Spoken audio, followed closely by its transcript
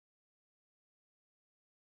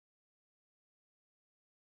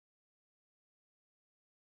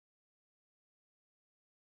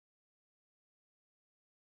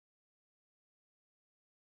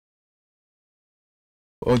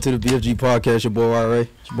Welcome to the BFG Podcast. Your boy Ray.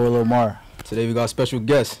 It's your boy Lil Mar. Today we got a special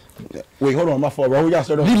guest. Wait, hold on, my fault, bro. We gotta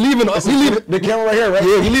start over. We leaving the camera right here, right?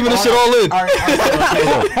 Yeah, we leaving this shit all in. All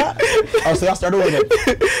right, so y'all start over again.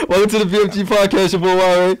 Welcome to the BFG Podcast. Your boy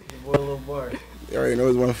Ray. Your boy Lil Mar. You already know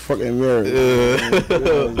it's one fucking mirror.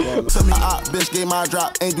 Tell me bitch gave my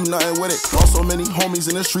drop, ain't do nothing with it. Lost so many homies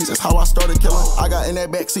in the streets, that's how I started killing. I got in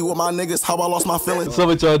that backseat with my niggas, how I lost my feelings. What's up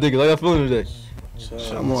with y'all niggas? How y'all feeling today?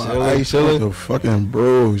 I'm on ice with the fucking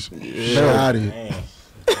bros. Shotty.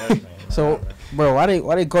 So, bro, why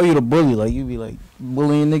they call you the bully? Like, you be like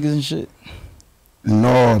bullying niggas and shit?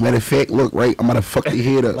 No, matter of fact, look, right, I'm about to fuck the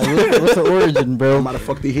head up. Like, what's the origin, bro? I'm about to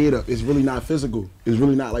fuck the head up. It's really not physical. It's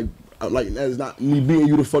really not like that's not me beating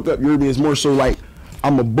you to fuck up. You hear me? It's more so like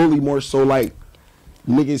I'm a bully, more so like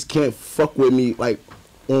niggas can't fuck with me like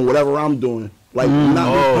on whatever I'm doing. Like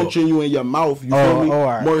not me punching you in your mouth. You feel me?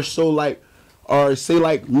 Right. More so like, or say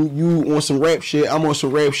like you on some rap shit, I'm on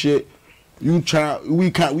some rap shit. We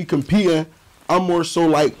competing. I'm more so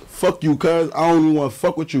like fuck you, cuz I don't even want to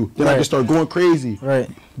fuck with you. Then I just start going crazy. Right.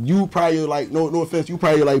 You probably like no offense. You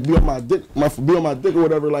probably like be on my dick or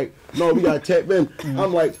whatever. Like no, we gotta tap in.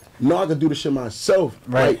 I'm like no, I can do this shit myself.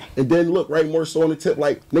 Right. And then look right more so on the tip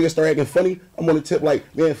like niggas start acting funny. I'm on the tip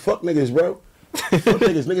like man fuck niggas, bro. Fuck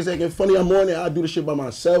niggas acting funny. I'm on it. I do the shit by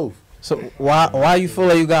myself. So why you feel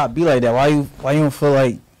like you gotta be like that? Why you don't feel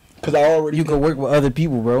like? Cause I already you can work with other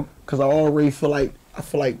people, bro. Cause I already feel like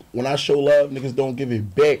when I show love, niggas don't give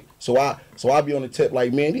it back. So I be on the tip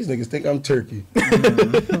like, man, these niggas think I'm turkey. These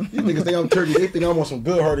niggas think I'm turkey. They think I'm on some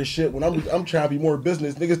good-hearted shit. When I'm trying to be more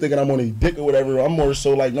business, niggas thinking I'm on a dick or whatever. I'm more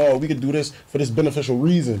so like, no, we could do this for this beneficial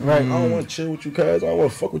reason. Right. I don't want to chill with you, cuz. I don't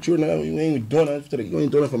want to fuck with you now. You ain't doing nothing you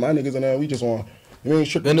ain't doing it for my niggas and now. We just want. You ain't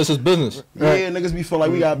sure. Business is business. Yeah, niggas be feeling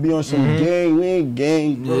like we gotta be on some gang. We ain't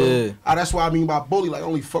gang, bro. Yeah. That's why I mean by bully. Like I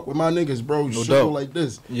only fuck with my niggas, bro. No Shit doubt. like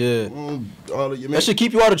this. Yeah. That That should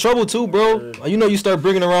keep you out of trouble too, bro. You know, you start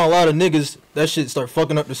bringing around a lot of niggas. That shit start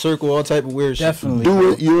fucking up the circle, all type of weird shit. Definitely.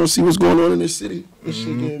 Do it. You don't see what's going on in this city. This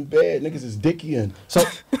shit getting bad. Niggas is dickying. So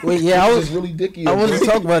wait, yeah, I was really dicky. I wanted to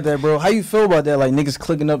talk about that, bro. How you feel about that? Like niggas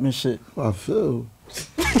clicking up and shit. I feel.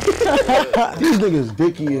 These niggas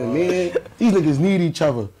dickying, man. These niggas need each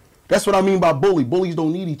other. That's what I mean by bully. Bullies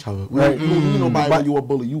don't need each other. Right. You don't need nobody when you a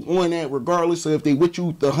bully. You on that regardless of if they with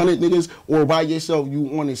you, the 100 niggas, or by yourself,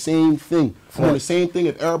 you on the same thing. You on the same thing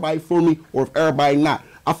if everybody for me or if everybody not.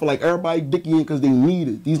 I feel like everybody dickying because they need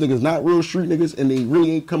it. These niggas not real street niggas and they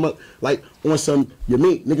really ain't come up like on some, you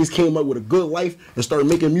mean, niggas came up with a good life and started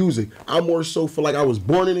making music. I more so feel like I was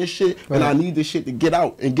born in this shit and I need this shit to get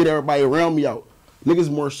out and get everybody around me out.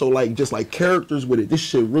 Niggas more so like just like characters with it. This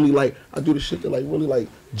shit really like I do this shit to like really like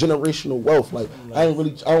generational wealth. Like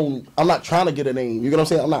I'm not trying to get a name. You get what I'm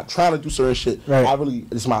saying? I'm not trying to do certain shit. Right.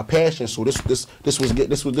 It's my passion. So this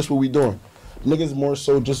what we doing. Niggas more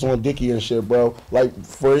so just on dicky and shit, bro. Like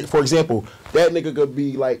for example, that nigga could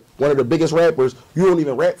be like one of the biggest rappers. You don't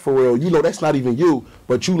even rap for real. You know that's not even you.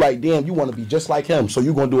 But you like damn, you want to be just like him. So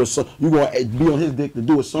you gonna do a song. You gonna be on his dick to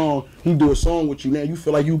do a song. He do a song with you. Now you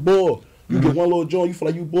feel like you bored. You get one little joint, you feel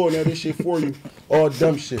like you bored, now this shit for you. All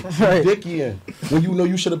dumb shit. Right. Dicky in. When you know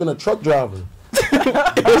you should have been a truck driver.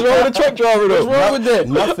 What's wrong with a truck driver though? What's wrong with that?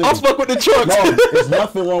 Nothing. I'll fuck with the trucks. No, there's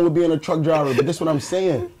nothing wrong with being a truck driver, but this what I'm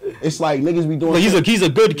saying. It's like niggas be doing Like, he's a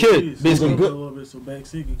good kid. He's a good. A little bit so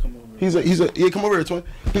backseat can come over. Yeah, come over here, twin.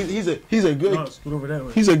 He's a good. No, scoot over that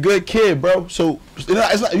way. He's a good kid, bro. So it's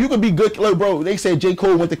not, you can be good, like, bro. They said J.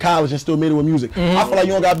 Cole went to college and still made it with music. I feel like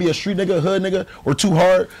you don't gotta be a street nigga, hood nigga, or too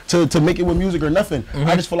hard to make it with music or nothing.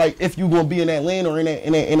 I just feel like if you gonna be in that lane or in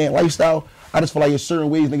that lifestyle, I just feel like there's certain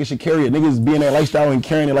ways niggas should carry it. Niggas be in that lifestyle and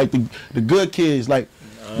carrying it like the good kids. Like,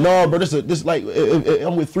 no, bro, this like if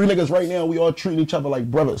I'm with 3 niggas right now. We all treating each other like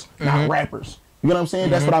brothers, not rappers. You know what I'm saying?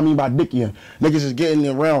 That's what I mean by dickying. Niggas is getting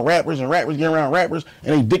around rappers and rappers getting around rappers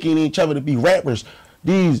and they dickying each other to be rappers.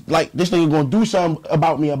 These like this nigga gonna do something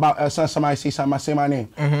about me about somebody say something I say my name.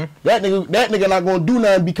 That nigga not gonna do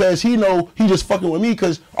nothing because he know he just fucking with me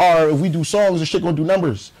because if we do songs the shit gonna do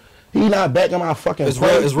numbers. He not backing my fucking. It's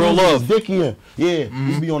real love. Dickying. Yeah,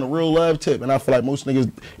 he be on a real love tip, and I feel like most niggas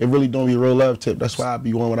it really don't be a real love tip. That's why I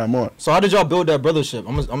be on what I'm on. So how did y'all build that brothership?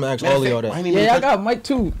 I'm gonna ask all of y'all that. Yeah, I got Mike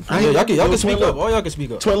too. Y'all can speak up. All y'all can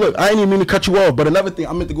speak up. Twin, look, I ain't even mean to cut you off, but another thing,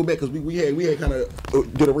 I meant to go back because we had kind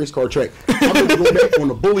of did a race car track. I meant to go back on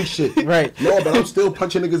the bully shit. Right. No, but I'm still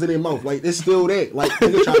punching niggas in their mouth. Like, it's still that. Like,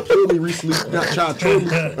 niggas trying to kill me recently, not trying to kill me,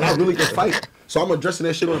 but I really can fight. So I'm addressing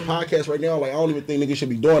that shit on the podcast right now. Like I don't even think niggas should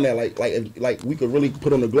be doing that. Like we could really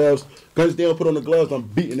put on the gloves. Guns down, put on the gloves. I'm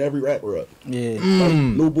beating every rapper up. Yeah. Like,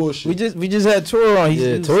 no bullshit. We just had Tour on.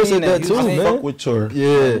 Tour said that too, man. Fuck with Tour.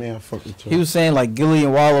 Yeah. Man, fuck with Tour. He was saying like Gilly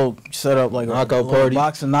and Wallow set up like knockout a party,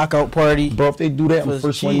 boxing knockout party. Bro, if they do that, I'm For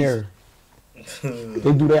first one cheese. there.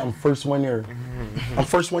 They do that, I'm first one there. I'm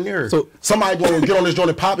first one there. So somebody gonna get on this joint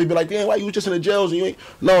and pop and be like, damn, why you was just in the jails and you ain't?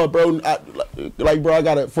 No, bro. Bro, I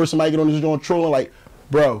gotta first somebody get on this joint trolling like,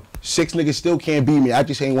 bro, 6 niggas still can't beat me. I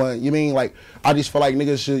just ain't one. You mean like I just feel like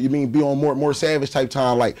niggas should. You mean be on more savage type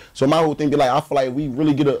time. Like so, my whole thing be like, I feel like we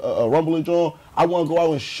really get a rumbling joint. I want to go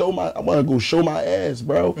out and show my. I want to go show my ass,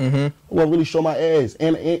 bro. I want to really show my ass,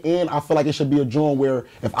 and I feel like it should be a joint where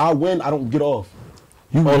if I win, I don't get off.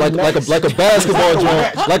 like a basketball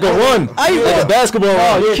joint, like a run, like a basketball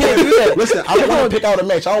run. You can't do that. Listen, I don't want to pick out a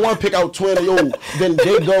match. I don't want to pick out twin or yo. Then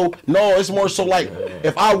they go. No, it's more so like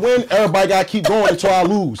if I win, everybody gotta keep going until I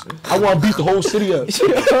lose. I want to beat the whole city up.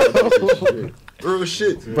 Real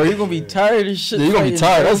shit. Bro, you gonna be tired of shit. Yeah, you gonna be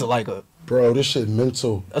tired. That's like a. Bro, this shit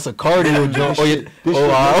mental. That's a cardio joint.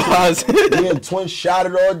 Me and Twin shot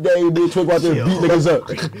it all day. Me and Twin go out there and beat niggas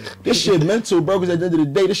up. This shit mental, bro, because at the end of the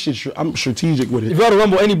day, this shit, I'm strategic with it. If you had to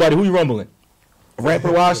rumble anybody, who you rumbling?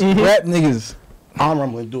 Rapper wise, Rap niggas. I'm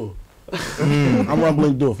rumbling Duo. I'm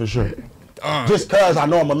rumbling Duo for sure. Just cause I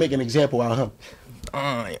know I'm gonna make an example out of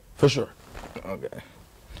him. For sure. Okay.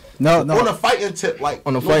 No. On a fighting tip, like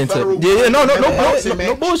On the fighting tip. federal- Yeah, no boxing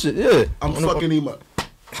match. bullshit. Yeah. I'm fucking him up.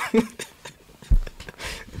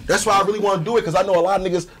 That's why I really want to do it, because I know a lot of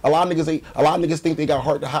niggas think they got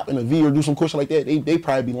heart to hop in a V or do some shit like that. They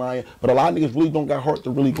probably be lying, but a lot of niggas really don't got heart to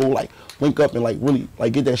really go like link up and like really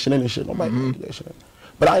like get that shit in and shit. Nobody can get that shit in.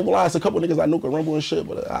 But I ain't gonna lie, it's a couple niggas I know can rumble and shit,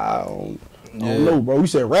 but I don't know, bro. You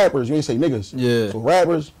said rappers, you ain't say niggas. Yeah. So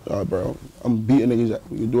rappers, bro, I'm beating niggas up.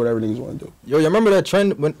 We can do whatever niggas want to do. Yo, you remember that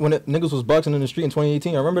trend when niggas was boxing in the street in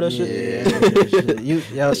 2018? I remember that shit.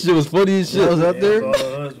 Yeah. That shit was funny as shit. I was up there.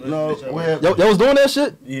 No, Y'all was doing that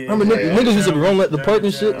shit? Yeah. Remember niggas used to be rolling at the park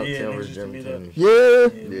and shit? Yeah, niggas used to be there. Yeah.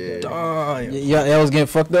 Yeah. Damn. Y'all was getting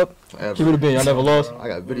fucked up. Keep it a bean. Y'all never lost. I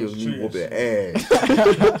got videos of me whooping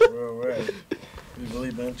ass. Real rap. We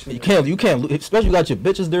really been chilling. You can't lose, especially you got your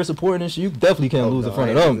bitches there supporting and shit. You definitely can't lose in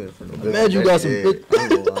front of them. Imagine you got some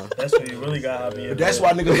bitch. That's when you really got me. That's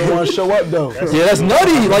why niggas don't want to show up though. Yeah, that's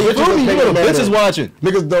nutty. Like you feel me? You know the bitches watching.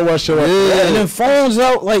 Niggas don't want to show up. Yeah. And then phones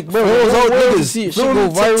out, like bro, Phones out, niggas. See it, shit Feel go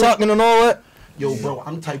me? viral. TikToking and all that. Yo, bro,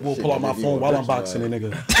 I'm the type who pull out my phone while I'm boxing a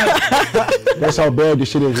nigga. That's how bad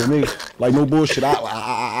this shit is with me. Like, no bullshit.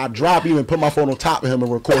 I drop him and put my phone on top of him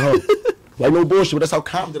and record him. Like, no bullshit, but that's how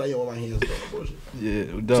confident I am with my hands. Bro. Bullshit. Yeah,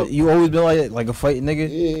 So dope. you always been like a fighting nigga?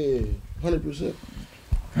 Yeah, 100%.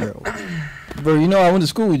 Bro, you know I went to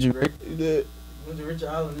school with you, right? You did. Went to Richard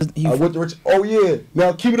Island. I went to Rich. Oh, yeah.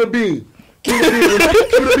 Now, keep it a bean. Keep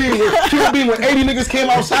it bean. When 80 niggas came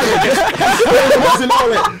outside, and all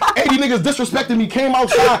that. 80 niggas disrespected me, came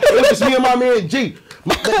outside. It was just me and my man G.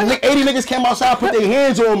 80 niggas came outside, put their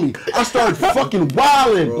hands on me. I started fucking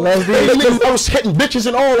wilding. 80 niggas, I was hitting bitches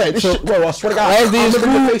and all that. This shit, bro, I swear to God. I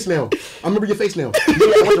remember your face now. I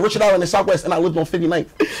went to Richard Island in Southwest, and I lived on 59th.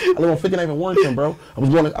 I lived on 59th in Warrington, bro. I was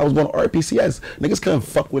going to RPCS. Niggas couldn't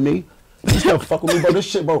fuck with me. Niggas couldn't fuck with me, bro. This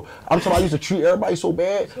shit, bro. I'm talking about I used to treat everybody so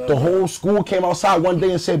bad. The whole school came outside one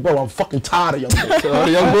day and said, bro, I'm fucking tired of young boy.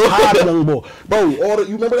 Tired of young boy. Bro,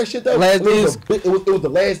 you remember that shit though? Last day it was the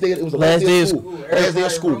last day. It was the last day of school. Last day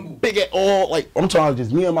of school. Big at all. Like I'm talking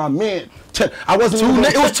just me and my man. I wasn't even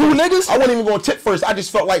It was two niggas? I wasn't even going to tip first. I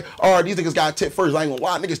just felt like, all right, these niggas got to tip first. I ain't gonna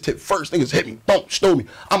lie, niggas tip first. Niggas hit me, don't stole me.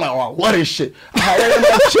 I'm like, oh, I love this shit.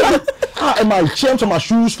 In my chair, to my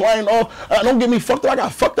shoes flying off. Don't get me fucked up. I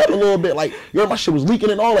got fucked up a little bit. Like, you know, my shit was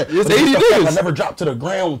leaking and all that. It's But 80 the fact niggas. I never dropped to the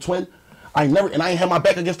ground, twin. I ain't had my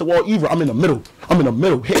back against the wall either. I'm in the middle,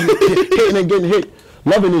 hitting and getting hit.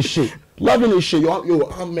 Loving this shit. Yo,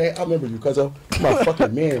 I'm mad. I remember you, cuz I'm my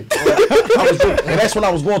fucking man. And that's when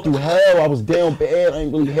I was going through hell. I was down bad. I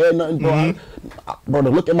ain't really had nothing, bro. Bro,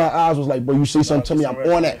 the look in my eyes was like, bro, you say something to me, I'm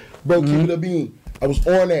on that. Bro, keep it a bean. I was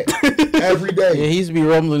on that every day. Yeah, he used to be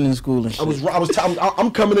rumbling in school and shit.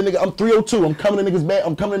 I'm coming to nigga. I'm 302. I'm coming to niggas back.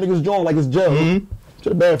 I'm coming to niggas joint like it's jail. To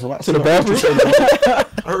the bathroom. To the bathroom?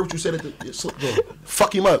 I heard what you said at the slip door.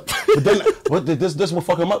 Fuck him up. But then, this will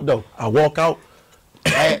fuck him up though. I walk out,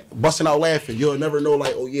 busting out laughing. You'll never know,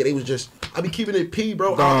 like, oh yeah, they was just I be keeping it P,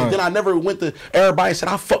 bro. And then I never went to everybody said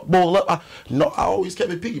I fuck ball up. I always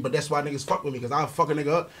kept it P, but that's why niggas fuck with me, because I fuck a nigga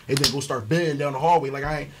up and then go start bending down the hallway like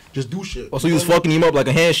I ain't just do shit. Oh, so you was fucking him up like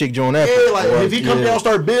a handshake joint after? Yeah, like if he come down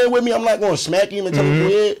start bending with me, I'm not gonna smack him and tell him,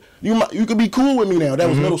 yeah, you could be cool with me now. That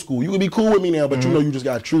was middle school. You could be cool with me now, but you know you just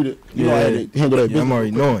got treated. You know I had to handle that business. I'm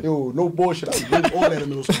already knowing. Yo, no bullshit. I was really on that in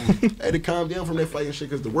middle school. I had to calm down from that fighting shit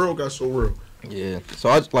because the world got so real. Yeah. So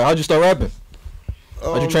how'd you start rapping?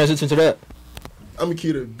 How'd you transition to that? I'm a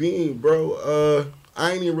kid of being, bro.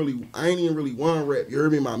 I ain't even really want to rap. You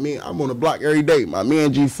heard me, my man. I'm on the block every day. My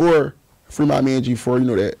man G4, free my man G4. You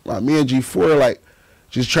know that. My man G4, like,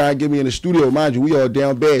 just try to get me in the studio. Mind you, we all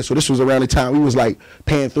down bad. So this was around the time we was like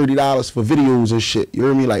paying $30 for videos and shit. You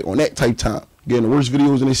heard me, like on that type time, getting the worst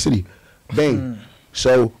videos in the city. Bang.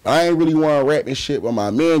 So I ain't really want to rap and shit, but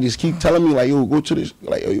my man just keep telling me like, yo, go to this,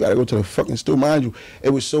 like, yo, you gotta go to the fucking studio. Mind you, it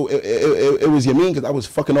was so it was your mean because I was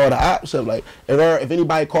fucking all the ops up. Like if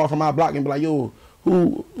anybody called from my block and be like, yo,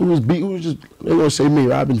 who's just, they gonna say me,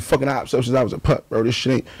 right? I've been fucking ops up since I was a pup, bro. This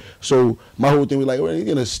shit ain't. So my whole thing was like, well, you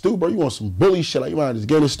getting a stew, bro? You want some bully shit? Like, you might just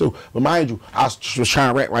get a stew. But mind you, I was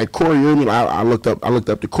trying to rap like Corey. You hear me? Like, I looked up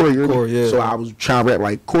the Corey. You hear me? Yeah. So I was trying to rap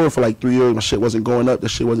like Corey for like 3 years. My shit wasn't going up. The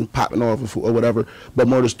shit wasn't popping off or whatever. But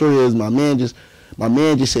more of the story is my man just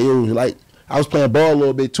said, yo, like, I was playing ball a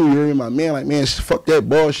little bit too. You hear me? My man, like, man, fuck that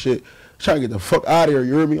ball shit. Trying to get the fuck out of here,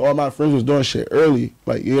 you hear me? All my friends was doing shit early,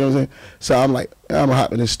 like, you know what I'm saying? So I'm like, I'm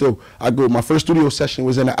hopping in still. My first studio session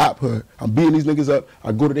was in the op hood. I'm beating these niggas up.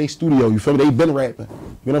 I go to their studio, you feel me? They been rapping. You know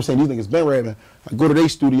what I'm saying? These niggas been rapping. I go to their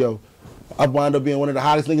studio. I wind up being one of the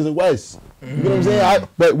hottest niggas in West. You know what I'm saying?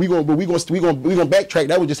 But we gonna backtrack.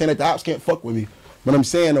 That was just saying that the ops can't fuck with me. But I'm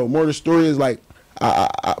saying though, more of the story is like,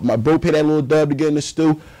 my bro paid that little dub to get in the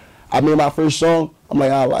stew. I made my first song. I'm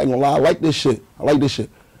like, I ain't gonna lie, I like this shit.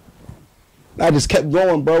 I just kept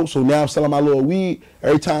going, bro. So now I'm selling my little weed.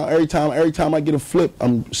 Every time I get a flip,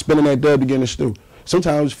 I'm spending that dub to get in the stew.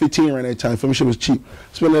 Sometimes it was 15 around that time. For me, shit was cheap.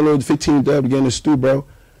 Spending that little 15 dub to get in the stew, bro.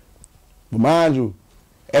 But mind you,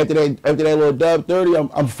 after that little dub 30,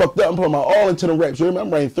 I'm fucked up. I'm putting my all into the raps. You hear me?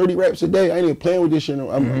 I'm writing 30 raps a day. I ain't even playing with this shit.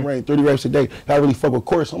 I'm writing 30 raps a day. I really fuck with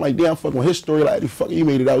Chorus. I'm like, damn, I'm fucking with his story. Like, fuck, you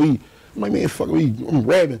made it out. I'm like, man, fuck me. I'm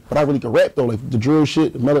rapping. But I really can rap, though. Like, the drill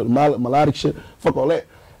shit, the melodic shit. Fuck all that.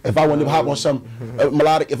 If I wanted to hop on some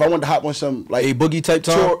melodic, if I wanted to hop on some like a boogie type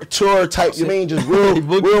time, tour type, you mean just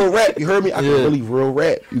real rap? You heard me? I can really real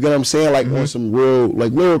rap. You get what I'm saying? Like on some real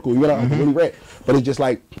like lyrical. You know, I can really rap. But it's just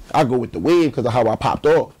like I go with the wave because of how I popped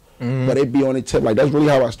off. But it be on the tip. Like that's really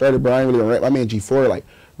how I started. But I ain't really gonna rap. My man G4 like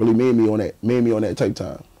really made me on that type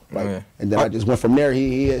time. Like, and then I just went from there.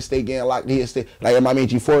 He had stay getting locked. He had stay like my man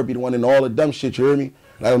G4 be the one in all the dumb shit. You hear me?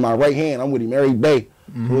 Like my right hand, I'm with him every day.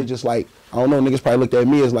 It was just like, I don't know, niggas probably looked at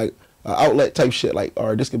me as like an outlet type shit, like,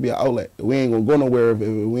 or this could be an outlet. We ain't gonna go nowhere if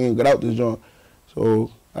we ain't get out this joint.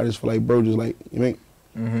 So I just feel like, bro, just like, you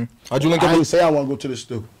mean? How'd you link up? I didn't say I want to go to the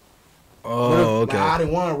stew. Oh, okay. Nah, I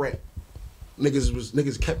didn't want to rap.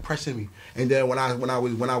 Niggas kept pressing me, and then when I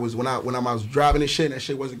was driving this shit and that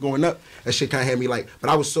shit wasn't going up, that shit kind of had me like.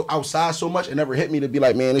 But I was so outside so much, it never hit me to be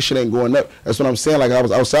like, man, this shit ain't going up. That's what I'm saying. Like I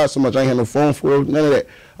was outside so much, I ain't had no phone for it, none of that.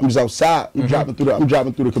 I'm just outside. I'm dropping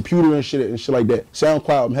through the computer and shit like that.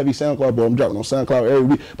 SoundCloud, I'm heavy SoundCloud, boy. I'm dropping on SoundCloud every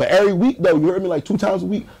week. But every week though, you heard me like 2 times a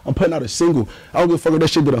week. I'm putting out a single. I don't give a fuck if that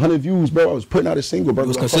shit did 100 views, bro. I was putting out a single, bro. You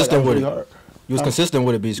was consistent with it. You was consistent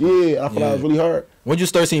with it, basically. Yeah, I feel like it was really hard. When you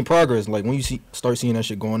start seeing progress, like when you start seeing that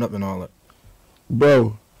shit going up and all that?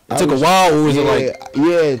 Bro, it took a while, or was it like?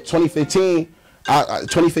 Yeah, 2015.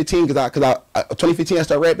 2015, because 2015 I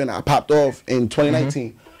started rapping. I popped off in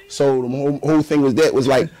 2019. So the whole thing was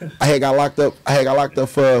like I had got locked up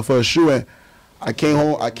for a shoe-in. I came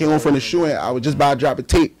home from the shoe-in. I was just about to drop a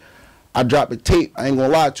tape. I dropped a tape. I ain't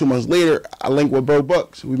gonna lie. 2 months later, I linked with Bro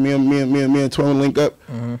Bucks. Me and Twin link up.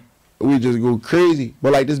 We just go crazy.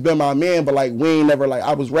 But like this been my man, but like we ain't never like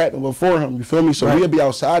I was rapping before him, you feel me? So we'll be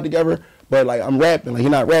outside together, but like I'm rapping, like he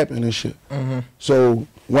not rapping and shit. So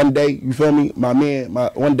one day, you feel me, my man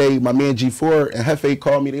G4 and Hefe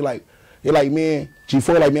called me, they like, man,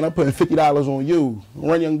 G4 like, man, I'm putting $50 on you.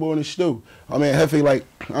 Run young boy in the stew. I mean Hefe like,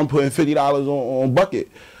 I'm putting $50 on Bucket.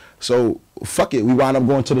 So fuck it, we wind up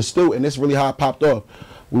going to the stew, and this is really how I popped off.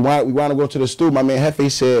 We want to go to the stew. My man Hefe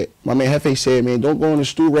said, man, don't go in the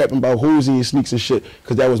stew rapping about hoes in your sneaks and shit,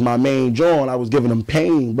 because that was my main joint. I was giving them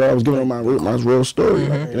pain, bro. I was giving them my real story.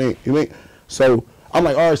 Like, you know? So I'm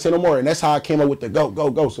like, all right, say no more. And that's how I came up with the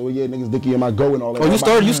go. So yeah, niggas dicky in my go and all that.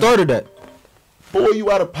 Oh, you started that. Boy, you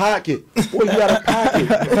out of pocket. Boy, you out of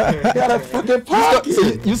pocket. You out of fucking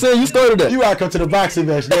pocket. You said you started that. You gotta come to the boxing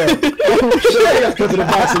match now. You gotta come to the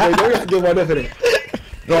boxing match. We gotta get one up for that.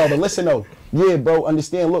 No, but listen though. Yeah, bro,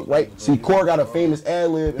 understand, look, right? See, Core got a famous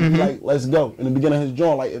ad-lib and be like, let's go. In the beginning of his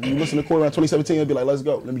joint, like, if you listen to Core around 2017, he'll be like, let's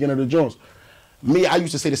go. In the beginning of the joints. Me, I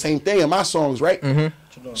used to say the same thing in my songs, right?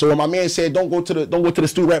 So when my man said, don't go to the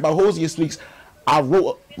studio right by Hosier Sneaks, I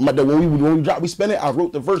wrote, when we dropped We Spin It, I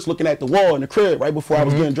wrote the verse looking at the wall in the crib right before I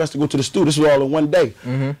was getting dressed to go to the studio. This was all in one day.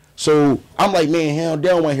 So I'm like, man, hell, they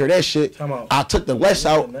don't want to hear that shit. I took the less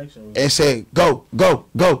out and said, go, go,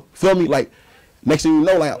 go. Feel me? Like, next thing you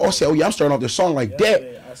know, like, oh yeah, I'm starting off this song like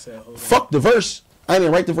that. Fuck the verse. I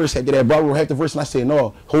didn't write the verse. I did that bro half the verse, and I said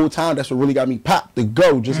no. Whole time that's what really got me popped to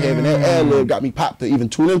go. Just having that ad lib got me popped to even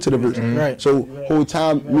tune into the verse. Right. So whole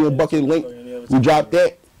time me and Bucket Link, we dropped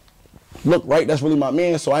that. Look, right, that's really my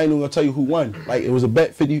man. So I ain't even gonna tell you who won. Like it was a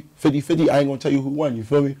bet 50-50. I ain't gonna tell you who won. You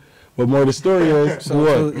feel me? But more of the story is who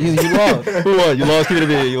won? You lost. Who won? You lost. Keep it a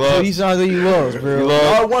bit. You lost. So these songs that you lost, bro. You lost.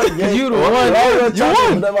 I won. Yeah. You the one. You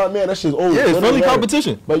won. That my man. That shit's over. Yeah, it's friendly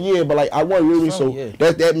competition. But yeah, but like I won really. So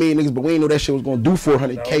that made niggas. But we ain't know that shit was gonna do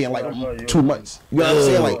 400K in like 2 months. You know what I'm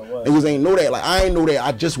saying? Like niggas ain't know that. Like I ain't know that.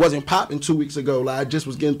 I just wasn't popping 2 weeks ago. Like I just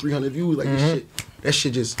was getting 300 views. Like this shit. That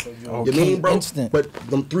shit just. You mean, bro? Instant. But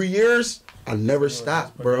them 3 years, I never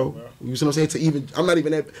stopped, bro. You see what I'm saying? To even, I'm not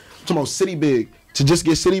even that. I'm talking about city big. To just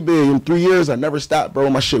get city big in 3 years, I never stopped, bro.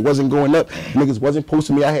 My shit wasn't going up. Niggas wasn't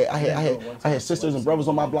posting me. I had sisters and brothers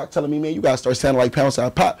on my block telling me, man, you gotta start sounding like Pound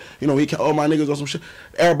Side Pop. You know, he can all my niggas on some shit.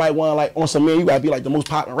 Everybody want like on some man, you gotta be like the most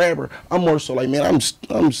popular rapper. I'm more so like, man,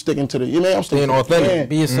 I'm sticking to the, you know, I'm sticking to authentic.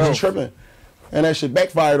 Be yourself. Tripping, and that shit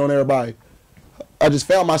backfired on everybody. I just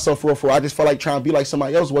found myself for I just felt like trying to be like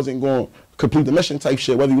somebody else wasn't going to complete the mission type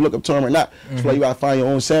shit, whether you look up to him or not. It's like you gotta find your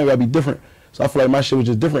own sound, you gotta be different. So I feel like my shit was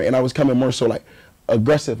just different, and I was coming more so like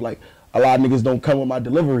aggressive. Like a lot of niggas don't come with my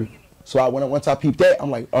delivery. So once I peeped that,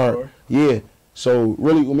 I'm like, all right, yeah. So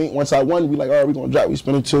really, once I won, we like, all right, we gonna drop, we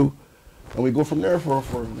spin it 2, and we go from there for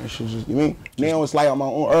that shit. Just, you mean? Now it's like I'm my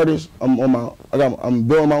own artist. I'm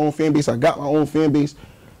building my own fan base. I got my own fan base.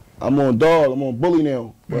 I'm on Dog. I'm on Bully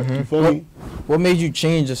now. But you feel me? What made you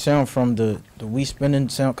change the sound from the We Spinning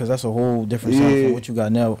sound? Because that's a whole different sound from what you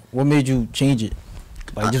got now. What made you change it?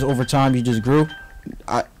 Like just over time, you just grew?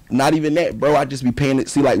 Not even that, bro. I just be paying it.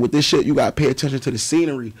 See, like with this shit, you gotta pay attention to the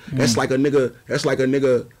scenery. That's like a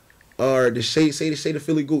nigga. Or the say the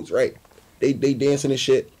Philly Goots, right? They dancing and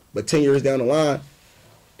shit. But 10 years down the line,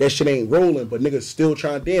 that shit ain't rolling. But niggas still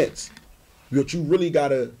trying to dance. But you really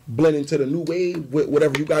gotta blend into the new wave with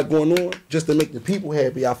whatever you got going on, just to make the people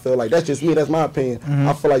happy. I feel like that's just me. That's my opinion.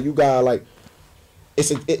 I feel like you got like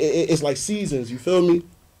it's like seasons. You feel me?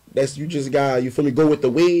 You just got, you feel me, go with the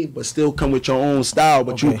wave, but still come with your own style.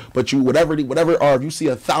 But you whatever, or if you see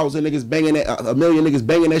 1,000 niggas banging that, 1 million niggas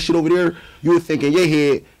banging that shit over there, you would think in your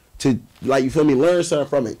head to, like, you feel me, learn something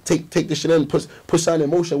from it. Take the shit in, put something in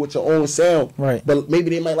motion with your own sound. Right. But maybe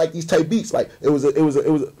they might like these type beats. Like it was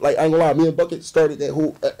like, I ain't gonna lie, me and Bucket started that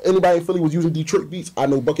whole. Anybody in Philly was using Detroit beats. I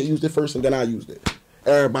know Bucket used it first, and then I used it.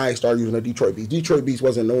 Everybody started using the Detroit beats. Detroit beats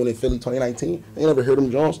wasn't known in Philly 2019. They never heard them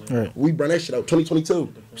Jones. Right. We brought that shit out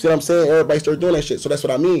 2022. See what I'm saying? Everybody started doing that shit. So that's what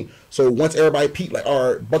I mean. So once everybody peeped, like,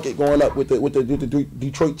 all right, Bucket going up with the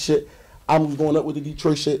Detroit shit, I'm going up with the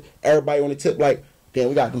Detroit shit. Everybody on the tip, like, damn,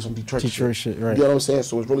 we gotta do some Detroit shit. Right. You know what I'm saying?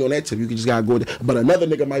 So it's really on that tip. You just gotta go there. But another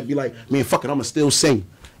nigga might be like, man, fuck it, I'ma still sing,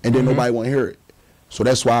 and then nobody wanna hear it. So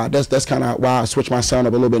that's why that's kind of why I switch my sound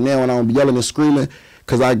up a little bit now, and I don't be yelling and screaming,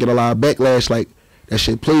 cause I get a lot of backlash. Like, that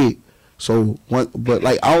shit played. So, but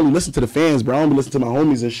like, I only listen to the fans, bro. I don't listen to my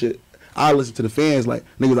homies and shit. I listen to the fans, like,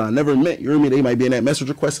 niggas I never met. You hear me? They might be in that message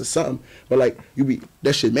request or something. But like,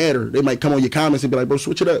 that shit matter. They might come on your comments and be like, bro,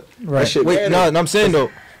 switch it up. Right. That shit Wait, matter. no, I'm saying though,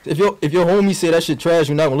 if your homies say that shit trash,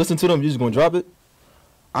 you're not gonna listen to them. You just gonna drop it.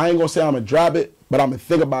 I ain't gonna say I'm gonna drop it, but I'm gonna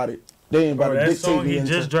think about it. They ain't about to that dictate song me he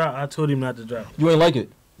into. just dropped, I told him not to drop it. You ain't like it.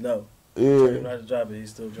 No. Yeah. I told him not to drop it. He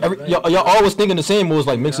still dropped it. Y'all always thinking the same, or was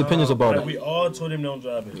like mixed opinions about it. We all told him don't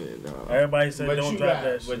drop it. Everybody said don't drop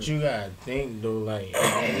that shit. But you gotta think though, like at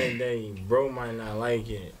the end of the day, bro might not like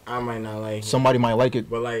it. I might not like it. Somebody might like it.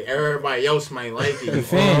 But like everybody else might like it. You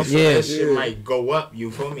feel fans, me? So yeah. that shit might go up,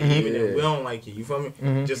 you feel me? Even if we don't like it, you feel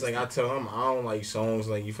me? Just like I tell him I don't like songs,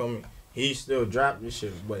 like, you feel me? He still dropped this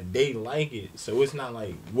shit, but they like it. So it's not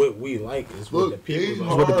like what we like, it's what the people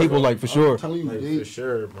like. It's what the people like, for sure. I'm telling you, Like, for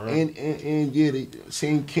sure, bro. And yeah, they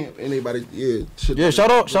same camp, anybody, shit. Yeah,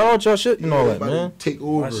 shout out y'all shit and all that, Everybody man. take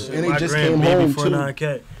over. My shit, And they my just grand came baby home for too.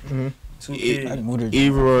 9K. 2 kids.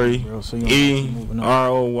 E-Roy, So you don't moving up.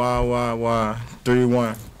 E-R-O-Y-Y-Y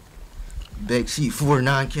 31. Backseat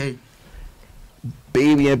 49K.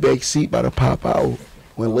 Baby in backseat about to pop out.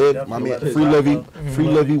 When Liv, my man, Free Livy,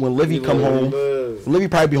 when Livy come home, Libby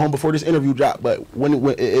probably be home before this interview drop, but when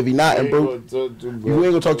if he not, and bro, you ain't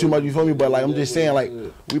gonna talk too much. You feel me? But like I'm just saying, like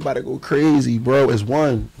we about to go crazy, bro. It's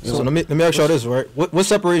one. So let me ask y'all this, right? What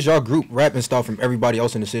separates y'all group rapping style from everybody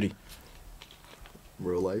else in the city?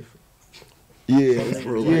 Real life. Yeah,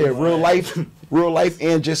 real life,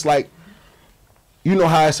 and just like, you know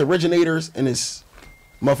how it's originators and it's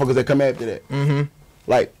motherfuckers that come after that. Mm-hmm.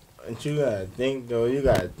 Like, but you gotta think though. You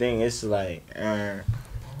gotta think it's like,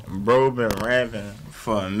 bro been rapping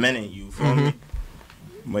for a minute. You feel me?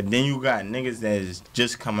 But then you got niggas that's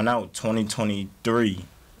just coming out 2023,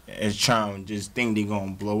 is trying to just think they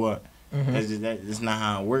gonna blow up. That's not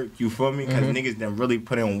how it work. You feel me? Because niggas done really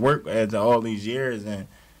put in work after all these years, and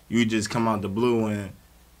you just come out the blue and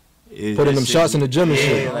putting them shots in the gym and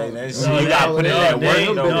shit. Like you gotta put in that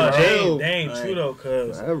work though. They ain't true though,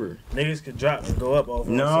 cause niggas could drop and go up off.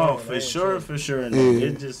 No, for sure.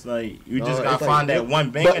 It's just like you just gotta find that one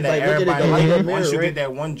banger that everybody like. Once you get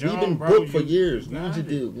that one drum, we've been booked for years. We just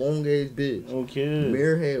did long ass bids. Okay.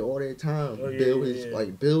 Mayor had all that time to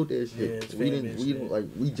build that shit. We didn't like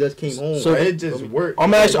we just came home. So it just worked.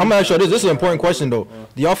 I'm gonna ask y'all this. This is an important question though.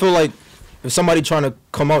 Do y'all feel like if somebody trying to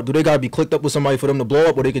come out, do they gotta be clicked up with somebody for them to blow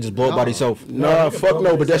up, or they can just blow up by themselves? Nah, fuck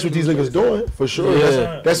no. But that's what these niggas doing for sure.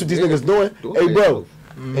 Yeah. That's what these niggas doing.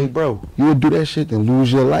 Hey, bro, you would do that shit and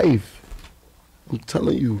lose your life. I'm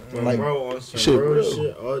telling you. Like, bro, on some shit, real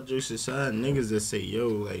shit, all jokes aside, niggas that say, yo,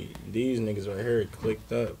 like, these niggas right here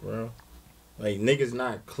clicked up, bro. Like, niggas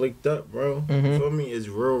not clicked up, bro. You feel me? It's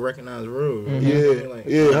real, recognized real. Yeah, like,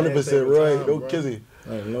 100% right. No kizzy.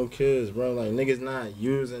 Like, no kids, bro. Like, niggas not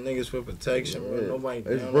using niggas for protection, bro. Nobody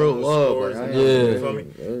it's down real on love. scores Like, you feel me?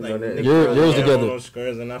 Like, niggas yours down together. on those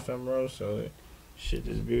scores and nothing, bro. So, shit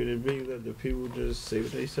just be what it be. Let the people just say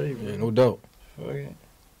what they say, bro. Yeah, no doubt. Fuck it.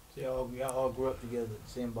 Y'all all grew up together,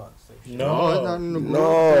 same box. No, it's not in the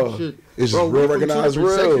No. shit. It's Bro, real we from recognized two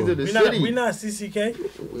different sections real. of the city. We not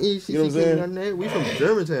CCK. We ain't You know what I'm CCK, saying? none of that. We from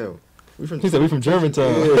Germantown. He said we from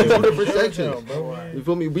Germantown. Two different sections. Bro. You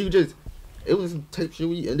feel me? We just, it was type shit.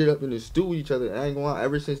 We ended up in the stew with each other. I ain't gonna lie.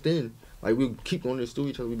 Ever since then, like we keep on the stew with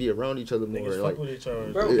each other. We be around each other more. Niggas Like fuck with each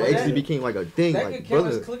other. Bro, it actually became like a thing. That Like could count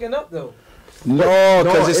as brother. clicking up though. No,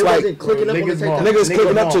 because it's it like wasn't clicking up on the same time. niggas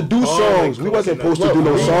clicking up to do songs. We wasn't supposed to do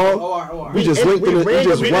no song. We just linked in it. We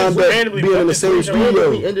just wound up being in the same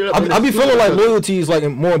studio. I be feeling like loyalty is like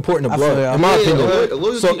more important than blood, in my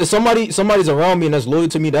opinion. So if somebody's around me and that's loyal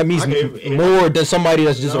to me, that means more than somebody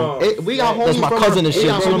that's just We got homies that's my from cousin and shit. We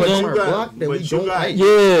got You know what homies I'm from our saying? block that we But you don't got- like.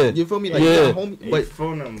 Yeah. You feel me? Like Yeah. we got homies, But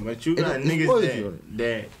for them, but you got it's niggas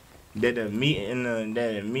loyalty that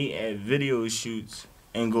meet at video shoots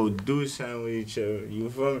and go do something with each other. You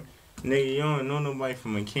feel me? Nigga, you don't know nobody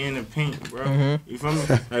from a can of paint, bro. You feel me?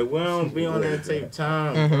 Like, we don't be on that tape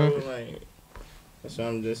time, bro. Like, that's what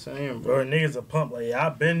I'm just saying, Bro, bro. niggas a pump. Like, yeah, I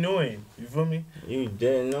been knew him. You feel me? You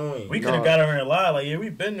didn't know him. We could have got her in lie. Like, yeah, we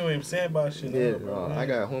been knew him saying about shit. Yeah, bro. I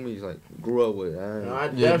got homies like grew up with.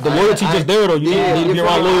 Yeah, the loyalty just there though. You need to be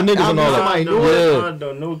around loyal niggas and all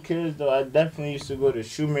that. No kids though. I definitely used to go to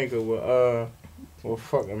Shoemaker with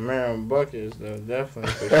fucking Marion Buckets though.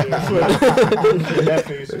 Definitely for sure.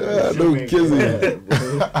 Definitely used to go to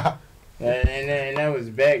Shoemaker. And that was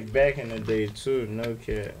back in the day too. No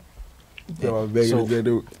kid. So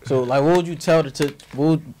like, what would you tell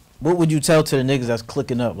what would you tell to the niggas that's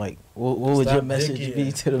clicking up? Like, what would Stop your message dicking.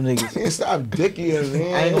 be to them niggas? Can't stop dicking,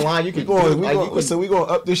 man. I ain't gonna lie, you can Listen, we gonna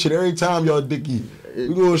up this shit every time y'all dicky. We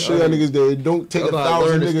gonna show y'all niggas that it don't take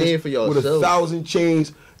 1,000 niggas with 1,000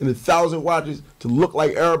 chains and 1,000 watches to look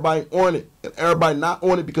like everybody on it and everybody not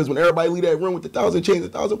on it, because when everybody leave that room with 1,000 chains,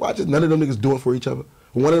 1,000 watches, none of them niggas doing for each other.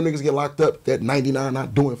 When one of them niggas get locked up, that 99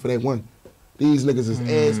 not doing for that one. These niggas is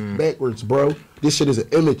ass backwards, bro. This shit is an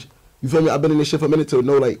image. You feel me? I've been in this shit for a minute to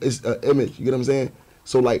know like it's an image. You get what I'm saying?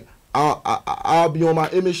 So like I'll be on my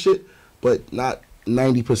image shit, but not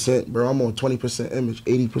 90%, bro. I'm on 20% image,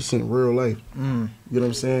 80% real life. You know what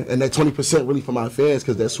I'm saying? And that 20% really for my fans,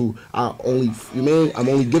 because that's who I'm only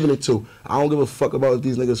giving it to. I don't give a fuck about if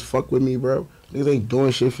these niggas fuck with me, bro. Niggas ain't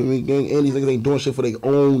doing shit for me, gang. And these niggas ain't doing shit for their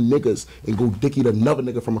own niggas and go dicky to another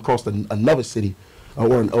nigga from across another city. I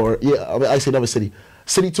say another city.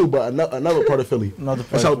 City too, but another part of Philly.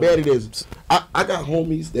 That's how bad it is. I got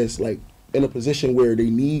homies that's like in a position where they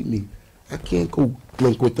need me. I can't go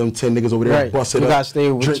link with them 10 niggas over there, bust it up,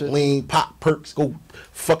 drink lean, pop perks, go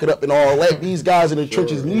fuck it up and all that. These guys in the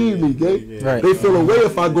trenches need me, gang. They feel away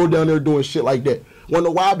if I go down there doing shit like that. Wanna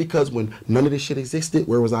know why? Because when none of this shit existed,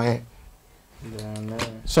 where was I at?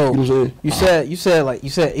 So you said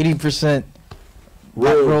 80%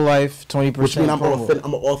 real life, 20%. Which means I'm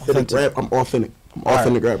an authentic rapper. I'm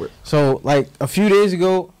authentic rapper. So like a few days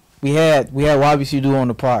ago, we had YBC do on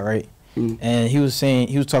the pod, right? And he was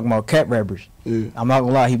talking about cat rappers. I'm not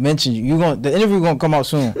gonna lie, he mentioned you. The interview gonna come out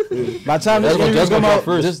soon. By the time this interview come out,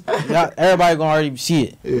 everybody gonna already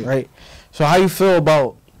see it, right? So how you feel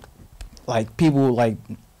about like people like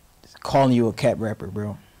calling you a cat rapper,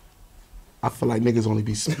 bro? I feel like niggas only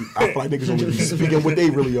be speaking what they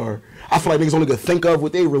really are. I feel like niggas only could think of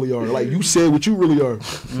what they really are. Like you said what you really are.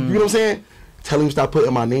 You know what I'm saying? Tell him stop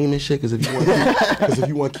putting my name and shit. Cause if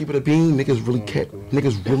you want to keep it a bean, niggas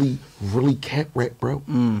really cat rap, bro.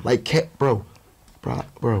 Like cat, bro,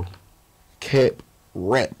 cat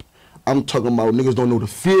rap. I'm talking about niggas don't know the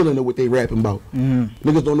feeling of what they rapping about.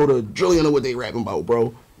 Niggas don't know the drilling of what they rapping about,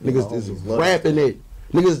 bro. Niggas is rapping it.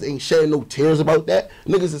 Niggas ain't shedding no tears about that.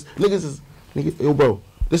 Niggas is, yo, bro.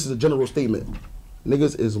 This is a general statement.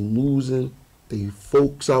 Niggas is losing they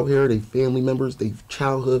folks out here, they family members, they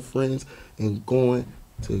childhood friends, and going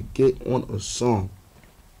to get on a song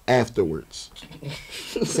afterwards.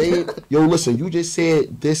 Say, yo, listen, you just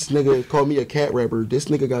said this nigga called me a cat rapper. This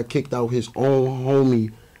nigga got kicked out his own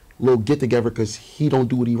homie little get together because he don't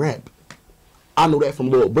do what he rap. I know that from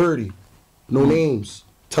Lil Birdie. No names.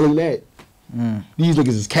 Tell him that. These niggas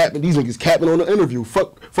is capping. These niggas capping on the interview.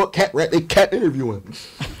 Fuck cat rap. They cat interviewing.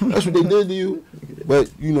 That's what they did to you.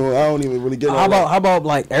 But you know, I don't even really get. How about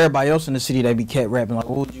like everybody else in the city that be cat rapping? Like,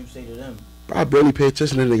 what would you say to them? I barely pay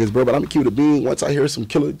attention to niggas, bro. But I'm gonna keep it a bean. Once I hear some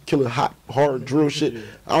killer hot hard drill shit,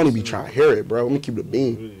 I don't even be trying to hear it, bro. I'm gonna keep it a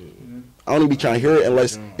bean. I don't even be trying to hear it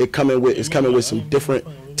unless it's coming with some different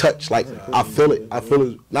touch. Like I feel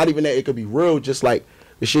it. Not even that it could be real. Just like.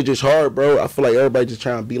 This shit just hard, bro. I feel like everybody just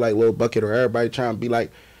trying to be like Lil Bucket, or everybody trying to be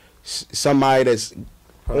like somebody that's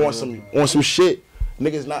on some shit.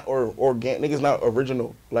 Niggas not niggas not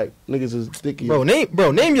original. Like niggas is sticky. Bro,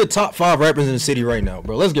 name your top 5 rappers in the city right now,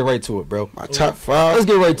 bro. Let's get right to it, bro. My top 5. Let's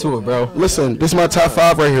get right to it, bro. Listen, this is my top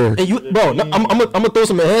 5 right here. And you, bro, I'm gonna throw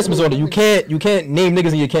some enhancements on it. You can't name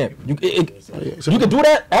niggas in your camp. You can do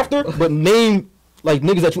that after, but name like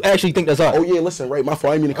niggas that you actually think that's hot. Oh yeah, listen, right. My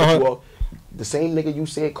fault. I didn't mean to cut you off. The same nigga you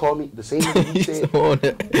said called me. The same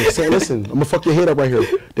nigga you said. Listen, I'm gonna fuck your head up right here.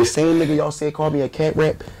 The same nigga y'all said called me a cat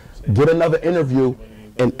rap. Get another interview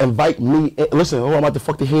and invite me. Listen, I'm about to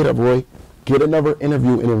fuck the head up, Roy. Get another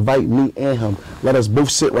interview and invite me and him. Let us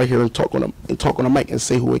both sit right here and talk on the mic and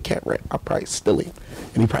say who a cat rap. I probably still it.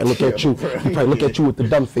 And he probably look at you. He probably look at you with the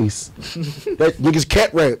dumb face. That nigga's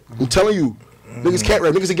cat rap. I'm telling you, niggas cat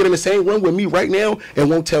rap. Niggas that get in the same room with me right now and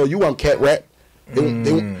won't tell you I'm cat rap.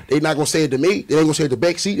 They not gonna say it to me. They ain't gonna say it to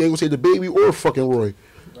backseat. They ain't gonna say it to baby or fucking Roy.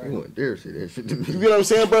 They wouldn't dare say that shit to me. You know what I'm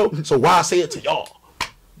saying, bro? So why I say it to y'all?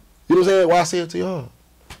 You know what I'm saying? Why I say it to y'all?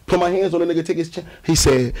 Put my hands on the nigga, take his chance. He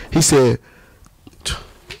said.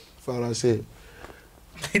 What I said.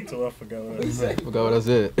 I forgot what I said. Forgot what I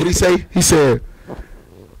said. What he say? He said.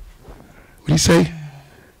 What he say?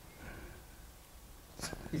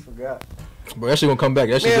 He forgot. Bro, that shit gonna come back.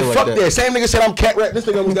 That shit man, fuck like that. Same nigga said I'm cat rap. This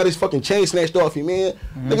nigga almost got his fucking chain snatched off him, man.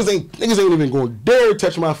 Niggas ain't even gonna dare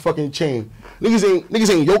touch my fucking chain. Niggas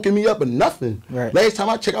ain't yoking me up or nothing. Right. Last time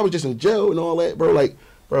I checked, I was just in jail and all that, bro. Like,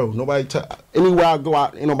 bro, nobody anywhere I go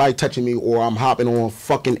out, ain't nobody touching me, or I'm hopping on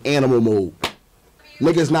fucking animal mode.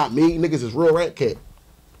 Niggas not me. Niggas is real rat cat.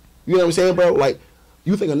 You know what I'm saying, bro? Like,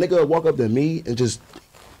 you think a nigga would walk up to me and just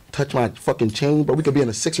touch my fucking chain, bro? We could be in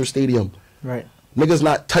a Sixers stadium. Right. Niggas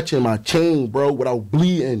not touching my chain, bro, without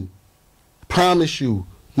bleeding. Promise you.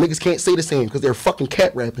 Niggas can't say the same because they're fucking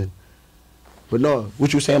cat rapping. But no,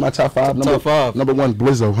 what you saying, my top 5? Top 5. Number 1,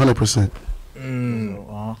 Blizzo, 100%.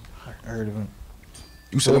 I heard of him.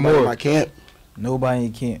 You said nobody in my camp? Nobody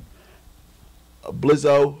in camp.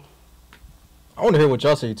 Blizzo. I want to hear what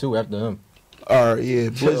y'all say, too, after him. Alright, yeah,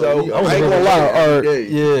 Blizzo. I ain't gonna lie.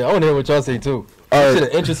 Yeah, I want to hear what y'all say, too. Alright.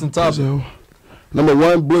 Shit, an interesting topic. Blizzo. Number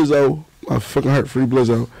 1, Blizzo. My fucking heart, free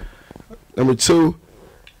Blizzo. Number 2,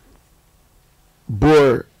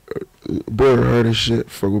 Board heard this shit.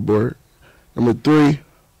 Fuck with Board. Number 3,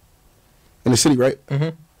 in the city, right?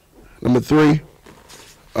 Mm-hmm. Number 3,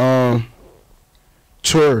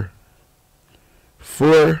 Tour.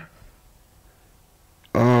 4,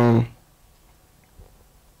 number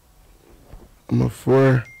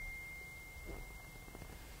 4,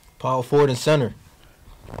 Power forward and center.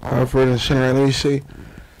 Power forward and center. Let me see.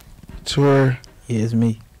 Tour. Yeah, it's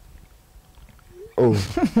me. Oh.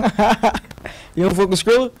 You don't fuck with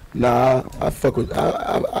Skrilla? Nah, I fuck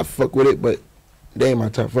with it, but they ain't my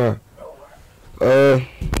top 5. Let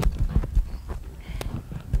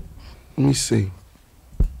me see.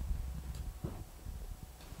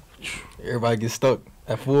 Everybody gets stuck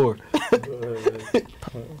at 4.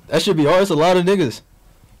 That should be hard. It's a lot of niggas.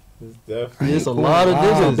 It's a lot of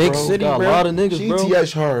niggas. Big city, bro. A lot of niggas, bro.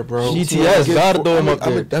 GTS hard, bro. GTS, gotta throw him up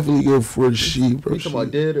there. I'm definitely go for the She, bro. You talking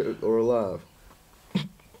about dead or alive?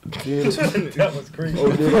 That was crazy. Oh,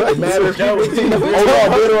 it matters. Oh, no,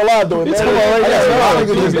 dead or alive, though. It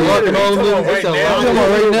matters. Right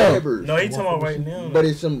now. No, he talking about right now. But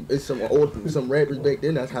it's some rappers back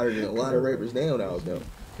then that's hotter than a lot of rappers now that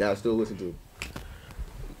I still listen to.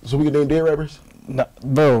 So we can name dead rappers? No,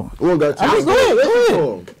 bro. We don't got time. Go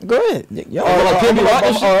ahead. Yo,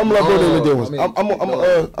 I'm gonna go there with them ones. I'm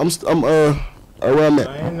where I'm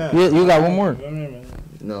at. Yeah, you got one more.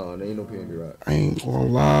 No, there ain't no PNB Rock. I ain't gonna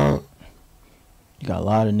lie. You got a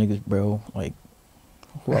lot of niggas, bro. Like,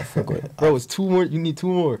 who I fuck with? Bro, it's 2 more. You need 2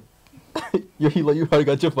 more. You already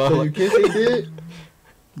got your 5. So you can't say dead?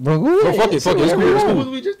 Bro, go ahead. Fuck it. It's cool. What was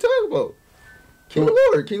we just talking about? King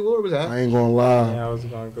Lord was hot. I ain't gonna lie. Yeah, I was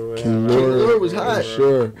gonna go with King Lord was hot.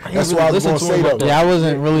 Sure. That's what I was gonna say though. Yeah, I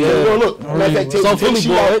wasn't really. Look. Matter of fact, take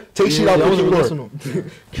sheet out, put King Lord.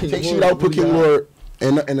 Take sheet out, put King Lord.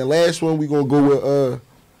 And the last one we gonna go with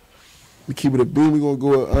we keep it a beam. We gonna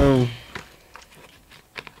go with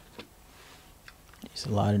It's a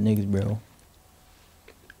lot of niggas, bro.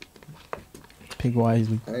 Pick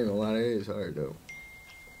wisely. I ain't gonna lie, that is hard though.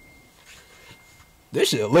 This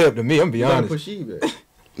shit lay up to me. I'm be honest. Push back.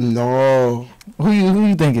 no. Who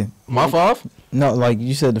you thinking? My 5? No, like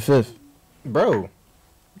you said, the 5th. Bro,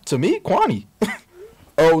 to me, Kwani.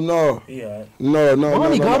 Oh no. Yeah. No.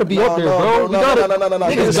 Kwani gotta be up there, bro. No.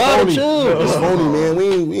 Niggas gotta chill. It's phony, man.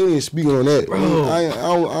 We ain't speaking on that. Bro.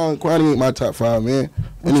 I Kwani ain't my top 5, man.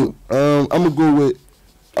 Anyway, I'm gonna go with.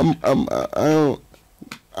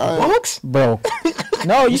 Bucks? Bro.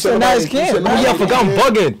 No, you said Nice Camp. Oh yeah, I forgot.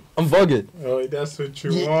 I'm bugging. Oh, that's what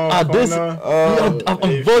you Yeah, want. I'm bugging.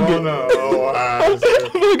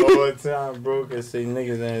 All the time, bro, can say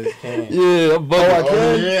niggas in his can. Yeah, I'm bugging. I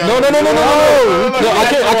can? Yeah. No,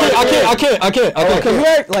 I can't. Cause we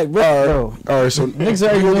act like, bro. All right, so Niggas we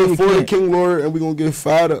already gonna know get you 4 to can't. King Lord, and we gonna get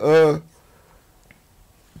 5 to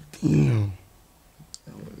damn.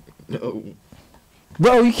 No.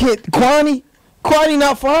 Bro, you can't. Kwani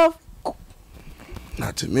not 5?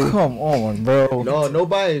 Not to me. Come on, bro. No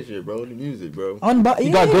bias shit, bro. The music, bro. Unbiased.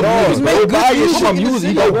 You got good music. Make good music. music.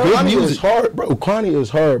 You got good Kwani is music. hard, bro. Kwani is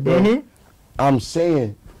hard, bro. Mm-hmm. I'm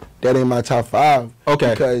saying that ain't my top 5. Okay.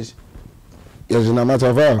 Because it's not my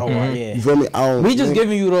top 5. Oh, yeah. You feel me? I don't. We just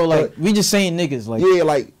giving you though, like we just saying niggas, like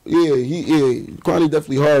Kwani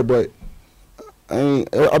definitely hard, but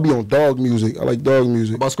I'll be on dog music. I like dog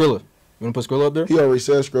music. About Skrilla. You wanna put Skrilla up there? He already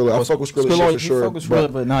said Skrilla. I fuck with Skrilla shit for sure. fuck with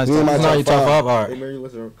Skrilla, but nah, it's he ain't my It's not your top 5. All Hey, right. man, you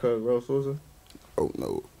listen to Rose Sousa? Oh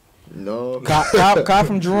no. No. Kai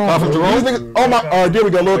from Jerome. Kai from Jerome? These niggas, oh my, there we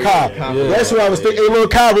go, Lil Kai. Yeah. That's what I was thinking. Hey, Lil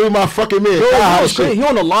Kai, really my fucking man. Kai, He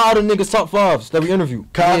on a lot of niggas top 5s that we interview.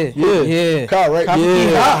 Kai, Yeah. Kai, right? Kai,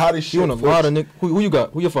 Yeah. How this He shit on a lot of niggas. Who you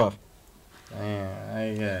got? Who your 5? Man,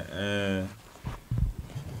 I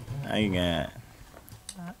got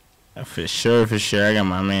for sure. I got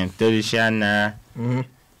my man 30 shot now.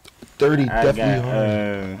 30 I definitely got,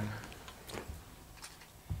 hard.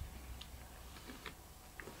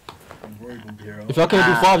 If y'all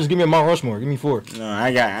can't do 5, just give me a Mount Rushmore. Give me 4. No,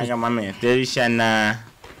 I got my man 30 shot now.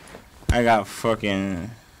 I got fucking.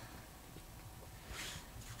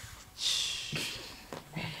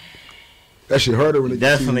 That shit harder when it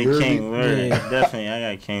gets to you, Definitely you King heard me? Lord. Yeah. Definitely,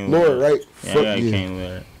 I got King Lord, Lord. right? Yeah, Fuck I got yeah. King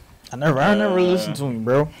Lord. I never listened to him,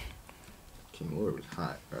 bro. King Lord was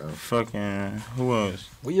hot, bro. Fucking who else?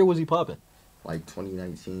 What year was he popping? Like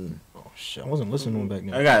 2019. Oh shit, I wasn't listening to him back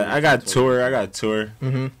then. I got tour.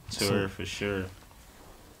 Mm-hmm. Tour for sure.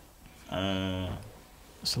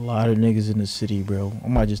 It's a lot of niggas in the city, bro. I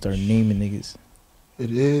might just start naming niggas.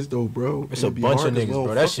 It is though, bro. It's It'll a be bunch hard of 'cause niggas, we don't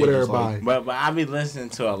bro. That fuck shit with is everybody. But I be listening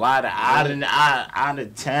to a lot of out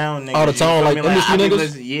of town niggas. Out of town, you feel like me? industry I be niggas?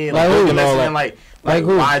 listen- yeah, Like like, who? I be And all listening that. like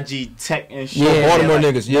who? YG Tech and shit. Yeah, Baltimore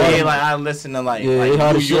like, niggas, yeah. like I listen to like Yeah, he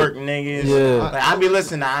hot New as shit. York niggas. Yeah. Like I be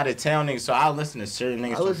listening to out of town niggas, so I listen to certain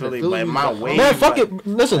niggas I from listen to Philly. Philly Like my music. way. Man, fuck it.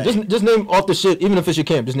 Listen, just name off the shit. Even if it's your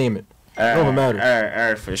camp, just name it. Don't matter. All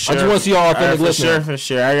right, for sure. I just want to see y'all authentic listening. For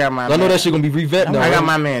sure. I got my. I know that shit gonna be revet now. I got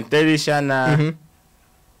my man 30 shot now. Mm-hmm.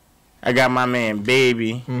 I got my man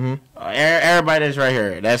Baby. Mm-hmm. Everybody that's right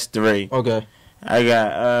here. That's 3. Okay. I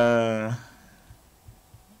got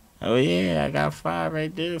oh yeah, I got 5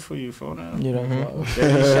 right there for you, for now. You know, Mhm.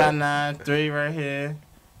 30 shot 9, 3 right here.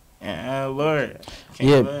 And Lord.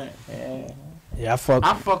 Yeah. Lord. yeah, I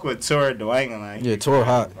fuck with Tor though. I ain't gonna lie. Yeah, Tor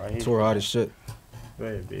hot. Bro, he- Tor hot as shit. Go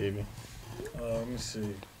ahead, baby. Let me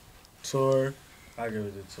see. Tour. I give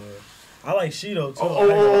it to Tour. I like Shido too.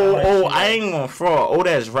 I ain't gonna fraud. Oh,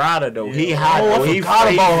 that's Ryder though. Yeah. He hot. Oh, I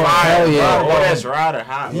forgot about him. Hell yeah. Oh, that's Ryder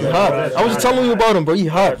hot. He hot. I was just telling you about him, bro. He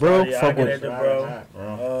hot, bro. Fuck with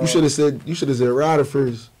bro. You should have said Ryder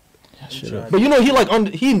first. But you know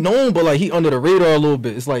he known, but like he under the radar a little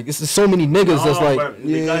bit. It's like it's just so many niggas that's like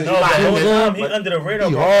he under the radar.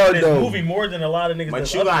 He hard though. Movie more than a lot of niggas.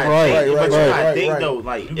 But you gotta think though,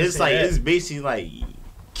 like it's like it's basically like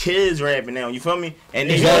kids rapping now. You feel me? And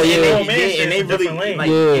they really like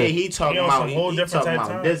he talking about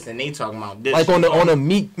this and they talking about this. Like on a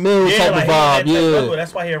Meek Mill type of vibe. Yeah,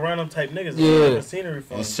 that's why he around them type niggas. Yeah, scenery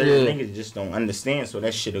for and certain niggas just don't understand, so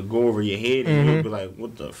that shit'll go over your head and you'll be like,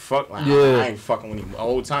 what the fuck? Like I ain't fucking with him the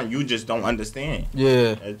whole time. You just don't understand.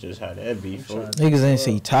 Yeah, that's just how that be. Niggas ain't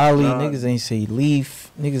say Tally. Niggas ain't say Leaf.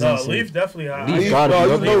 Niggas ain't say Leaf definitely hot. Leaf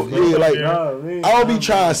gotta be. I don't be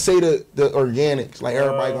trying to say the organics like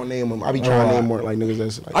everybody gonna name them. I be trying to name more like niggas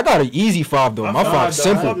that's like. I got an easy 5 though. My 5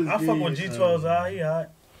 simple. I fuck with G12's out. He hot.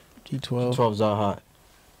 G12's out hot.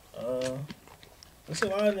 There's a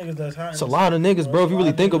lot of niggas that's hot. It's a lot of niggas, bro. If you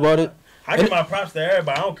really think about it. I give my props to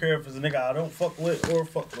everybody. I don't care if it's a nigga I don't fuck with or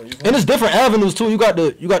fuck with. And it's different avenues too. You got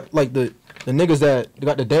like the niggas that you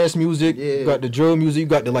got the dance music, you got the drill music, you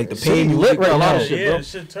got the pain music, lit right now.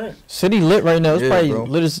 Shit turn. City lit right now. It's probably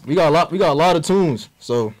lit. We got a lot of tunes.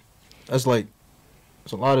 So that's like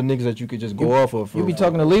it's a lot of niggas that you could just go off of. You be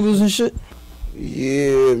talking to labels and shit?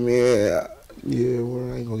 Yeah, man. Yeah,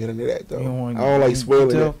 well, I ain't gonna get into that though. I don't like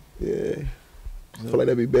spoiling it. Yeah. I feel like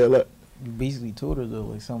that'd be bad luck. You basically told her though,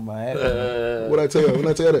 like something about happening. What I tell you? When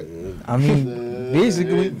I tell that? I mean,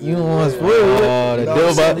 basically, you don't want to spoil it.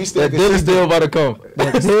 That deal is still about to come.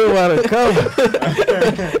 That deal about to come.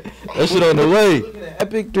 That shit on the way.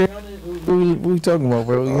 Epic 300. What we talking about,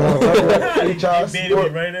 bro? You want to talk about it? He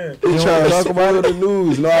trying to talk about it in the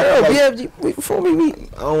news. No, BFG, before we meet.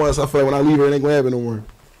 I don't want to. I feel like when I leave her, it ain't gonna happen no more.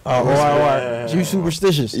 All right. You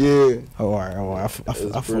superstitious? Yeah. All right. I feel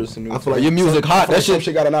like your music hot. That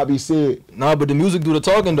shit gotta not be said. Nah, but the music do the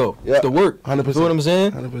talking though. Yeah. It's the work. 100%. You know what I'm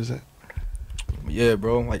saying? 100%. Yeah,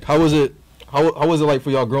 bro. Like, how was it? How was it like for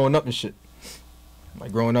y'all growing up and shit?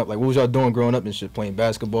 Like growing up, like what was y'all doing growing up and shit? Playing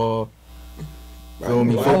basketball, feel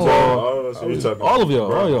me, football. All of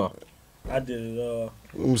y'all. I did it all.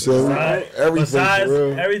 I'm saying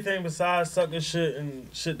everything besides sucking shit and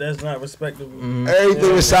shit that's not respectable.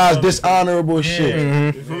 Everything besides dishonorable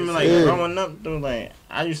shit. You feel me? Like growing up though, like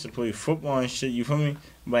I used to play football and shit. You feel me?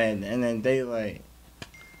 But and then they like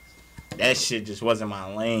that shit just wasn't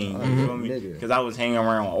my lane. You feel me? Because I was hanging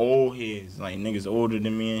around old heads, like niggas older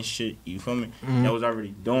than me and shit. You feel me? That was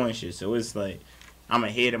already doing shit. So it's like I'm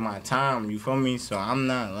ahead of my time. You feel me? So I'm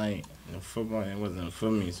not like. Football, it wasn't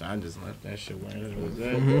for me, so I just left that shit where it was at. I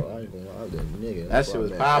ain't gonna lie, that shit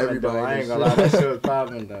was popping though. I ain't gonna lie, that shit was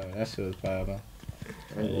popping though. That shit was popping.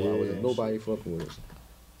 I ain't gonna lie, nobody fucking with us.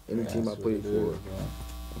 Any team I played for,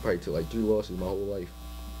 I probably took like 3 losses my whole life.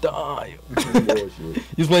 You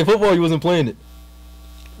was playing football, or you wasn't playing it?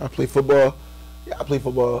 I played football. Yeah, I played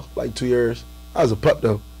football like 2 years. I was a pup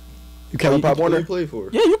though. You count Pop Warner? You played for?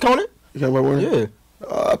 Yeah, you count it. You count Pop Warner? Yeah.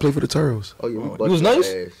 I played for the Turtles. Oh, you was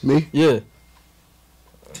nice? Me? Yeah.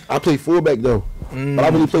 I played fullback though. But I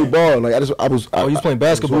really played ball. Like I was playing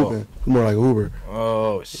basketball. More like a hooper.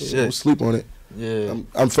 Oh shit. Don't sleep on it. Yeah.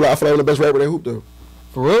 I feel like I'm the best rapper that hoop though.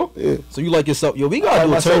 For real? Yeah. So you like yourself? Yo, we gotta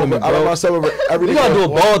do a tournament, bro. I like myself every we gotta do a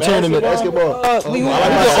ball tournament. Basketball. We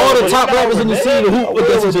all the top rappers in the scene to hoop with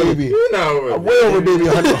us, baby. I'm way over, baby.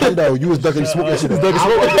 Hundo. You was ducking smoke. I was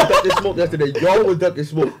ducking smoke yesterday. Y'all was ducking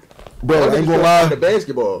smoke. Bro, I ain't gonna lie. The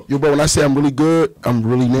basketball. Yo, bro, when I say I'm really good, I'm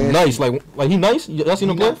really nasty. Nice, like he nice. Y'all seen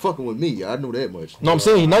him play? Not fucking with me. I know that much. No, I'm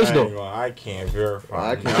saying he nice though. I can't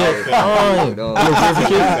verify. I can't. No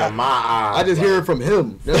I just hear it from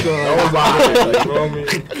him. That's all.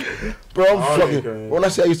 Bro, I'm fucking. When I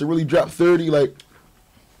say I used to really drop 30, like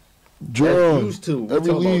drum used to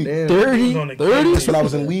every league. 30. That's when I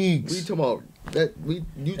was in leagues. We talking about that.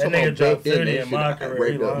 You talking about back then? In my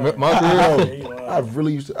career. My career. I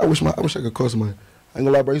really used to. I wish I could call somebody. I ain't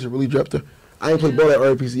gonna lie, bro. I used to really drop the. I ain't play ball at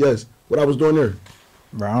RPCS. What I was doing there.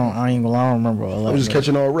 Bro, I ain't gonna lie. I don't remember all that. I was just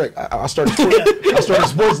catching all wreck. I started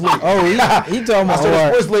sports league. Oh, he talking about I started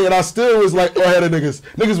sports league, and I still was like ahead of niggas.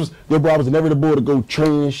 Niggas was bro. I was never the boy to go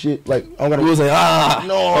train and shit. Like I don't gotta. You was like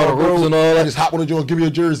no, the ropes and all that. I just hop on the joint, give me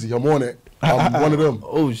a jersey. I'm on it. I'm one of them.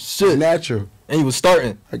 Oh shit, it's natural. And he was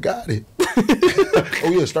starting. I got it. Oh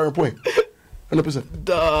yeah, starting point.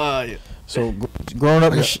 100%. So growing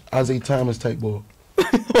up, Isaiah Thomas type ball.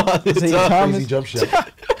 Crazy jump shot.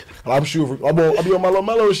 I'm shooting. I'll be on my little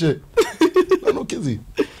mellow shit. No kizzy.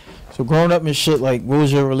 So growing up and shit, like, what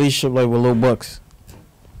was your relationship like with Lil Bucks?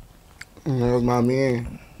 That was my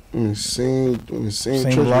man. Same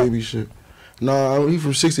church block? baby shit. Nah, he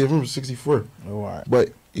from 60. I'm from 64. Oh, all right. But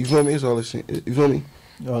you feel me? It's all the same. You feel me?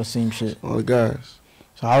 All the same shit. All the guys.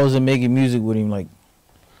 So how was it making music with him? Like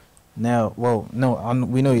now, well, no,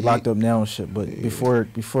 we know he locked up now and shit. But before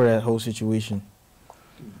that whole situation.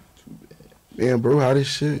 Man, bro, how this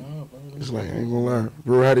shit? It's like, I ain't gonna lie.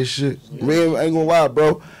 Bro, how this shit? Man, I ain't gonna lie,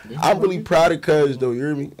 bro. I'm really proud of Cuz, though, you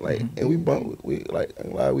hear me? Like, and we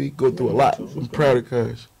go through a lot. I'm proud of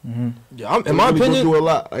Cuz. Yeah, in my opinion, go through a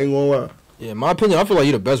lot. I ain't gonna lie. Yeah, in my opinion, I feel like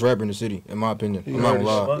he the best rapper in the city. In my opinion, I'm not gonna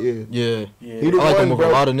lie. Yeah. He the I like one, him over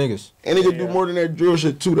bro. a lot of niggas. And he can do more than that drill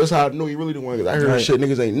shit, too. That's how I know he really the one. Cause I heard shit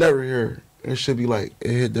niggas ain't never heard. It should be like,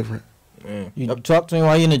 it hit different. Yeah. You talk to him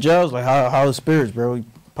while you in the jails? Like, how his spirits, bro? He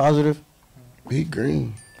positive? He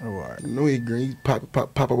green. Oh, all right. You know he green. He pop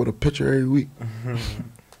up with a picture every week.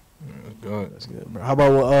 That's good, bro. How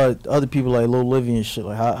about with other people like Lil Livy and shit?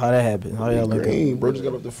 Like, how that happened? How y'all link green, up? bro. Just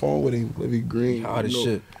got off the phone with him. Livy green. Hot as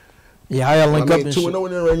shit. Yeah, how y'all link up and 2-0 shit?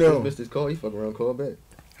 in there right now. Missed his call. He fucking around, call back.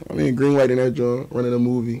 I mean, green light in that joint, running a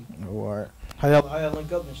movie. Oh, all right. How y'all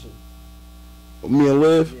link up and shit? Me and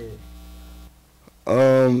Liv. Yeah.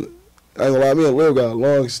 I ain't gonna lie, me and Liv got a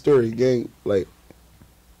long story, gang. Like,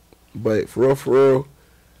 but for real,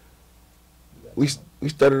 we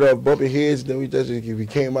started off bumping heads, then we just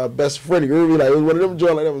became my best friend. You remember me? Like, it was one of them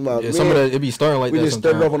joints, like that was my man. Some of that, it be starting like we that. We just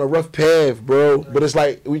started off on a rough path, bro. But it's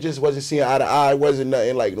like we just wasn't seeing eye to eye. It wasn't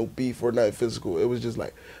nothing like no beef or nothing physical. It was just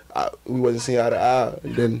like we wasn't seeing eye to eye.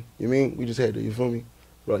 And then we just had to, you feel me?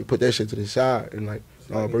 But like put that shit to the side and like,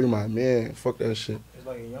 no, bro, you my man. Fuck that shit. It's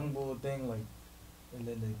like a young boy thing, like, and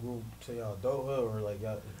then they grew to y'all adulthood, or like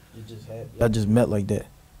y'all just met like that.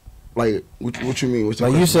 Like, what you mean?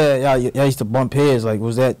 Like you said, y'all used to bump heads. Like,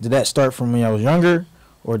 did that start from when y'all was younger,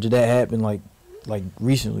 or did that happen like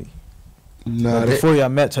recently? Nah, like before y'all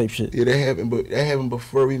met type shit. Yeah, that happened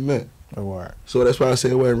before we met. Oh, all right. So that's why I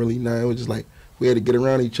said it wasn't really It was just like we had to get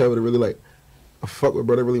around each other to really like, fuck with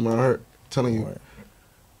brother, really my heart. I'm telling you. Right.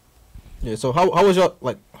 Yeah. So how was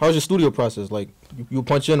how's your studio process? Like, you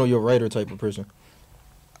punch in or you're a writer type of person?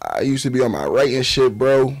 I used to be on my writing shit,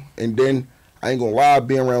 bro, and then I ain't gonna lie,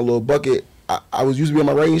 being around Lil Bucket, I was used to be on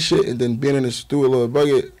my writing shit, and then being in the studio with Lil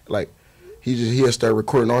Bucket, like he had started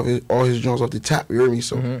recording all his joints off the top. You hear me?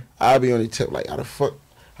 So I be on the tip like, how the fuck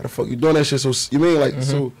you doing that shit? So you mean like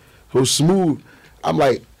so smooth? I'm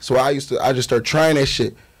like, so I just start trying that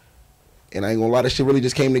shit, and I ain't gonna lie, that shit really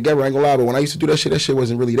just came together. I ain't gonna lie, but when I used to do that shit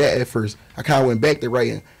wasn't really that at first. I kind of went back to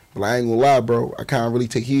writing. But I ain't gonna lie, bro. I kind of really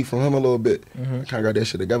take heed from him a little bit. I kind of got that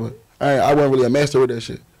shit together. I wasn't really a master with that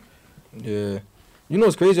shit. Yeah. You know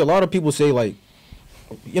what's crazy? A lot of people say, like,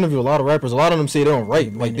 you interview a lot of rappers. A lot of them say they don't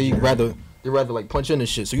write. Like, they rather like punch in and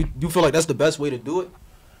shit. So you feel like that's the best way to do it?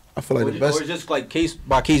 I feel like the best. Or it's just like case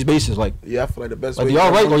by case basis. Like, yeah, I feel like the best like, way. do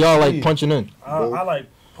y'all write or y'all like punching in? I like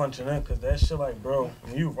punching in because that shit, like, bro,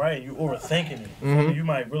 when you write, you overthinking it. You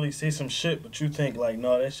might really say some shit, but you think like,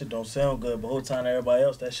 no, that shit don't sound good. But whole time to everybody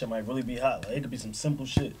else, that shit might really be hot. Like, it could be some simple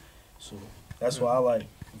shit. So that's why I like,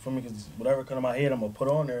 you feel me? Because whatever come to my head, I'm gonna put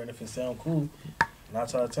on there, and if it sound cool, 9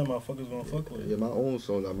 times out of 10 motherfuckers gonna fuck with it. Yeah, my own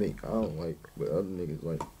songs I make, I don't like, but other niggas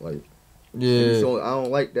like. Yeah. Songs I don't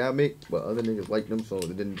like that I make, but other niggas like them songs.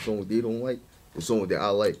 And then the songs they don't like, the songs that I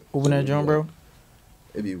like. Open that drum, bro.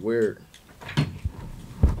 It'd be weird.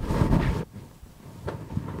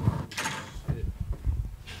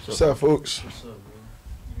 What's up, folks? What's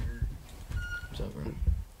up, bro?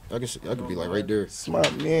 I could be like right there. It's my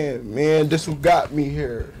man. This who got me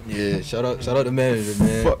here. Yeah, shout out the manager,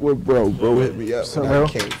 man. Fuck with bro hit me up. Up, bro? I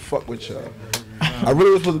can't fuck with y'all. I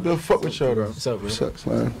really was supposed to be fuck with y'all though. What's up, bro? Sucks,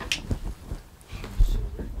 man.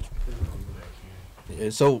 Yeah,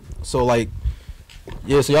 so like,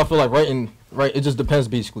 yeah, so y'all feel like writing, right? It just depends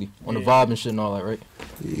basically on the vibe and shit and all that, right?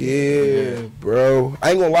 Yeah, bro.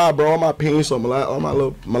 I ain't gonna lie, bro. All my pain, all my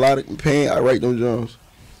little melodic pain, I write them drums.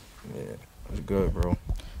 Yeah, that's good, bro.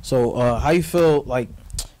 So how you feel like,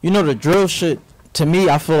 you know, the drill shit? To me,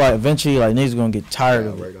 I feel like eventually like niggas gonna get tired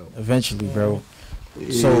of it. Eventually, bro.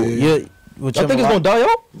 Yeah. So yeah. I think it's gonna die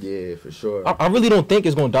out? Yeah, for sure. I really don't think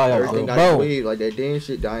it's gonna die out, Everything bro. got wave, like that dance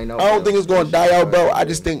shit dying out. I don't think it's gonna die out, bro. I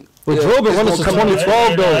just think. But drill been running since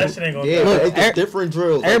 2012 though. Yeah, but it's just different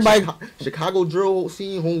drills. Everybody, like Chicago drill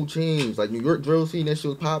scene whole changed. Like New York drill scene, that shit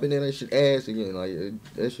was popping, and that shit ass again. Like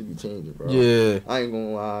that should be changing, bro. Yeah. I ain't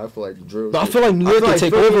gonna lie. I feel like the drill. But I feel like New York can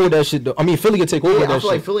take over with that shit though. I mean, Philly can take over with that I feel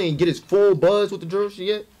shit. like Philly ain't get its full buzz with the drill shit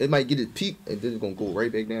yet. It might get its peak, and then it's gonna go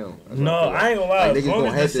right back down. No, I ain't gonna lie. Like, as long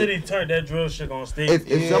as the city turned, that drill shit gonna stay.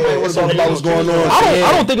 If somebody it's was all about what's going on.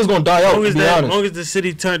 I don't think it's gonna die out. To be As honest. long as the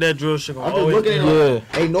city turned, that drill shit gonna I'm just always looking be. at it.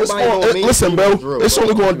 Ain't nobody listen, bro. It's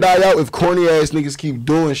only gonna die out if corny ass niggas keep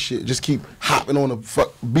doing shit. Just keep hopping on the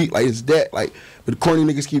fuck beat like it's that. Like, but the corny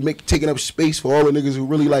niggas keep taking up space for all the niggas who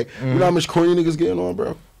really like. You know how much corny niggas getting on,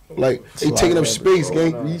 bro? Like they taking up space,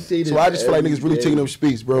 gang. So I just feel like niggas really taking up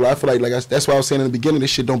space, bro. I feel like that's why I was saying in the beginning,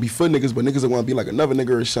 this shit don't be for niggas, but niggas that want to be like another nigga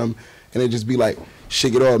or something, and it just be like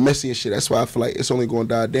shit get all messy and shit. That's why I feel like it's only gonna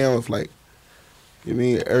die down if like, you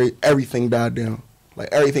know what I mean, everything died down. Like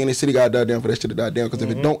everything in the city gotta die down for that shit to die down. Because if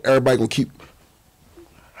it don't, everybody gonna keep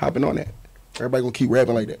hopping on that. Everybody gonna keep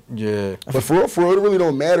rapping like that. Yeah. But for real, it really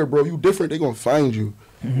don't matter, bro. You different, they gonna find you.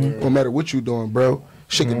 No matter what you doing, bro.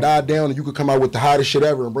 Shit can die down and you could come out with the hottest shit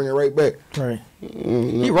ever and bring it right back. Right.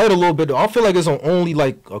 He right a little bit though. I feel like it's only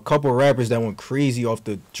like a couple of rappers that went crazy off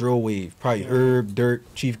the drill wave. Probably Herb, Dirt,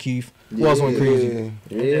 Chief Keef. Who else went crazy?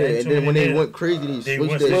 Yeah, and then when they went crazy, they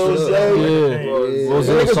switched that shit up.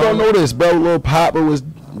 Niggas don't know this, bro. Lil Papa was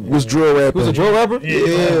drill rapper. Was a drill rapper?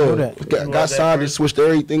 Yeah. Got signed and switched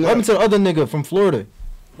everything up. What happened to the other nigga from Florida?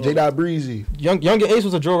 J. Breezy. Younger Ace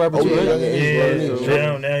was a drill rapper too, right?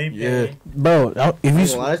 Now he Bro, if you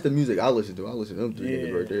that's the music I listen to. I listen to them three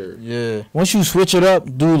niggas right there. Yeah. Once you switch it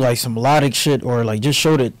up, do like some melodic shit or like just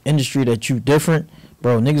show the industry that you different,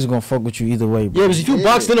 bro, niggas gonna fuck with you either way, bro. Yeah, because if you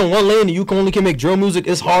boxed in on one lane and you can make drill music,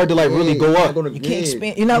 it's hard to like really go up. You can't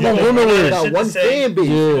expand. You're not gonna go nowhere. Got one fan base.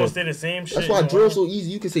 You gonna say the same shit. That's why drill's so easy.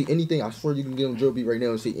 You can say anything. I swear you can get on drill beat right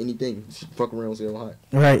now and say anything. Fuck around and say I'm hot.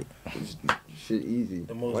 Right. Shit easy.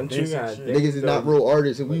 Niggas is not real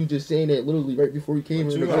artists, and we were just saying that literally right before we came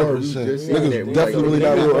in the car. We was just saying niggas that. definitely really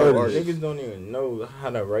not real artists. Niggas don't even know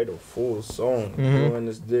how to write a full song. Doing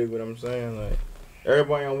this dig, what I'm saying, like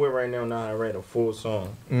everybody I'm with right now know how to write a full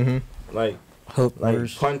song. Like hook,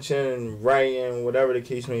 like punching, writing, whatever the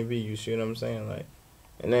case may be. You see what I'm saying, like,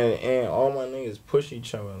 and all my niggas push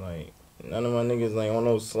each other, like. None of my niggas like on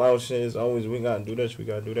those slouches. Always we gotta do this, we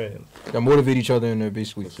gotta do that. Y'all motivate each other in there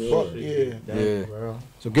basically. Fuck yeah. Yeah. Bro.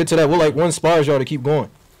 So get to that. What inspires y'all to keep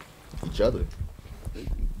going? Each other.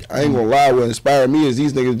 I ain't gonna lie. What inspired me is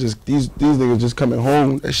these niggas just coming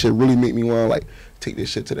home. That shit really make me wanna like take this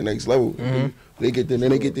shit to the next level. They get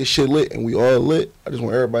this shit lit, and we all lit. I just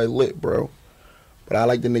want everybody lit, bro. But I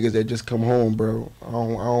like the niggas that just come home, bro. I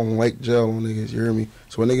don't like jail on niggas. You hear me?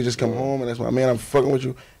 So when niggas just come home and that's my man, I'm fucking with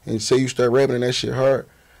you, and say you start rapping and that shit hard.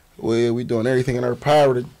 Well, yeah, we doing everything in our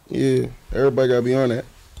power to. Everybody gotta be on that.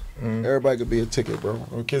 Everybody could be a ticket, bro.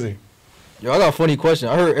 Or Kizzy. Yo, I got a funny question.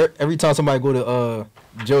 I heard every time somebody go to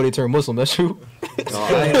jail, they turn Muslim. That's true? No,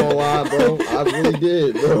 I ain't gonna lie, bro. I really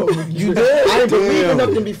did, bro. You did? I ain't believe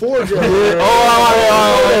nothing before jail.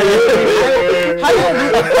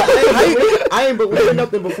 I ain't believe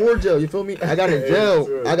nothing before jail. You feel me? I got in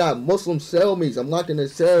jail. I got Muslim cellmates. I'm locked in a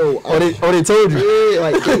cell. They told you? Yeah,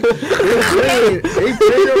 like they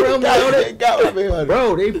praying around me and all that.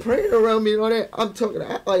 Bro, they praying around me and all that. I'm talking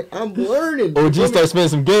like I'm learning. OG start spending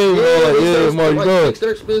some game. They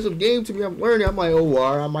start spending some game to me. I'm learning. I'm like,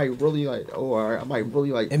 I might really like.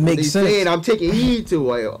 It makes sense. Saying I'm taking heed to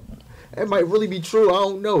like, that might really be true. I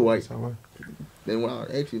don't know. Like, then when I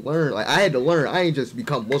actually learned, like I had to learn. I ain't just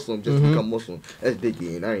become Muslim to become Muslim. That's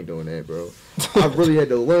dicky, and I ain't doing that, bro. I really had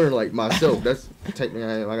to learn like myself. That's technically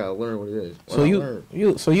I gotta learn what it is. So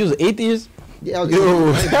you was an atheist? Yeah, I was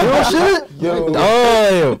real shit.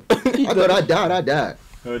 Damn. I thought I died.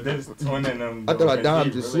 This twin and them. I thought I died.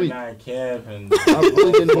 I'm just really sleep. not cap and I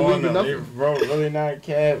really didn't believe in nothing. Bro, really not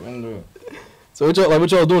cap and. So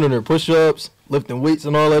what y'all doing in there? Push-ups, lifting weights,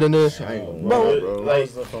 and all that in there. Bro. Like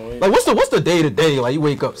what's the day to day? Like you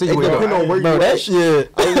wake up, say you wake up. Depending on where you at. That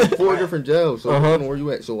shit. I was in 4 different jails, so depending on where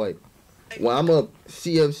you at. So like, when I'm up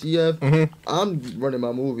CF, I'm running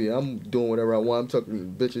my movie. I'm doing whatever I want. I'm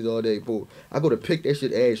talking bitches all day. Fool. I go to pick that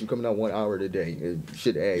shit ass. You coming out 1 hour today.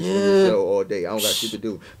 Shit ass. In the cell all day. I don't got shit to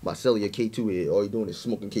do. My celly a K2 head. All you doing is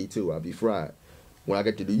smoking K2. I'll be fried. When I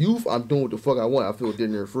get to the youth, I'm doing what the fuck I want. I feel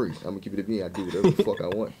dinner free. I'm gonna keep it to me. I do whatever the fuck I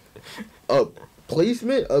want.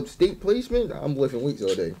 Upstate placement, I'm lifting weights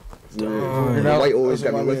all day. White always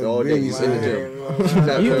got me lifting all day. You in the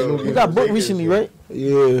gym. You got booked recently, right?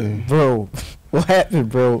 Yeah. Bro, what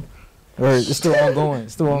happened, bro? Or it's still ongoing.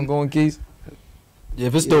 It's still ongoing case. Yeah,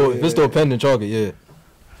 if it's still pending, chalk it. Yeah.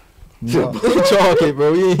 No. Chalk it,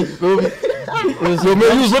 bro. You was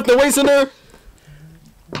lifting weights in there.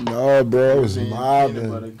 No, bro, it was mobbing.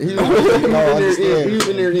 He was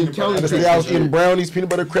in there eating county. I was eating brownies, peanut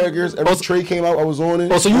butter crackers. Every tray came out, I was on it.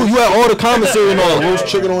 Oh, so you had all the commissary and all. Roast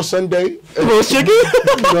chicken on Sunday. Roast chicken?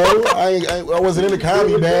 No, I wasn't in the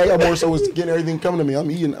comedy bag. I more so was getting everything coming to me. I'm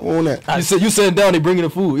eating. I'm on that. You sitting down, they bringing the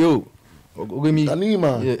food. Yo, go give me. I need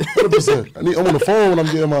mine. 100%. I'm on the phone when I'm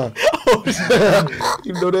getting mine.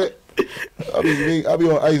 You know that? I be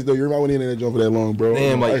on ice though. You remember when in that joint for that long, bro?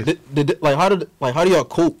 Damn, like how do y'all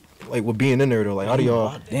cope like with being in there though? Like how do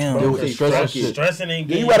y'all deal with the stress and shit? Stressing ain't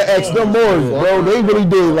You gotta ask them more, bro. They really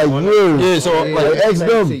did like years. Yeah, so like ask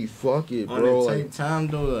them. Say, fuck it, On bro. the same time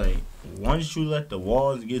though, like once you let the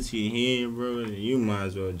walls get to your head, bro, then you might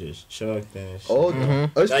as well just chuck that shit. Oh,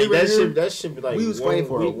 Like that shit be like we was fighting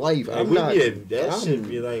for our life. Like, that shit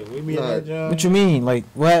be like we be in that job. What you mean? Like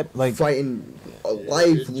what? Like fighting a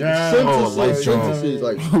life sentences,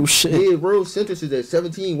 like oh shit. Yeah, real sentences at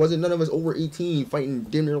 17. Wasn't none of us over 18 fighting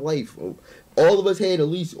damn near life. All of us had at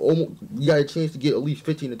least almost. You got a chance to get at least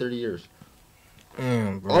 15 to 30 years.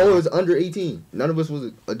 Bro. All of us under 18. None of us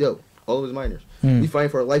was adult. All of us minors. We fighting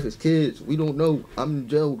for our life as kids. We don't know. I'm in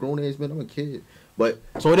jail, grown ass man. I'm a kid. But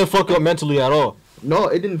so it didn't fuck up mentally at all. no,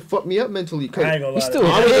 it didn't fuck me up mentally. Cause I ain't gonna lie. still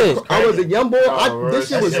I was a young boy. This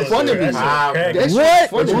shit was fun to me. That shit was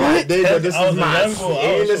fun to me.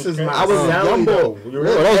 This is my I was a young boy. Oh,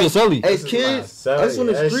 that was your celly. As kids, us on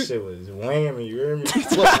the That street. shit was whammy. You hear me?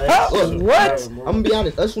 What? I'm gonna be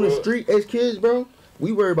honest. Us on the street as kids, bro.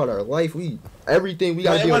 We worry about our life. Everything we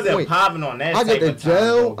gotta It do. wasn't popping on that. I get to type of time,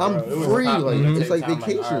 jail. though, I'm bro. It was free. popping Like on that it's like type of time,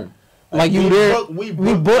 vacation. Like you there, we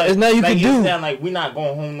booked, like, it's nothing you like can do. Saying, like we not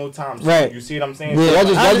going home no time soon. Right. You see what I'm saying? Yeah, So,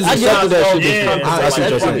 I just accepted that shit. Yeah, I see what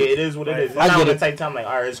you're saying. It is what it is. I get it. Type time like,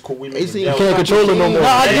 all right, it's cool. We You make can't control it no more. No,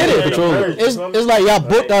 I get it. Control it. It's like y'all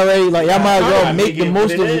booked already. Like y'all might as well make the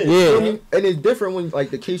most of it. Yeah. And it's different when like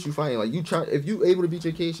the case you find. Like you try, if you able to beat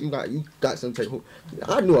your case, you got some type of.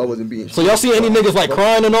 I knew I wasn't being. So y'all see any niggas like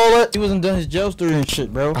crying and all that? He wasn't done his jail story and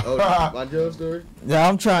shit, bro. Oh, my jail story. Yeah,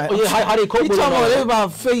 I'm trying. Oh, yeah, how they cope He with talking about it?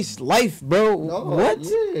 everybody face life, bro. No, What?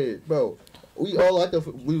 Yeah, bro. We all out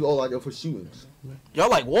there for shootings. Y'all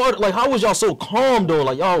like what? Like how was y'all so calm though?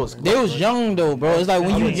 Like y'all was. They was young though, bro. It's like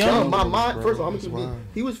when you young. My mind. First of all, I'm gonna keep it.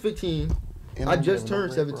 He was 15. I just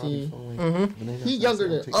turned 17. He younger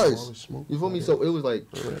than us. You feel me? So it was like,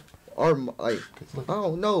 I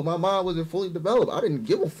don't know. My mind wasn't fully developed. I didn't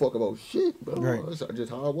give a fuck about shit, bro. Right. That's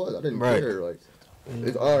just how I was. I didn't care. Like,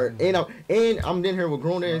 it's alright. And I'm in here with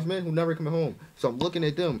grown ass men who never coming home. So I'm looking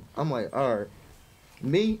at them. I'm like, alright.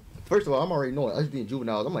 Me, first of all, I'm already knowing us being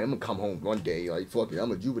juveniles. I'm like, I'm gonna come home one day. Like, fuck it.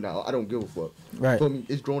 I'm a juvenile. I don't give a fuck. Right. Feel me?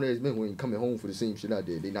 It's grown ass men who ain't coming home for the same shit I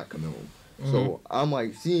did. They not coming home. So I'm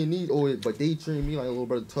like seeing these but they treat me like a little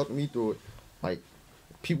brother, talking me through it. Like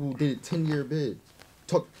people did 10-year bids.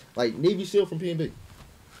 Talk like Navy SEAL from P&B.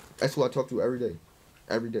 That's who I talk to every day.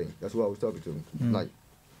 Every day. That's who I was talking to. Like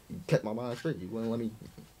he kept my mind straight. He wouldn't let me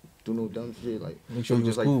do no dumb shit. Like make sure you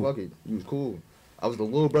just was cool. Fuck it. You was cool. I was the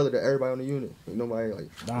little brother to everybody on the unit. Nobody like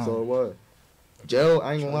that's all it was. Jail,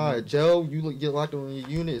 I ain't gonna lie. Jail, you get locked on your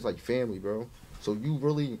unit, it's like family, bro. So you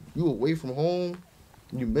away from home.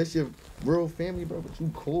 You miss your real family, bro, but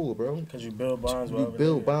you cool, bro. Cause you build bonds. You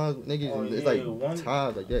build bonds with niggas. Oh, it's yeah, like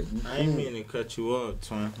ties like that. I ain't mean to cut you off,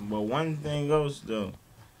 twin. But one thing goes though.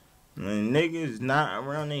 When niggas not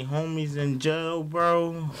around they homies in jail,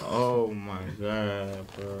 bro. Oh my god,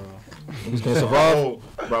 bro. Niggas can't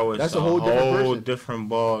survive. Bro, it's That's a whole different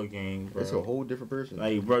ball game, bro. It's a whole different person.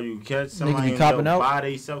 Like, bro, you catch somebody be copping out? by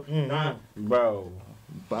themselves. Nah, bro.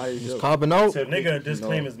 By Just yourself. copping out. So nigga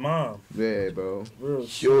disclaim his mom. Yeah, bro. Real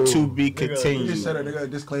To be Nigga, continued. You just said a nigga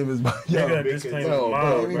disclaimers. Nigga disclaim his Bro,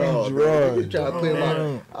 mom, bro, bro. niggas try to play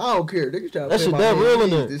my. I don't care. Niggas try to That play shit my that man real in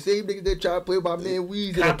Weez. there. The same niggas that try to play my man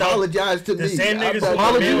Weez and I thought apologize to the me. same niggas I'm who not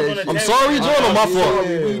apologize doing on that the I'm shit. sorry, Jordan. My fault.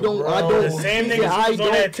 We don't. I The don't. same he niggas said, who I was on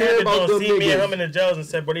don't that care tab about don't them see me and him niggas. in the jails and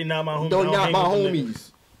said, bro, they not my homies. Don't I knock hang my with them niggas.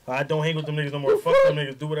 homies. I don't hang with them niggas no more. Fuck them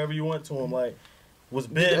niggas. Do whatever you want to them. Like, was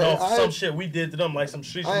bidding off some shit we did to them, like some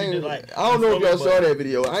street shit we did. Like, I don't know if you y'all feel me? saw that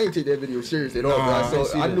video. I ain't take that video serious at all.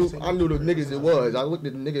 But I knew the niggas it was. I looked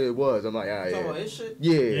at the nigga it was. I'm like, ah, yeah.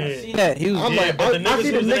 Yeah. See that? He was. I'm Yeah, like, but the I niggas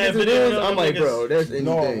see the who's in that niggas it video, is. them I'm like, niggas- bro, that's anything.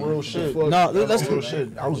 No, real shit. Fuck. No, that's Real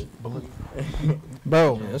shit. I was.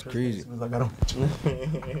 bro. Yeah, that's crazy. Like I don't.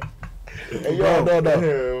 Hey, y'all know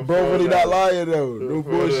that. Bro, really not lying though. No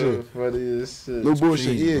bullshit. Funny as shit. No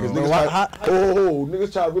bullshit. Yeah, because Bro, niggas try.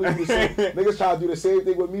 Niggas try to really do the same. Niggas try to do the same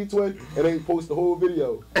thing with me, twin, and they post the whole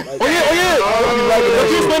video. Like, Oh yeah.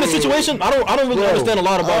 Can you explain the situation? I don't really understand a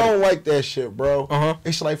lot I about it. don't like that shit, bro. Uh-huh.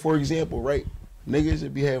 It's like, for example, right? Niggas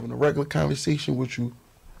would be having a regular conversation with you,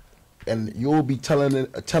 and you'll be telling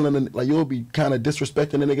like you'll be kind of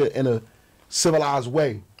disrespecting the nigga in a civilized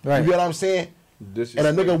way. Right. You get what I'm saying? And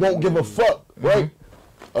a nigga won't give a fuck, right?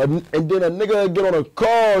 And then a nigga get on a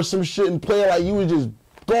car or some shit and play like you was just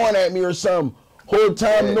going at me or something. Whole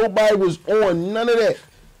time nobody was on none of that.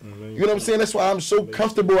 You know what I'm saying? That's why I'm so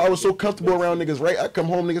comfortable. I was so comfortable around niggas, right? I come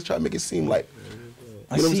home, niggas try to make it seem like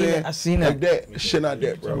You know what I'm saying? I seen that. Like that. Shit not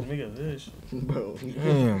that, bro. Bro.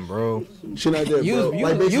 Damn, bro. Shit not that, bro.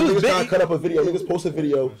 Like basically niggas trying to cut up a video. Niggas post a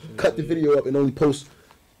video, cut the video up, and only post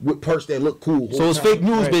with parts that look cool. So it's fake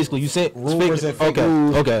news, basically. You said rumors and fake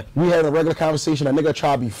news. Okay. We had a regular conversation. A nigga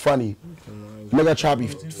try to be funny. Nigga try to be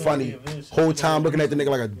funny. Whole time looking at the nigga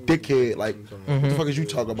like a dickhead. Like, what the fuck is you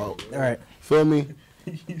talking about? All right. Feel me?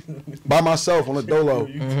 By myself on the dolo.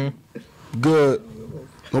 Good.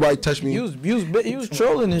 Nobody touched me. You was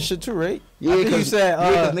trolling and shit too, right? Yeah, because you said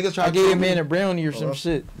niggas try I to gave a troll man me. a brownie or some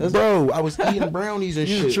shit. Bro, I was eating brownies and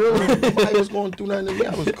shit. Nobody was going through nothing to me.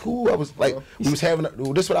 I was cool. I was like, we was having.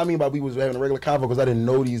 This is what I mean by we was having a regular convo because I didn't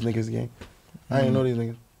know these niggas again. I didn't know these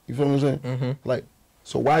niggas. You feel what I'm saying? Mm-hmm. Like,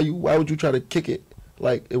 so why would you try to kick it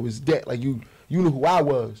like it was that? Like you knew who I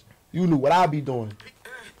was. You knew what I be doing.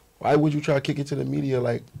 Why would you try to kick it to the media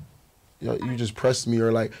like, you just pressed me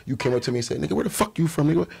or like you came up to me and said, nigga, where the fuck you from,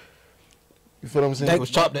 nigga? You feel what I'm saying? That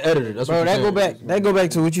was Chop the editor. That's bro, what that go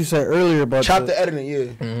back to what you said earlier about Chop the editing, yeah.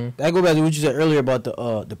 Mm-hmm. That go back to what you said earlier about the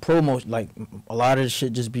promo. Like a lot of this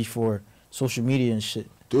shit just be for social media and shit.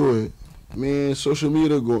 Do it. Man, social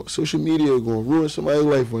media gonna ruin somebody's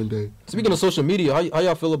life one day. Speaking of social media, how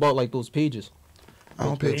y'all feel about like those pages? I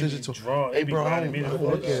don't pay attention to. Hey, bro, I don't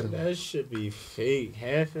look at them. That should be fake.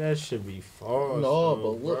 Half of that should be false. No,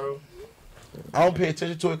 bro, but look. bro. I don't pay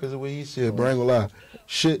attention to it because the way he said, bro, I ain't gonna lie.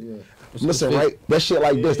 Shit. Yeah. Listen, right? That shit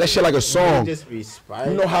like this. That shit like a song. Just be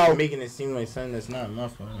You know how making it seem like something that's not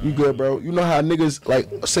nothing. you good, bro. You know how niggas like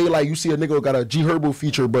say like you see a nigga got a G Herbo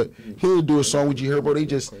feature, but he didn't do a song with G Herbo. They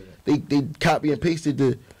just they copy and pasted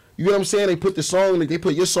the. You know what I'm saying? They put the song, like they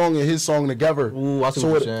put your song and his song together. Ooh, I see so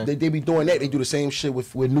what you're saying. they be doing that. They do the same shit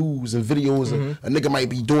with news and videos. And a nigga might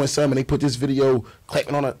be doing something and they put this video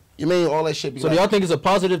clapping on a. You mean all that shit? Be So like, do y'all think it's a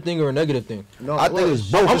positive thing or a negative thing? No, I think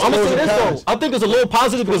it's both. I'm It's gonna pros say and this cons. though. I think it's a little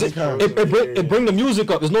positive because Pros and it bring the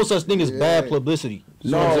music up. There's no such thing as bad publicity.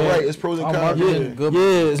 You know what I'm No, saying? right? It's pros and cons. marketing Yeah. good.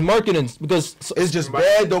 Yeah, it's marketing because It's just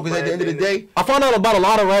bad though, because at the end of the day, I found out about a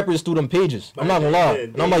lot of rappers through them pages. I'm not gonna lie.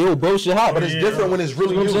 And I'm like, yo, bro, shit hot. but it's different when it's really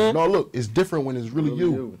You know what I'm you. saying? No, look, it's different when it's really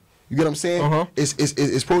you. You get what I'm saying? Uh-huh.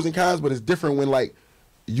 It's pros and cons, but it's different when like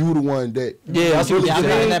you the one that Yeah, I see what really you're I'm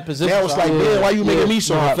not in saying. that position. Now it's like, Yeah. man, why you making me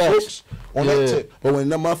so Yeah, hot, facts. folks? On Yeah. that tip. But when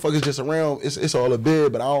them motherfuckers just around, it's all a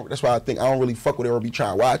bid. But I don't. That's why I think I don't really fuck with it or be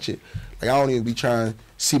trying to watch it. Like I don't even be trying to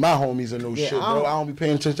see my homies and no Yeah, shit, bro. I don't be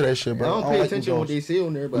paying attention to that shit, I bro. don't pay attention to what they say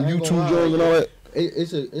on there, but I ain't YouTube gonna lie, joints and all that.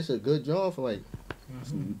 It's a good job for like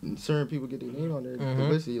certain people get their name on there.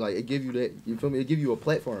 Publicity, like it give you that. You feel me? It give you a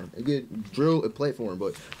platform. It give drill a platform.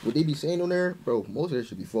 But what they be saying on there, bro, most of that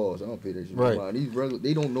should be false. I don't pay that shit. Right. These regular,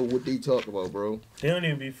 they don't know what they talk about, bro. They don't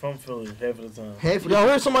even be from Philly half of the time. Half of Y'all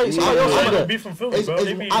heard somebody say They that? don't be from Philly, bro.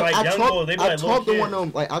 They be like young boys. They be like talked to little one of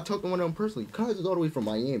kids. them. Like I talked to one of them personally. Cuz is all the way from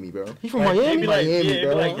Miami, bro. He from Like, they Miami? be like, Miami, yeah, they be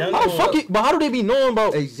bro. like young How the boys. fuck it? But how do they be knowing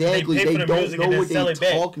about? Exactly. They pay They for the don't music know and then what sell they it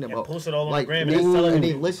back talking and about. post it all on Like the gram they, and then sell it. and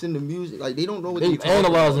they listen to music. Like they don't know what They they talking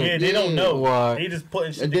about. analyzing. Yeah, they don't know. Why? They just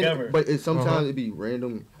putting shit And then, together. but sometimes it be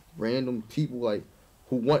random people like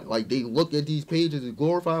who want like they look at these pages and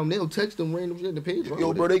glorify them. They'll text them random shit in the page.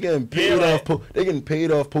 Yo, bro, they getting paid Yeah, off. They getting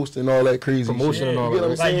paid off posting all that crazy Promotion shit. and all You get that.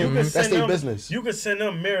 what I'm Like you saying? could That's send their them business. You could send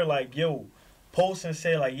them mirror like, yo, post and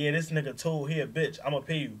say like, yeah, this nigga told he a bitch. I'ma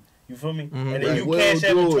pay you. You feel me? And then Right. you Well, cash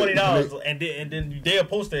out do it. $20 and then they'll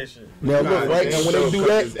post that shit. Now look, right, and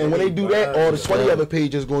when they do that, all the 20 Yeah. other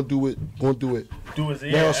pages gonna do it. Do it.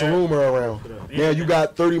 Now it's a rumor around. Yeah. Now you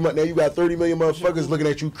got 30 million motherfuckers looking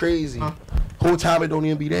at you crazy. Whole time it don't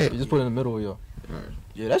even be that. You just put it in the middle of y'all.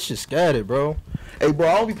 Yeah, that shit scattered, bro. Hey, bro,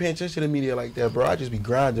 I don't be paying attention to the media like that, bro. I just be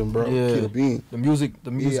grinding, bro. Yeah. Keep it being. The music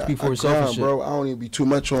Yeah, speak for I itself and grind, shit. bro. I don't even be too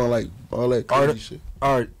much on like all that crazy shit.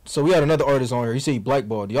 All right, so we had another artist on here. He said he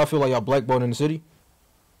blackballed. Do y'all feel like y'all blackballed in the city?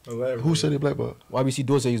 Who said they blackball? YBC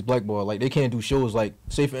Doors say he's blackballed. Like they can't do shows. Like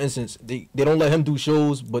say for instance, they don't let him do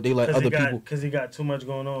shows, but they let other people. Because he got too much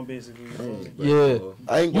going on, basically. Yeah,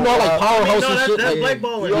 I ain't you know like powerhouse and shit. That's Like,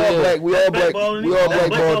 blackballing. We all black. We all black. We all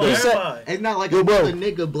blackballed. He though. It's not like Yo, bro. another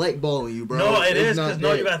nigga blackballing you, bro. No, it It's is not because no,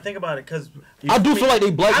 that. you gotta think about it. Because I do feel like they I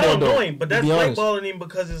blackballed don't know though. him, but to that's be honest. blackballing him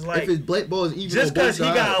because it's like if it's blackball is even just because because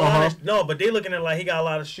he got a lot of no, but they looking at like he got a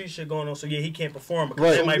lot of street shit going on, so yeah, he can't perform because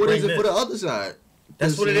Right. they might what bring is it this. for the other side?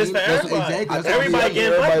 That's what it is for That's everybody. exactly- that's Everybody exactly-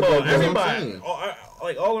 getting everybody blackballed. blackballed. Everybody,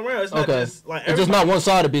 like all around. It's not Okay, just like it's just not one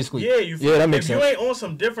sided basically. Yeah, you. Feel that makes if sense. you ain't on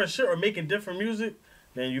some different shit or making different music,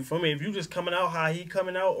 then you feel me. If you just coming out how he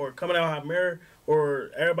coming out, or coming out how Mirror or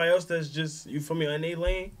everybody else that's just you feel me in their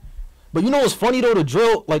lane. But you know what's funny though? The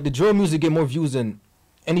drill music get more views than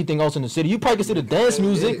anything else in the city. You probably can see the dance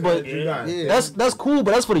music, but Yeah. that's cool.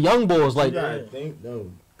 But that's for the young boys. Like You gotta think though,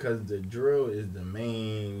 Because the drill is the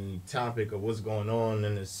main topic of what's going on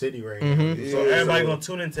in the city right Mm-hmm. now. So everybody gonna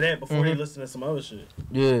tune into that before they listen to some other shit.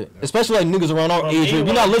 Yeah, especially like niggas around our age. You're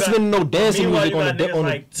not listening to no dancing music on the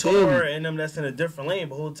like Tour and them that's in a different lane,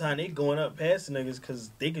 but whole time they going up past the niggas because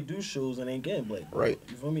they could do shows and ain't getting black. Right.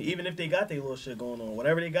 You feel me? Even if they got their little shit going on,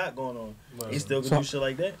 whatever they got going on, they still can do shit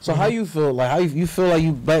like that. So how you feel? Like how you feel like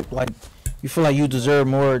you back? Like you feel like you deserve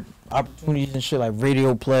more opportunities and shit, like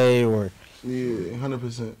radio play or. Yeah,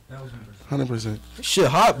 100%. 100%. Shit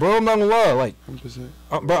hot, bro. I'm not gonna lie. Like, 100%.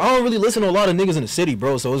 bro, I don't really listen to a lot of niggas in the city,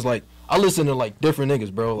 bro. So it's like I listen to like different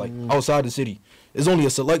niggas, bro. Like outside the city, there's only a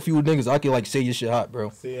select few niggas I can like say your shit hot, bro.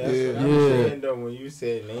 See, that's what I'm saying though. When you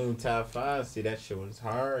said name top 5, see that shit was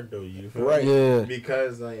hard though. You feel Right? me? Yeah.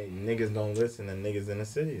 Because like niggas don't listen to niggas in the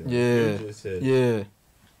city. Like, Yeah. you just said. Yeah.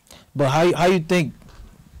 But how you think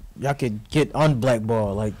y'all could get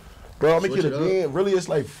unblackballed? Like Bro, I'm making it again. Really, it's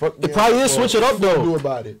like fuck. It probably is switch it up What you gonna do though.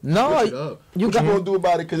 about it? no, Switch it up. you What got you gonna do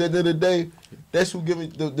about it? Because at the end of the day, that's who giving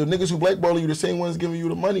the niggas who blackballing you the same ones giving you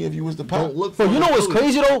the money if you was the pop. Don't look. Bro, for you know the what's Philly.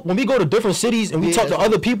 crazy though? When we go to different cities and we talk to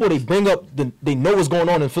other people, they bring up they know what's going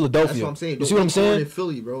on in Philadelphia. That's what I'm saying. You see what I'm Don't look for it saying? in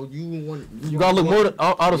Philly, bro. You gotta look more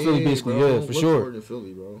out of Philly, basically. bro. Yeah, Don't for look sure. For it in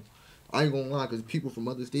Philly, bro. I ain't gonna lie, because people from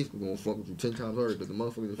other states are gonna fuck with you 10 times harder. Because the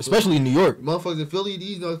motherfuckers, in Philly, Especially in New York. motherfuckers in Philly,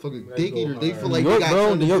 these motherfuckers, they feel New like York, they got bro.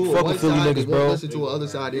 something New to York do with fuck one with Philly side, niggas, they bro. won't listen to the other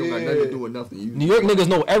side. They don't got nothing to do with nothing. You New York niggas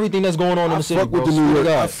know everything that's going on in I the city, fuck bro. with the New York.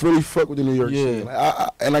 I God. really fuck with the New York Yeah. scene.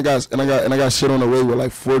 Like, I got shit on the way with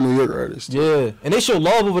like 4 New York artists. Yeah, and they show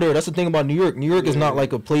love over there. That's the thing about New York. New York is not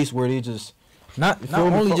like a place where they just not feel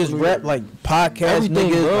me? only Fuck just New rap York. like podcast Everything,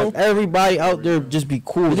 niggas, bro. like everybody out there just be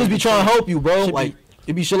cool. they just be trying to help you, bro. Should Like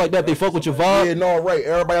it be shit like that. They fuck with your vibe. Yeah, no, right.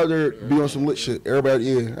 Everybody out there be on some lit shit. Everybody,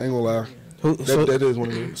 yeah, I ain't gonna lie. That is one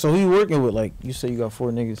of them. So who you working with? Like you say, you got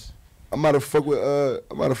 4 niggas. I'm about to fuck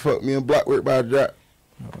with me and Block work by a drop.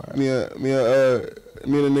 Me and the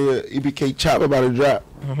nigga EBK Chop about a drop.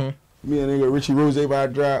 Me and nigga Richie Rose by a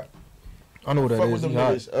drop. I know what Fuck that with is. them He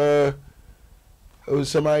hot. niggas. It was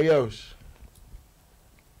somebody else.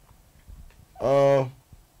 Oh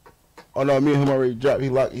no, me and him already dropped. He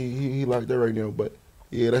locked that right now. But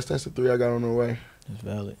yeah, that's the 3 I got on the way. That's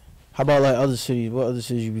valid. How about like other cities? What other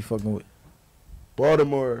cities you be fucking with?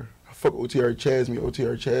 Baltimore. I fuck with OTR Chaz. Me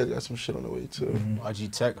OTR Chaz got some shit on the way too.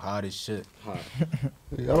 YG Tech hot as shit. Yeah,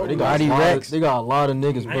 They got, they got a lot of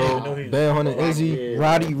niggas, I didn't know bro. he was- Ben Hunter, Izzy,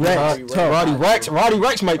 Roddy Rex, tough. Roddy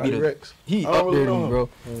Rex might be Roddy the. Rex. He I up don't there, really know bro.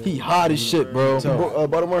 He hot as shit, bro.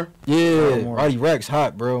 Baltimore. Yeah, Baltimore. Roddy Rex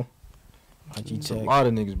hot, bro. IG A Tech. lot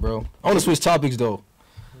of niggas, bro. I want to switch topics though.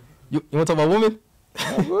 You want to talk about women?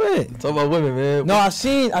 Go ahead. Talk about women, man. No, I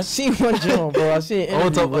seen one John, bro. I seen an I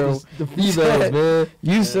want to interview, talk bro. about the females, man.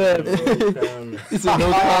 You said He said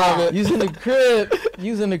no comment. you was in the crib.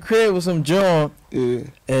 You was in the crib with some John, Yeah.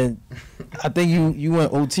 and I think you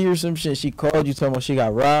went OT or some shit. She called you talking about she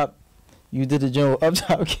got robbed. You did the John with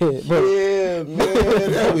Uptown Kid, bro. Yeah, man,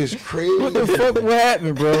 that was crazy. What the fuck? What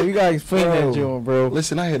happened, bro? You gotta explain that, John, bro.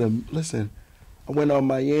 Listen, I went out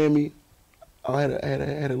Miami. I had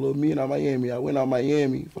a little meeting out Miami. I went out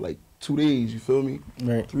Miami for like 2 days. You feel me?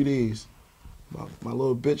 Right. 3 days. My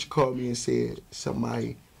little bitch called me and said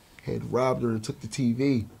somebody had robbed her and took the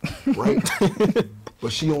TV, right?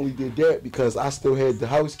 But she only did that because I still had the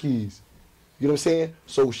house keys. You know what I'm saying?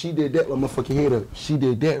 So she did that, like motherfucking head up. She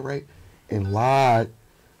did that, right? And lied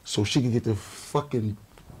so she could get the fucking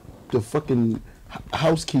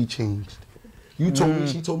house key changed. She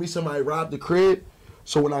told me somebody robbed the crib.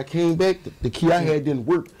 So when I came back, the key I had didn't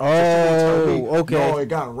work. So okay. No, it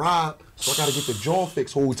got robbed. So I gotta get the jaw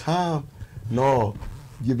fixed whole time. No.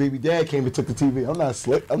 Your baby dad came and took the TV. I'm not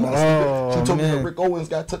slick. I'm not slick. She told me that Rick Owens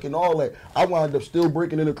got took and all that. I wound up still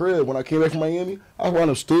breaking in the crib. When I came back from Miami, I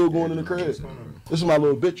wound up still going in the crib. This is my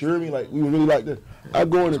little bitch, you hear me? Like, we were really like this. I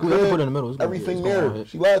go in the crib, put it in the middle. It's everything gonna there. hit.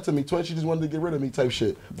 She lied to me. She just wanted to get rid of me type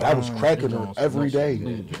shit. But I was cracking her every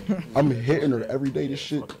day. I'm hitting her every day. This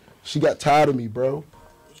shit. She got tired of me, bro.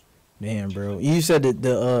 Damn, bro. You said that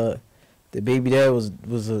the baby dad was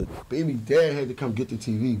a Baby dad had to come get the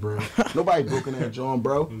TV, bro. Nobody broke in that John,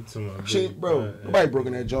 bro. Nobody broke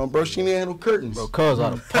in that John, bro. She didn't have no curtains. Bro, cuz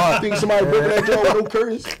out of I pot. think somebody broke in that John with no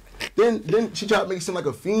curtains. Then she tried to make it seem like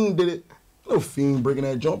a fiend did it. No fiend breaking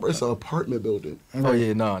that John, bro. It's an apartment building. Oh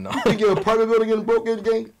yeah, no. You think your apartment building getting broke in,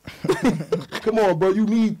 gang? Come on, bro. You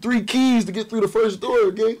need 3 keys to get through the first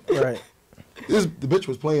door, gang. right. The bitch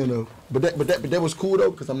was playing though, but that was cool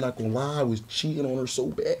though, cause I'm not gonna lie, I was cheating on her so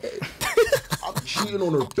bad. I'm cheating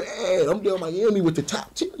on her bad. I'm down Miami with the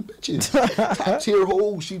top tier bitches, top tier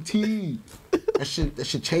hoes. She teed. That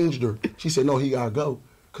shit changed her. She said, "No, he gotta go."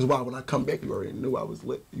 Cause why? When I come back, you already knew I was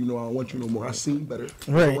lit. You know I don't want you no more. I seen better.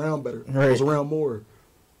 Right. Around better. Right. I was around more.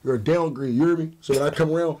 You're a downgrade, you hear me? So when I come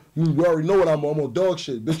around, you already know what I'm on dog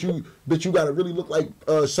shit. Bitch, you gotta really look like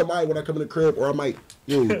somebody when I come in the crib, or I might,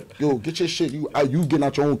 yo, get your shit. You getting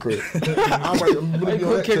out your own crib. I'm really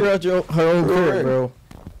You kick her out her own crib, bro.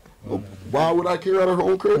 Why would I kick her out of her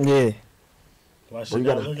own crib? Yeah. Why Bro, you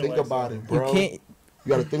gotta think about it, bro. You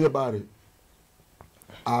gotta think about it.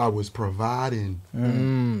 I was providing.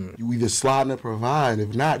 You either sliding or providing.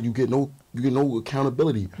 If not, you get no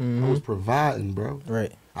accountability. I was providing, bro.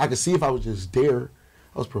 Right. I could see if I was just there.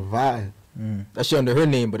 I was providing. That shit under her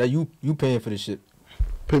name, but you paying for this shit.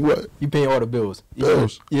 Pay what? You paying all the bills.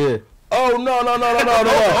 Bills? Yeah. Oh, no.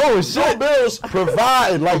 Oh, shit. No bills.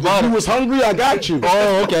 Providing. Like, if you was hungry, I got you.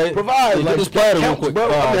 Oh, okay. Provide. Yeah, like, this platter real counts, quick. bro.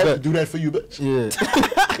 Oh, I I have to bet. do that for you, bitch. Yeah.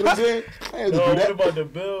 You know what I'm saying? I have to do What that. about the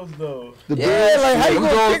bills though? The Yeah, bills, like how you I'm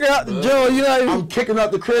gonna going- kick her out the joint? You know, I'm kicking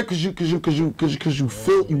out the crib because you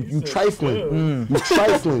feel you trifling. You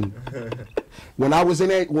trifling. When I was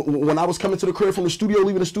when I was coming to the crib from the studio,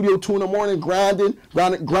 leaving the studio 2 a.m, grinding,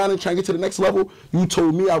 trying to get to the next level, you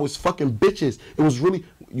told me I was fucking bitches. It was really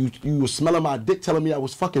you were smelling my dick, telling me I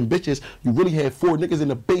was fucking bitches. You really had 4 niggas in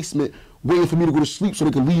the basement waiting for me to go to sleep so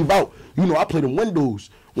they could leave out. You know I play them windows.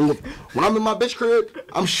 When I'm in my bitch crib,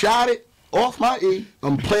 I'm shotted off my E.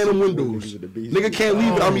 I'm playing them windows. Nigga can't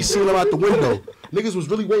leave without me seeing them out the window. Niggas was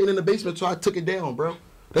really waiting in the basement till I took it down, bro.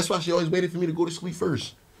 That's why she always waited for me to go to sleep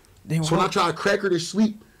first. So when I try to crack her to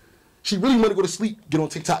sleep, she really wanted to go to sleep, get on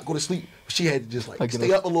TikTok, go to sleep. She had to just like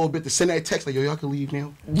stay up a little bit to send that text like, yo, y'all can leave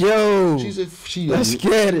now. Yo, That's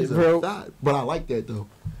scared it, bro. But I like that though.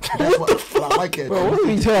 But I like that. Bro, what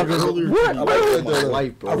are you talking about? What? I like that though.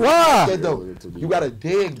 Life, bro. I like that though. You gotta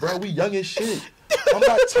dig, bro. We young as shit. I'm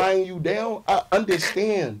not tying you down. I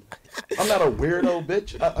understand. I'm not a weirdo,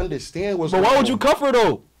 bitch. I understand what's going on. But why would you cuff her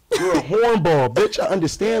though? You're a hornball, bitch. I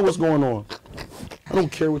understand what's going on. I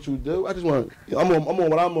don't care what you do. I just want. I'm on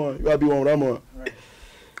what I'm on. You gotta be on what I'm on. Right.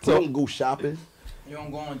 So don't go shopping. You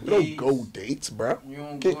don't go on dates. You don't go dates, bro. You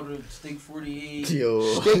don't go to Steak 48. Yo,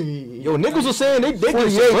 niggas are saying they get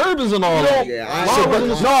Suburbans and all that.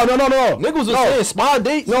 No. Niggas are saying spa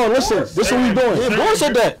dates. No, listen. This is what we doing. Yeah, boy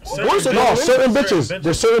said that. Boy said No, that. certain bitches.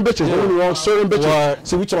 There's certain bitches. Don't get me wrong. Certain bitches. Right.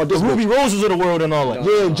 See, we talking about The this Ruby bitch. Roses of the world and all that.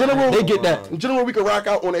 Yeah, in general, they get that. In general, we can rock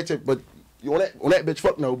out on that tip, but on that bitch,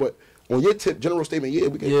 fuck no. But on your tip, general statement, yeah,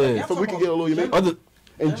 we can. Yeah. We can get a little. You mean?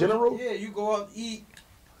 In general, Yeah, you go out to eat.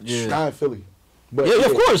 not in Philly. But Yeah,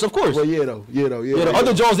 of course. But yeah, though. Yeah, the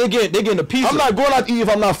other Jones, they getting the pizza. I'm not going out to eat if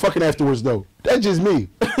I'm not fucking afterwards, though. That's just me.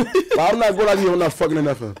 But I'm not going out to eat if I'm not fucking or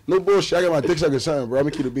nothing. No bullshit. I got my dick sucking son, bro. I'm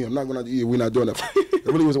gonna keep it being. I'm not going out to eat if we're not doing that. It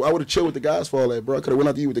really was. I would have chilled with the guys for all that, bro. I could have went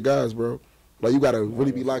out to eat with the guys, bro. Like, you gotta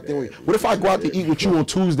really be locked in with you. What if I go out to eat with you on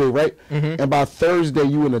Tuesday, right? And by Thursday,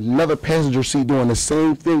 you in another passenger seat doing the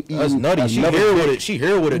same thing. That's nutty. She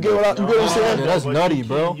here with it. You get what I'm saying? Yeah, that's nutty,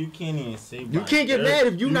 bro. You can't even say. You can't get mad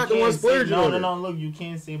if you're not the one splurging on it. No. Look, you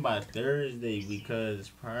can't say by Thursday because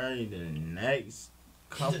probably the next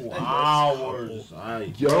couple hours.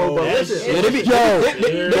 Yo, but listen.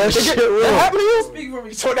 that shit real. That happened to you? Speaking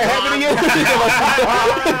from So that happened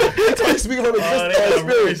to you? Speaking from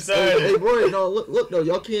experience. Hey, bro, no, look, though,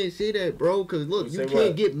 y'all can't say that, bro, because look, you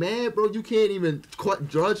can't get mad, bro. You can't even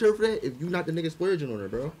judge her for that if you're not the nigga splurging on her,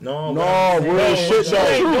 bro. No, real shit, You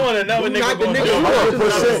ain't though. doing another You not the nigga. nigga.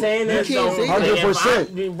 100%. You can't say that.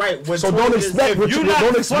 100%. Right. So don't expect what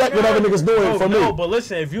other niggas doing from me. No, but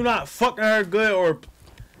listen, if you not fucking her good or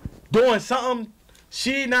doing something,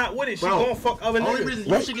 she not with it. She Bro, gonna fuck other only niggas. reason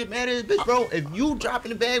you should get mad at this bitch, bro, if you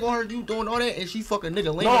dropping the bag on her, you doing all that, and she fucking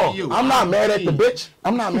nigga laying on you. I'm not mad at the bitch.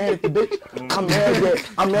 I'm mad that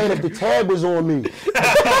the tab was on me.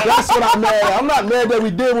 That's what I'm mad at. I'm not mad that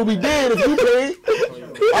we did what we did. If you paid,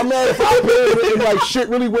 I'm mad if I paid and like shit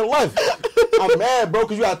really went left. I'm mad, bro,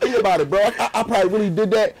 because you gotta think about it, bro. I probably really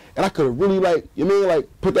did that, and I could have really like, you mean, like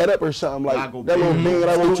put that up or something, like that little thing that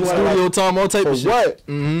I wrote you Studio time, all type of shit. What?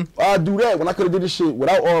 I do that when I could have did this shit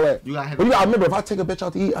without all that. You gotta have But you gotta remember, if I take a bitch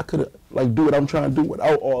out to eat, I could have like do what I'm trying to do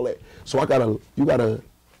without all that. So we gotta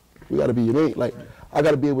be, you know, like I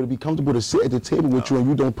gotta be able to be comfortable to sit at the table with you, and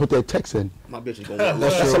you don't put that text in. My bitch is going.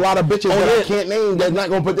 That's a lot of bitches that I can't name that's not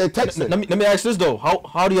gonna put that text in. Let me ask this though.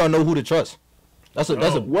 How do y'all know who to trust? That's a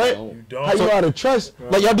What? You don't. How you know how to trust?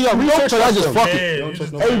 like y'all do y'all research or y'all just fuck it. Yeah, you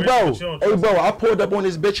just Hey don't trust bro, her. I pulled up on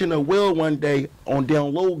this bitch in the wheel one day on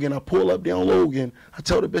down Logan. I pull up down Logan. I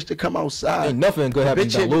tell the bitch to come outside. Ain't nothing good happening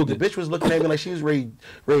down The Logan. bitch was looking at me like she was ready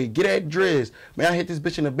to get at Driz. Man, I hit this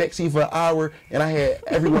bitch in the backseat for an hour, and I had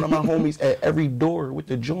every one of my homies at every door with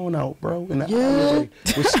the joint out, bro. And the alleyway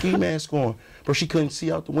with ski mask on. Bro, she couldn't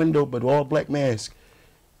see out the window, but all black mask.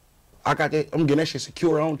 I got that. I'm getting that shit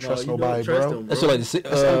secure. I don't trust nobody, bro. That shit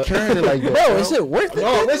like I'm carrying it like that, bro. Is it worth it?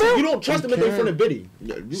 No, listen, you don't trust them if they from the biddy.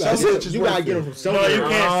 You gotta get them from somewhere. No, you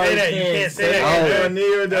can't say that. You can't say that.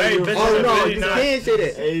 Oh no, you can't say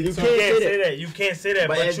that. You can't say that. You can't say that.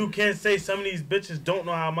 But you can say some of these bitches don't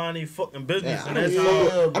know how to mind their fucking business. I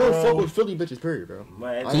don't fuck with Philly bitches, period, bro.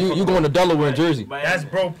 So you going to Delaware and Jersey? That's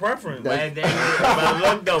bro preference. But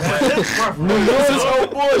look though, This is all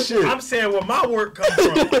bullshit. I'm saying where my work comes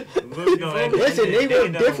from. Listen, they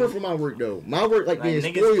work different from my work though. My work like being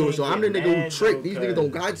spoiled, so I'm the nigga who trick. These niggas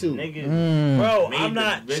don't got to. Bro, I'm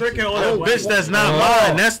not tricking on a bitch that's not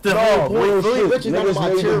mine. That's the whole point. Philly bitches not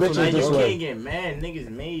about Like, you can't get mad. Niggas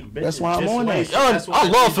made bitches. That's why I'm on that. I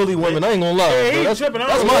love Philly women. I ain't gonna lie. That's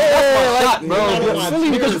That's my shot, bro.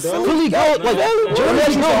 Philly, because Philly girls, like,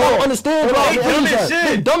 Jersey girls don't understand, bro. They dumb as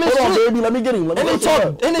They dumb as Hold on, shit. baby. Let me get him. And they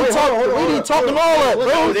talk, they talking all that,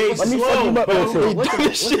 bro. They Let me fuck him up real quick. They dumb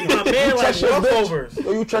as shit. My man like Trust your leftovers. bitch.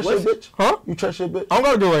 Yo, you trust your bitch? Huh? You trust your bitch? I don't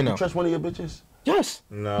gotta do it right now. You trust one of your bitches? Yes.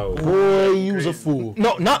 No. Boy, you's a fool.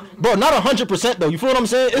 No, not 100% though. You feel what I'm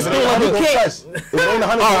saying? It's still like You you can't can't. trust. It ain't 100%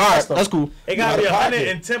 All right, trust, though. that's cool. It gotta be You gotta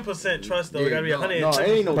 110% trust though. It gotta be 110%. No,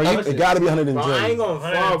 ain't no. It gotta be 110. Bro, I ain't gonna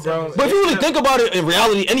fall, bro. But if you really think about it, in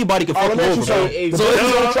reality, anybody can fuck you let me over, ask bro. you So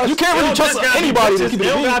something. you can't really trust anybody to keep it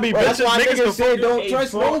Don't gotta being. be That's bitches. why Niggas niggas can say fuck don't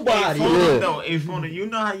trust nobody. You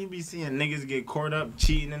know how you be seeing niggas get caught up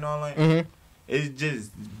cheating and all that? Mhm. It's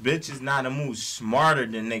just bitches not to move smarter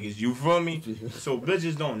than niggas. You feel me? So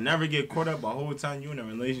bitches don't never get caught up. The whole time you in a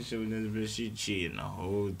relationship with this bitch, she cheating the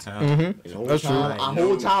whole time. That's true. The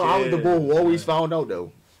whole time I was the boy who always found out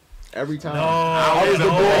though. Every time. I was the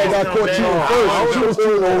boy that got caught cheating first. She was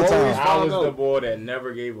cheating the whole time. I was the boy that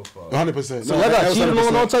never gave a fuck. 100%. So y'all got cheated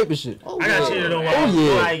on all type of shit. I got cheated on. Oh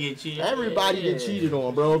yeah. I get cheated. Everybody get cheated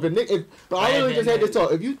on, bro. But I literally just had this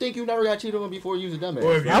talk. If you think you never got cheated on before, you was a dumbass.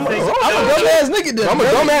 I'm a dumbass nigga. Then. I'm a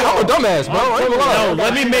dumbass, bro. I ain't gonna lie.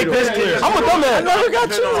 Let me make this clear. I'm a dumbass. I never got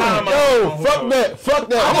cheated on. Yo, fuck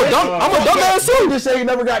that. I'm a dumbass You too. just say you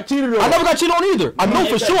never got cheated on. I never got cheated on either. I know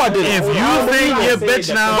for sure I did it. If you think your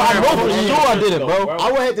bitch now, I know for sure I did it, bro.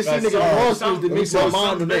 I would have to see niggas lawsuits to make my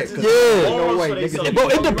mind on that. Yeah. No way, niggas. Bro,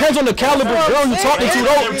 it depends on the caliber of girl you talking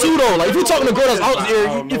to though. Like if you talking to a girl that's out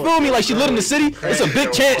there, you feel me? Like she live in the city, it's a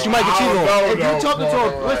big chance you might get cheated on. If you talking to a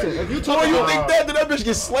listen, if you talking You to think that, then that bitch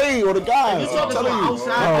get slayed or the guy. you talking to I'm telling you.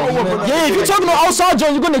 outside, Yeah, if you talking to outside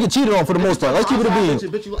Jones, you're gonna get cheated on for the most part. Let's keep it a bean.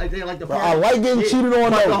 bitch, you like they like the I like getting cheated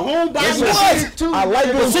on the though. whole body Guess is what? cheated too. I like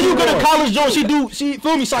getting Say you cheated go to on. college Jones, she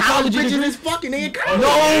feel me, psychology Bitches degree. is fucking in college.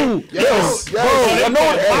 No, Yes. bro, I know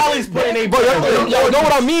what Polly's putting they y'all know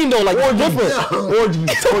what I mean though, like we're different.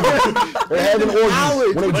 Orgies. They're having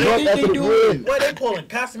orgies. When they drunk after the bread. What they pulling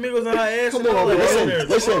Casamigos on our ass? Come on,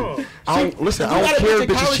 Listen. I don't care if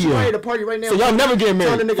bitches cheating. At a party right now. So y'all never get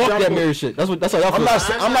married. Tell the nigga Fuck drop that it. married shit. That's how y'all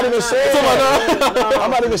feel. I'm not even saying that.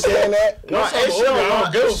 I'm not even saying that. No,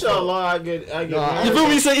 inshallah, I get You feel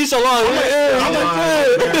me? Say inshallah.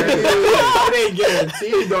 It ain't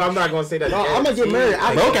guaranteed though. I'm not gonna say that. No, I'm gonna get married.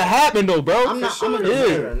 Bro, it can happen though, bro. I'm gonna get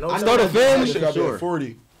Yeah. married. I start a family. Shit got that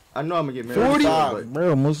 40. I know I'm gonna get married. 40? but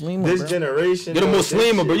Bro, Muslim. This generation. Get a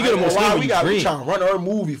Muslima, bro. You get a Muslima, We you got we green. trying to run our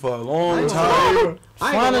movie for a long time.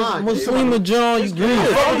 I ain't gonna lie. Muslima John, you green.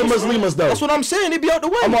 Fuck with the Muslims though. That's what I'm saying. They be out the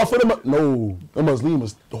way. I'm all for them. No, the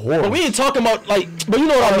Muslims horrible. But we ain't talking about like. But you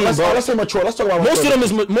know what I mean, let's bro. say mature. Let's talk about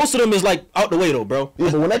Most of them is like out the way though, bro. Yeah,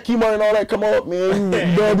 but when that chemo and all that come up, man,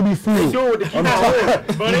 you bad to be fooled. do it with the I'm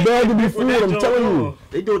chemo you bad to be fooled. I'm telling you.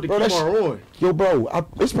 They do it the Bro, that chemo on. Yo, bro,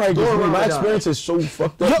 it's probably just me. My experience is so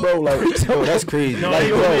fucked up, bro. Like, Yo, that's crazy. No, Like,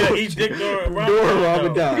 you bro. gonna eat dick during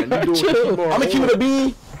Ramadan. You do it with the chemo I'm gonna keep it a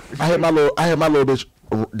bean. I had my little bitch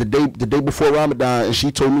the day before Ramadan, and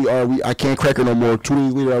she told me, I can't crack her no more. 2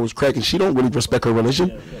 days later, I was cracking. She don't really respect her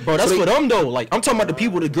religion. Bro, that's for them though. Like I'm talking about the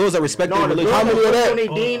people, the girls that respect their religion. How many of that?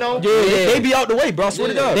 Yeah, they be out the way, bro. I swear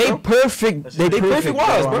to God. They bro. perfect. They perfect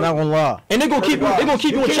wise, bro. I'm not gonna lie. And they gonna keep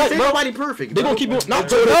you in check, bro. Nobody perfect. They gonna keep you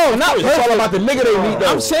not No, not It's all perfect. about the nigga they meet,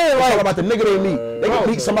 though. I'm saying, It's like- all about the nigga they meet. They can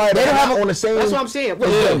meet somebody that have on the same. That's what I'm saying.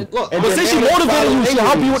 Look, look. And But then since she they motivated you, she follow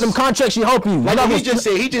help you their with them contracts. She help you. Like You're not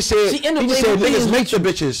he just said, She in the niggas labor make the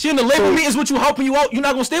bitches. She in the labor meetings with you, helping you out. You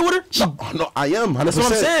not gonna stay with her? No, I am. 100%. That's what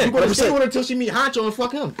I'm saying. You gonna stay with her until she meet Honcho and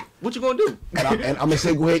fuck him. What you gonna do? And I'm gonna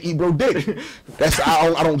say, go ahead, eat bro dick.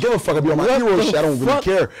 I don't give a fuck. I be on my hero shit. I don't really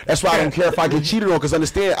care. That's why I don't care if I get cheated on. Cause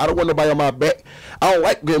understand, I don't want nobody on my back. I don't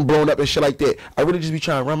like getting blown up and shit like that. I really just be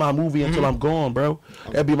trying to run my movie until I'm gone, bro.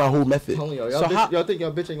 That'd be my whole method. Y'all So how y'all think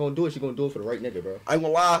y'all bitch ain't gonna do it? She gonna do it for the right nigga, bro. I ain't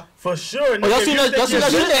gonna lie. For sure. Y'all seen that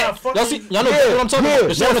shit? Y'all know what I'm talking about?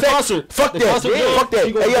 The shit in the concert. Fuck that. Fuck that.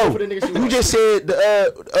 Hey yo, you just said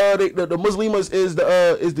the Muslimas is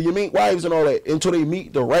the Yameen wives and all that until they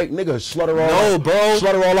meet the right nigga. Slaughter all. No, bro.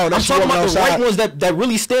 Slaughter all out. I'm talking about the right ones that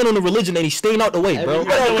really stand on the religion and he staying out the way, bro.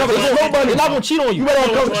 They're not gonna cheat on you. You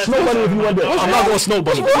better come Snow Bunny if you want that. I'm not going Snow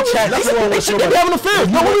Bunny. They be having affairs.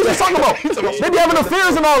 No, what are you talking about? They be having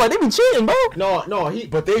affairs and all that. They be cheating, bro. No,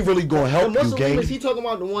 but they really gonna help you, gang. He talking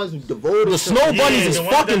about the ones who devoted. The Snow Bunnies is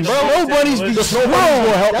fucking, bro. Snow Bunnies gonna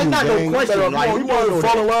help you. That's not no question. You want to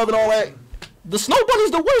fall in love and all that. The Snow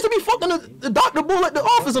Bunnies the worst. They be fucking the Dr. Bull at the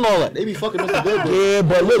office and all that. They be fucking Mr. Good. Yeah,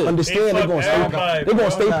 but look, understand they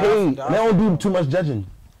gonna stay paid. They don't do too much judging.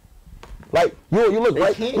 Like you look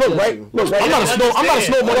right. Look right. I'm not a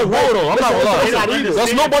Snow Bunny bull though. I'm not gonna lie. That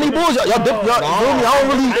Snow Bunny bulls, y'all dip. I don't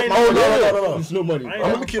really. No. Snow Bunny.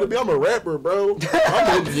 I'm a rapper, bro.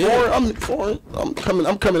 I'm foreign. I'm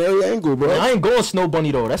coming every angle, bro. I ain't going Snow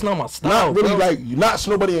Bunny though. That's not my style. Not really like you're not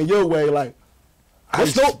Snow Bunny in your way, like.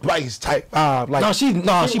 Spice type. Like she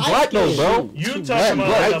black though, bro. You talking about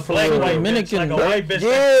like a black white Dominican, like a white bitch?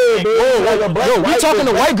 Yeah, bro. Like a black. Yo, we talking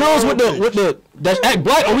to white girls with the that act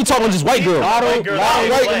black, or we talking just white girls?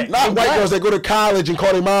 Not white girls that go to college and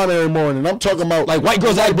call their mom every morning. I'm talking about like white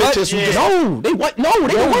girls act black. No, they white. No,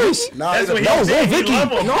 they the worst. That's what he said. Vicky.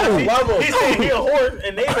 No, he said he a whore,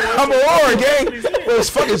 and they. I'm a whore, gang. It's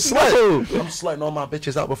fucking slut. I'm slutting all my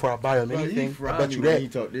bitches out before I buy them anything. I bet you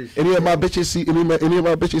that. Any of my bitches see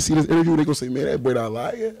this interview, they gonna say, man, that boy not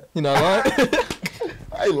lying. You not lying?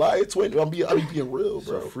 I ain't lying. I be being real,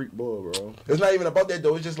 bro. It's a freak boy, bro. It's not even about that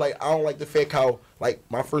though. It's just like I don't like the fact how like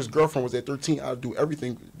my first girlfriend was at 13. I'd do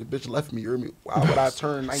everything. The bitch left me. You hear me? Why would I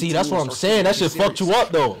turn 19? See, that's what I'm saying. That shit fucked you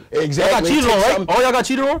up though. Exactly. Y'all got cheated on, right? All y'all got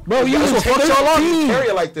cheated on, bro. You was 13. Carry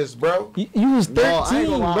it like this, bro. You was 13,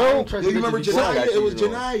 bro. You remember Janaya? It was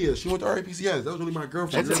Janaya. She went to RAPCS. That was really my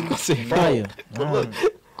girlfriend. But look.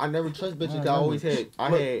 I never trust bitches. I always had.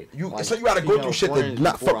 So you gotta go through shit to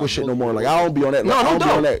not fuck with shit no more. Like I don't be on that. No, I don't be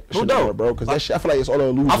on that no shit doubt, no more, bro. Because that shit, I feel like it's all an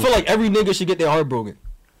illusion. I feel like every nigga should get their heart broken,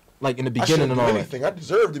 like in the beginning and all anything. I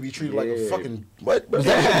deserve to be treated like a fucking what?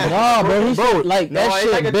 Nah, bro. Like that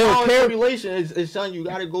shit like build character. It's something you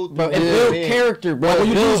gotta go through. But it build character, bro. When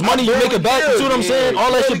you lose money, you make it back. You see what I'm saying?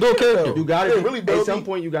 All that shit build character. You gotta really at some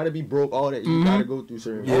point. You gotta be broke. All that you gotta go through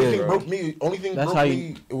certain. Only thing broke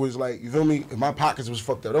me. It was like, you feel me? If my pockets was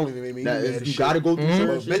fucked up. The only thing made me. You gotta go through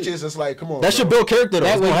certain bitches. It's like, come on. That should build character.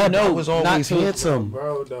 That way you know was always handsome,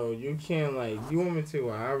 bro. Though you can't like you want me to.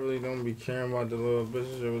 I really don't be caring about the little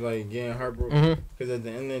bitches that was like getting heartbroken. Because at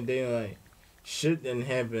the end of the day, like shit didn't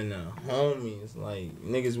happen to homies. Like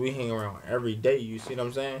niggas we hang around every day. You see what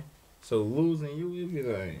I'm saying? So losing you be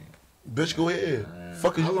like, bitch, go ahead.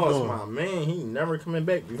 Fuck is you lost doing? My man. He never coming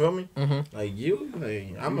back. You feel me? Like you,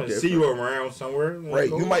 like I'm gonna see you around somewhere. Like, right.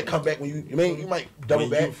 You might come back when you might double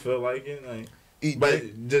back. You feel like it, like.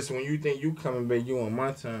 But just when you think you coming back, you on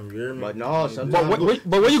my time. You hear me? But no, but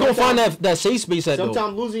where you gonna find that safe space at?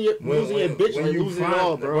 Sometimes losing your bitch and losing it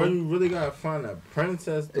all, bro. You really gotta find a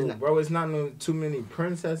princess, though, bro. It's not too many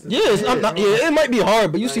princesses. Yeah, it might be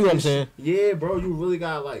hard, but you see what I'm saying? Yeah, bro. You really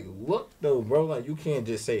gotta like look though, bro. Like you can't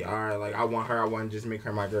just say, all right, like I want her, I want to just make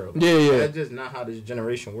her my girl. Yeah. That's just not how this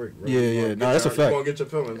generation works, bro. Yeah. No, that's a fact. You gonna get your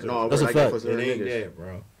feelings. No, that's a fact. It ain't that,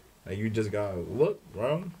 bro. Like you just gotta look,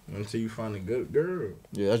 bro, until you find a good girl.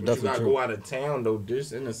 Yeah, that's definitely true. You gotta go out of town though.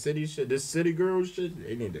 This in the city shit, this city girl shit,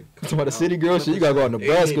 they need to cut it out. The city girl shit, you gotta go out to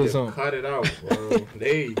Nebraska or something. Cut it out, bro.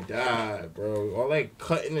 They died, bro. All that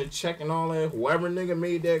cutting and checking, all that. Whoever nigga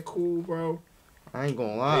made that cool, bro. I ain't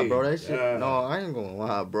gonna lie, bro. That shit. No, I ain't gonna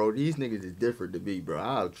lie, bro. These niggas is different to me, bro.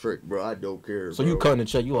 I'll trick, bro. I don't care. So bro. you cutting the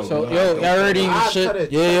check? You like? So yo, y'all already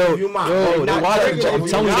shit. Yeah, yo, they watching. I'm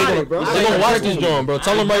telling you, they gonna watch this joint, bro.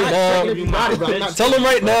 Tell them right now. Tell them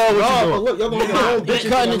right now what you doing. Look, y'all gonna get a whole bitch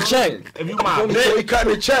cutting the check. If you my bitch, he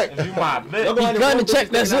cutting the check. If you my bitch, he cutting the check.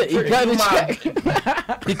 That's it. He cutting the check.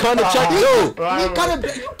 He cutting the check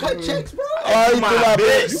too. You cut checks, bro. Oh, he my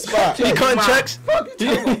bitch. He cutting checks.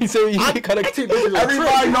 He said he cutting.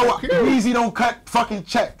 Everybody know Weezy don't cut fucking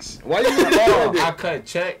checks. Why you I cut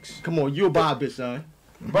checks. Come on, you a buy bitch, son.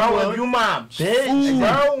 Bro, if you my bitch,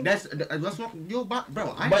 bro. That's what you buy,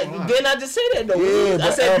 bro. But then I just say that though. Yeah, I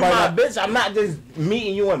said you my bitch. I'm not just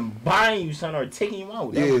meeting you and buying you, son, or taking you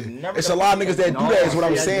out. It's a lot of niggas that do that. Is what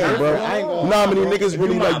I'm saying, bro. You know how many niggas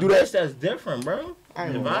really like do that? That's different, bro.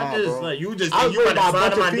 If I just like you just I you about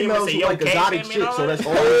to slide in my DM and say, yo, like exotic shit, so that's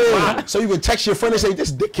all. Yeah. So you can text your friend and say,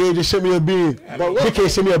 this dickhead just sent me a bean. Dickhead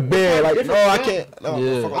sent me a bear. Like, no, I can't. No,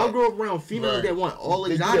 Yeah. I grew up around females that want all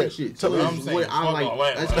exotic shit. So that's what I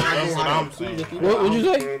like. That's how What would you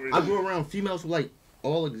say? I grew around females who like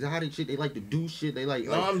all exotic shit. They like to do shit. They like.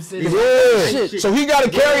 No, I'm saying. Yeah. So he got to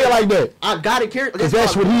carry it like that. I gotta carry. Because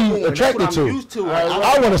that's what he attracted to. I'm used to.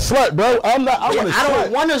 I want a slut, bro. I want a slut. I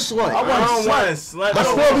don't want a slut. I don't want a slut. But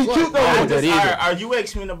still be cute though. Are you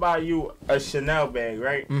asking me to buy you a Chanel bag,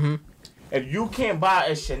 right? Mm-hmm. If you can't buy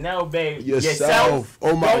a Chanel bag Yourself.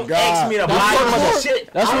 Oh my don't God. ask me to buy you shit.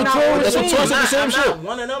 That's what Tori That's what Tori said the same I'm shit. not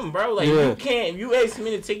one of them, bro. Like Yeah. you can't. If you ask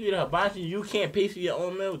me to take you to hibachi, you can't pay for your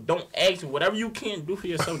own meal. Don't ask me. Whatever you can't do for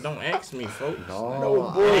yourself, don't ask me, folks.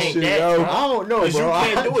 No bullshit, yo. I don't know, bro. Cause you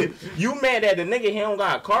can't do it. You mad at the nigga he don't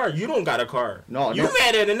got a car. You don't got a car. No, You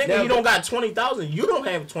mad at the nigga he don't got 20,000. You don't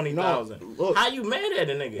have 20,000. Look. How you mad at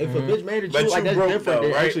the nigga? If a bitch made it, But you like you that's broke different though,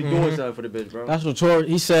 than right? actually doing something for the bitch, bro. That's what Tori.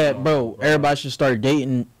 He said, bro. Everybody should start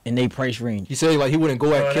dating in their price range. He said like he wouldn't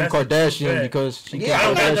go at Bro, Kim that's a Kardashian fact. because she Yeah, I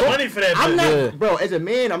don't can't. got the money for that. I'm bitch. not, Yeah. bro. As a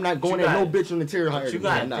man, I'm not going You at no got- bitch on the tier higher. You than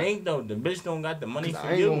gotta me. think though, the bitch don't got the money I for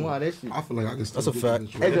ain't you. gonna lie, that shit. I feel like I can still That's a get fact.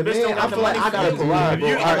 this As right. a bitch don't man, got I the feel like money I gotta for you. provide, bro.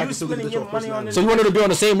 You- I you can still spending get your your money on personality. So you wanted to be on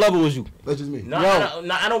the same level as you? That's just me. No, Yo.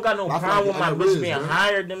 I don't got no I feel problem with like my I bitch know being Riz, bro.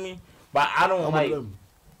 higher than me, but I don't I'm like. with them.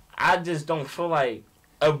 I just don't feel like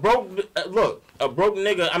a broke. Look, a broke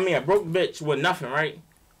nigga. I mean, a broke bitch with nothing, right?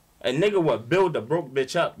 A nigga would build a broke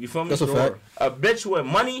bitch up. You feel me? That's a fact. A bitch with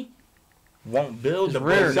money won't build the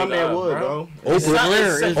rare. broke Some nigga that up, would, bro. bro. Oprah. It's not-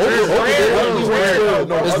 rare. it's It's rare. rare. It's rare. It's rare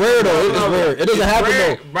though. It's rare though. It doesn't happen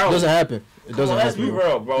rare, though. bro. It doesn't happen. It doesn't Let's be happen.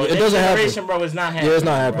 real, bro. It That doesn't happen. generation, bro, is not happening. Yeah, it's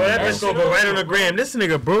not happening. Bro, that bro. bitch gonna go right on the gram. This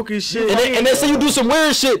nigga broke as shit. And then say you do some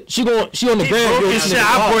weird shit. She on the He gram. broke yo, as this shit. nigga I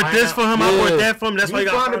hot. bought this for him. I Yeah. bought that for him. That's why You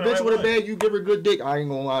you got find a to bitch with a bag, you give her good dick. I ain't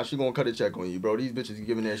gonna lie, she gonna cut a check on you, bro. These bitches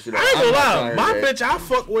giving that shit up. I ain't gonna I'm not lie. trying to My hear that. bitch, I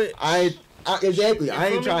fuck with. Exactly. I feel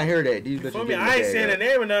ain't me? trying to hear that. These You bitches feel me? giving I ain't the saying bag her up.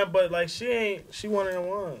 name or nothing, but like she one of them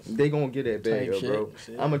ones. They gonna get that bag Type up, shit.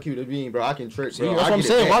 bro. I'm a cute bean, bro. I can trick, See, bro. that's I what I'm get it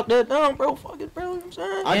saying. back. Lock that down, bro. Fuck it, bro. You know what I'm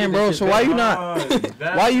saying? I Damn, get bro. that So shit why back. you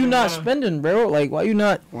not? Why you not spending, bro? Like, why you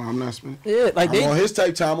not? Well, I'm not spending. Yeah, like I'm on they. his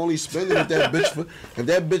type time. I'm only spending if that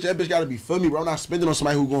bitch gotta be for me, bro. I'm not spending on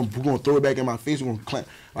somebody who gonna throw it back in my face. Who gonna clamp.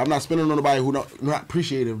 I'm not spending on nobody who not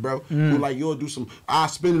appreciative, bro. Who like you'll do some. I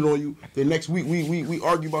spend it on you. Then next week we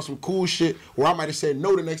argue about some cool shit, or I might have said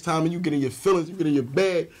no the next time, and you get in your feelings, you get in your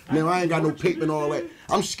bag. Now I ain't got no paper and all that.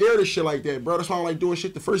 I'm scared of shit like that, bro. That's why I don't like doing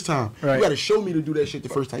shit the first time. Right. You gotta show me to do that shit the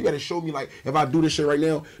first time. You gotta show me like if I do this shit right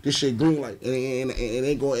now, this shit green light, and it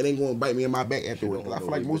ain't going to bite me in my back afterwards. 'Cause I feel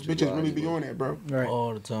like most bitches really be on that, bro. Right.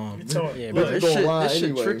 All the time. Yeah, bro. Bitches This gonna lie shit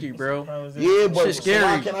anyway. tricky, bro. Yeah, but Shit so scary.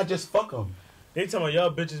 why can't I just fuck them? They talking about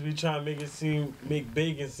y'all bitches be trying to make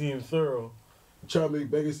bacon seem thorough. Try to make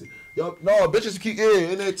begging. Y'all, no, bitches keep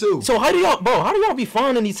in there too. So how do y'all be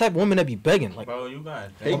finding these type of women that be begging? Like, Bro, you got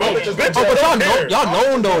Hey, that. bro, Bitches, but y'all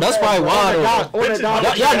known though. That's probably why though.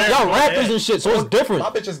 Y'all rappers and shit, so it's different. My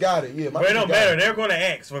bitches got it. Yeah, my But it bitches don't got matter. it. They're gonna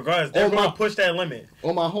ask regardless. They're Oh, gonna my- push that limit.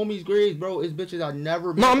 On my homies' grades, bro, it's bitches I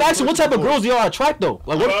never. No, I'm asking what type of girls do y'all attract though?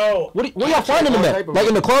 Like Bro, what y'all finding them at? Like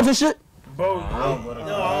in the clubs and shit? bro, I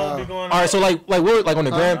don't be going. All right, so like where like on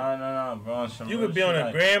the gram? No, bro. You could be on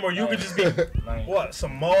a gram, or you could just be what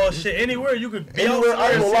some mall shit. Anywhere you could be. Anywhere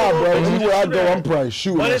I ain't gonna lie, bro. Anywhere I go, I'm probably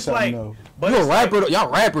shooting. But at it's something, like, though. but You a it's like- rapper? Y'all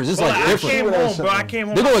rappers? It's But like I different. came Shoot at home, bro. something. I came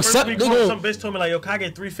home. They gonna my first accept- week they home, gonna- Some bitch told me like, yo, can I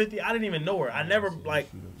get $350? I didn't even know her. I never like.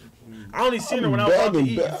 I only seen her when I was out to bagging,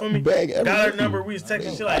 eat. You feel me? bag Got her everything. number. We was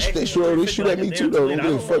texting. She like, They shoot at me too, though.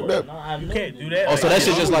 Don't get fucked up. You can't do that. Oh, so that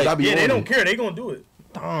shit just like Yeah, they don't care. They gonna do it.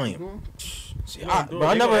 damn. See, bro,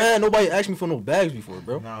 I never had nobody ask me for no bags before,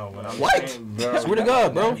 bro. No, but I'm What? saying, bro, Swear to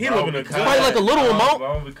God, bro. He don't even Probably like a little amount.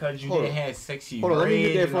 Bro, because you Hold didn't on. have sexy Hold on, let me get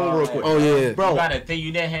red that and phone all real that. quick. Oh yeah, You Bro, gotta think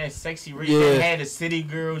you didn't have sexy red. Yeah. You didn't have the city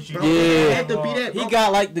girls. You bro, didn't Yeah. it had to be that. He Bro.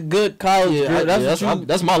 got like the good college. yeah, girl. That's what you.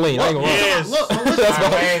 that's my lane. I ain't gonna lie. Yes. Look, listen, That's I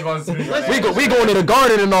my- ain't gonna speak on that. We going to the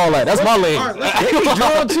garden and all that. That's my lane. All right, listen, they be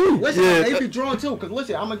drawn too. Listen, Yeah. they be drawn too. Cause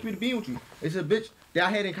listen, I'm gonna keep it being with you. It's a bitch that I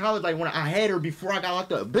had in college. Like when I had her before I got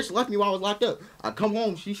locked up. Bitch left me while I was locked up. I come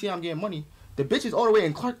home, she see I'm getting money. The bitch is all the way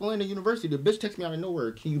in Clark Atlanta University. The bitch texts me out of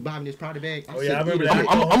nowhere. Can you buy me this Prada bag? Oh yeah, I remember I'm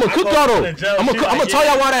that. gonna cook y'all though. I'm gonna tell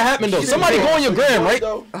y'all why that happened though. Somebody go on your gram, right?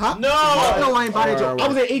 Huh? No. No, I ain't buying that joke. I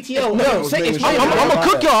was at ATL. No, say it's I'm gonna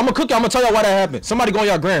cook y'all. I'm gonna tell y'all why that happened. Somebody go on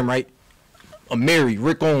your gram, right? A Mary,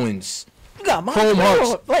 Rick Owens. You got my chrome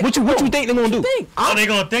hearts. Like, what you think they gonna do? Oh, they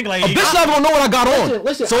gonna think like A bitch not gonna know what I got on.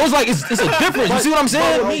 Listen. So it's like it's a difference. You see what I'm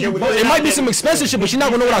saying? It might be some expensive shit, but she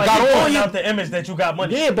not gonna know what I got on. on. Out the image that you got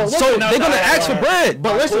money. Yeah, but So they gonna ask for bread.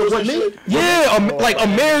 But listen, with me, Yeah, like a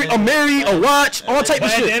Mary, a watch, all type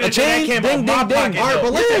of shit, a chain, ding, ding, ding. All right,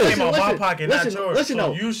 but listen, my pocket, not yours. listen, so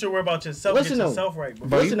though. you should worry about yourself. Get yourself right,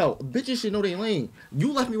 bro. Listen though, bitches should know they lane.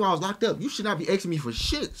 You left me while I was locked up. You should not be asking me for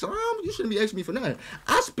shit. So you shouldn't be asking me for nothing.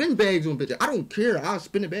 I spend bags on bitches. I don't care. I'll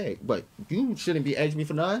spin a bag, but you shouldn't be asking me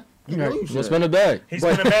for nothing. You know you should. Spend a bag. He's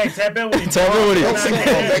spinning a bag. Tap in with him. Tap in with him.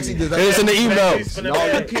 It's in the email.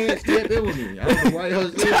 No, you can't tap in with me. I don't know why y'all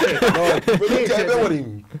saying that. No, really tap in with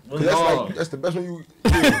him. That's the best one you.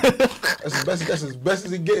 That's as best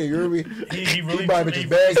as he get. You hear me? He really buying bitches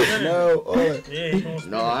bags. No, all that.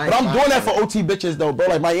 But I'm doing that for OT bitches though, bro.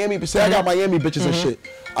 Like Miami. Say I got Miami bitches and shit.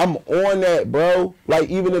 I'm on that, bro. Like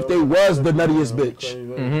even if they was the nuttiest bitch,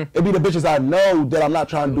 it be the bitches I know that I'm not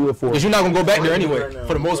trying to do it for. Cause you're not gonna go back there anyway.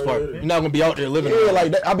 For the most part, you're not gonna be out there living. Yeah,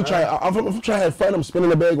 like that. I be trying. I'm trying to have fun. I'm spinning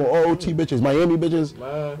the bag on all OT bitches, Miami bitches,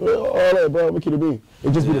 all that, bro. What could it be?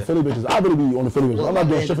 It just be the Philly bitches. I really be on the Philly bitches. I'm not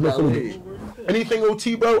doing shit for the Philly bitches. Anything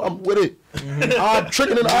OT, bro, I'm with it. I'm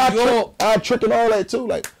tricking and I'm tricking all that too.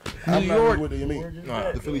 Like I'm not with it. You mean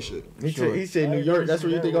the Philly shit? He said New York. That's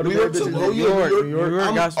where you think all the New York bitches.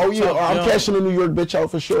 New York. I'm cashing the New York bitch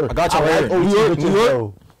out for sure. I got you right here. New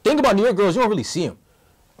York. Think about New York girls. You don't really see them.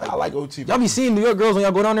 I like OT. Y'all be seeing New York girls when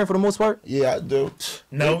y'all go down there for the most part? Yeah, I do.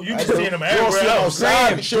 No, you be seeing them everywhere.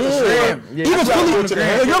 Outside. Even Philly. You ever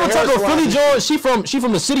talk to a Philly Joe? She from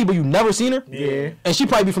the city, but you never seen her. Yeah. And she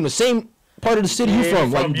probably be from the same part of the city you from.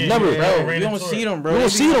 Like never, bro. You don't see them, bro. You don't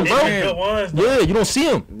see them, bro. Yeah, you don't see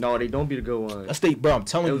them. No, they don't be the good ones. That's bro. I'm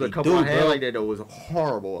telling you, there was a couple I had like that that was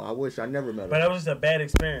horrible. I wish I never met her. But that was just a bad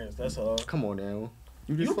experience. That's all. Come on now.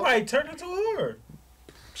 You probably turned into a whore.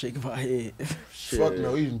 Shaking my head. Fuck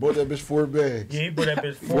no, he bought that bitch 4 bags. Yeah, he bought that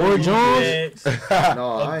bitch 4 bags. No,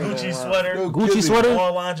 a Gucci sweater. Gucci sweater.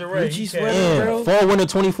 All lingerie. Gucci sweater, bro. Fall winter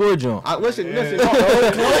 24 John. Listen.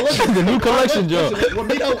 The new collection, John. With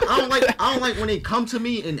me though, I don't like when they come to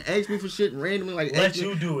me and ask me for shit and randomly like. Let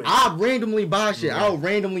you do it. I'll randomly buy shit. I'll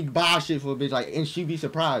randomly buy shit for a bitch like, and she be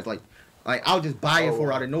surprised like I'll just buy it for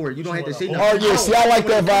her out of nowhere. You don't have to say nothing. Oh yeah, see I like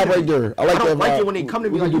that vibe right there. I like that vibe. I don't like it when they come to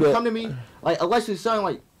me like you come to me like unless it's something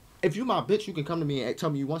like. If you my bitch, you can come to me and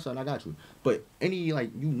tell me you want something, I got you. But any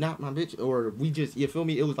like you not my bitch or we just you feel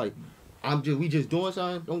me? It was like we just doing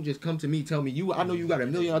something. Don't just come to me, tell me I know you got a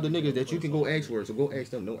million other niggas that you can go ask for. So go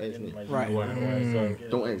ask them. Don't ask me. Right.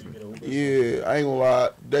 Don't ask me. Yeah, I ain't gonna lie.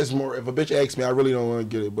 That's more. If a bitch asks me, I really don't want to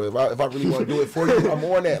get it. But if I really want to do it for you, I'm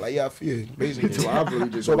on that. Like yeah, I feel it, basically.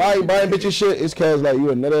 So if I ain't buying bitches shit, it's cause like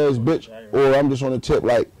you a nut ass bitch, or I'm just on the tip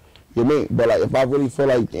like you mean. But like if I really feel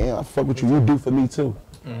like damn, I fuck with you, you do for me too.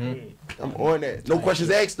 I'm on that. No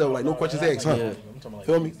questions asked though. Like no questions asked, huh? Yeah.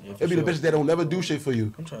 Feel me? It be the bitches that don't never do shit for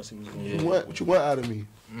you. I'm trying to see what you want out of me.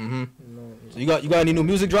 So you got any new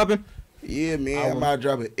music dropping? Yeah, man. I might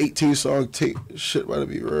drop an 18-song tape. Shit about to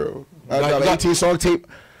be real. I drop an 18-song tape.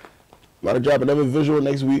 About to drop another visual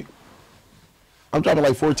next week. I'm dropping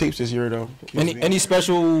like 4 tapes this year though. Any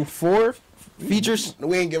special 4 features?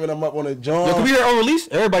 We ain't giving them up on the John. Yo, can we hear on release?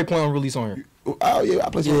 Everybody playing on release on here. Oh yeah, I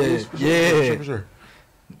play some release. Yeah. For sure.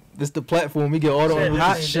 This the platform. We get all the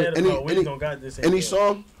hot shit. Any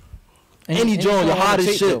song? Any joint, the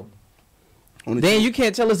hottest shit. Then you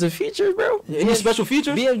can't tell us the features, bro. Any special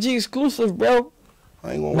features? BFG exclusive, bro.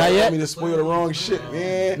 I ain't gonna lie. I mean to spoil the wrong shit,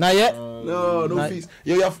 man. Not yet. No fees.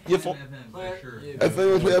 Yo, your phone.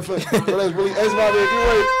 FM, play FM. Yo, that's really. That's my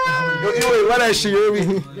man. Anyway, run that shit. You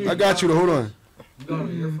hear me? I got you. Though. Hold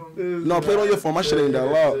on. No, play it on your phone. My shit ain't that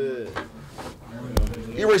loud.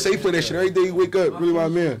 He already say he play that shit every day he wake up. Really my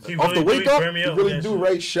man. Off the wake up? He really do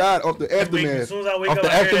right shot off the aftermath. As soon as I wake up, off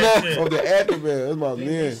the aftermath. Off the aftermath. That's my man.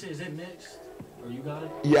 Is it mixed? Or you got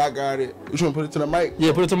it? Yeah, I got it. You trying to put it to the mic?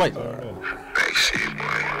 Yeah, put it to the mic.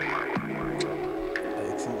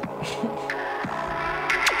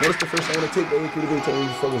 What's the first song on the tape that we could have been telling you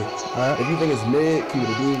fucking? If you think it's mid, keep it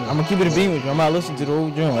a beat. I'm gonna keep it a beat with you. I'm gonna listen to the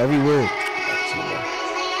whole joint, every word.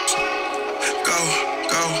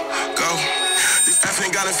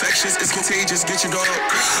 Got infections, it's contagious, get your dog.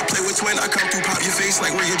 Play with twin, I come through, pop your face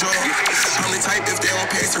like where your jaw. I'm the type, if they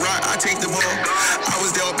don't pass the ride, I take the ball. I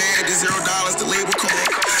was down bad, to $0, the label call.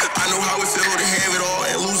 I know how it feel to have it all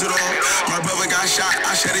and lose it all. My brother got shot,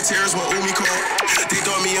 I shed tears when Umi called. They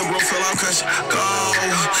thought me and bro fell out cause go.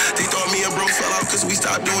 They thought me and bro fell out cause we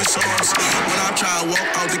stopped doing songs. When I try to walk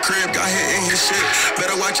out the crib, got hit in his shit.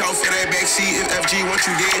 Better watch out for that backseat if FG what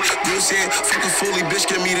you did. Bill said, fuck a fully bitch,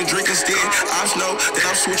 give me the drink instead. I know that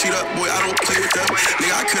I'm switching up, boy, I don't play with them.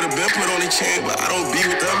 Nigga, I could've been put on the chain, but I don't be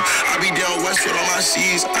with them. I be down west with all my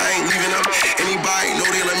C's, I ain't leaving them. Anybody know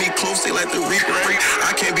they let me close, they let the reaper in.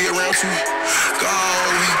 I can't be around too, go.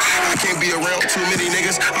 I can't be around too many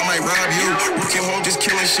niggas, I might rob you. Working home just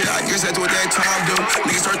killing shit, I guess that's what that time do.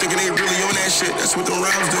 Niggas start thinking they really on that shit, that's what the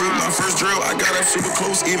rhymes do. My first drill, I got up super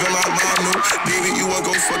close, even my mom knew. Baby, you wanna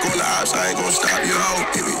go fuck on the ops, I ain't gonna stop you.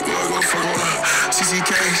 Baby, you wanna go fuck on the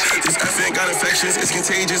CCK. This F ain't got infections, it's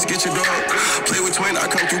contagious, get your dog. Play with twin, I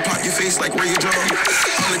come through, pop your face like where you draw.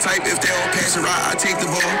 I'm the type, if they don't pass it right, I take the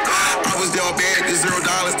ball. I was down bad, the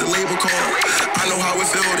 $0, the label call. I know how it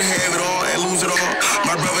feel to have it all and lose it all.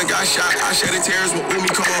 My brother got shot, I shedded tears when Umi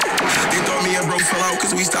called. They thought me and bro fell out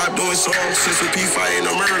cause we stopped doing songs. Since we P fighting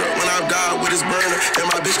a murder, when I died with his burner. And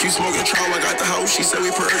my bitch keep smoking trauma, got the house, she said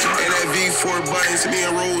we purging. And that V4 buttons, me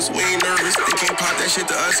and Rose, we ain't nervous. They can't pop that shit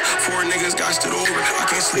to us, 4 niggas got stood over. I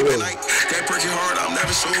can't sleep at night, that perky hard, I'm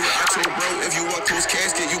never sober. I told bro, if you want close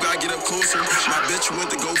casket, you gotta get up closer. My bitch went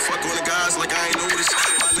to go fuck on the guys like I ain't noticed.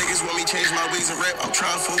 My niggas want me change my ways of rap, I'm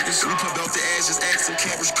trying to focus. We put belt the ass, just ask some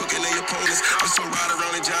campers cooking their opponents. I'm so ride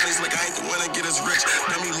around in Johnny's like I ain't the one that get us rich.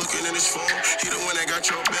 Then me looking in his phone, he the one that got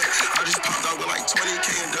your back. I just popped out with like 20K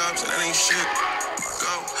in dubs, and that ain't shit.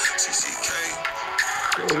 Go, CCK.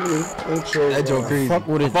 That joke crazy. Fuck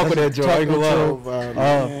with it. Fuck with that joke. I ain't gonna lie.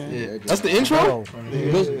 Yeah. That's the intro.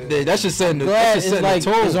 Yeah, that should set the. Glad That should it's set like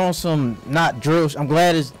the tone. it's on some not drills. I'm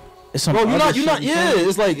glad it's some. Bro, you're other not. shit, Yeah,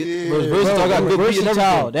 it's like versatile. Got good beat and versatile.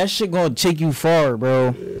 everything. That shit gonna take you far,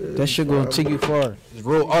 bro. That shit gonna take you far. It's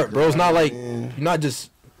real art, bro. It's not like you're not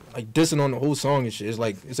just like dissing on the whole song and shit. It's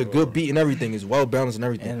like it's a good beat and everything. It's well balanced and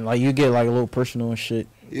everything. And like you get like a little personal and shit.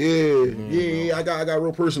 Yeah. I got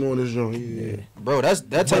real personal on this joint. Yeah. Bro, that's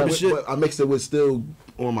that type of shit. But I mixed it with still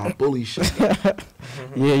on my bully shit.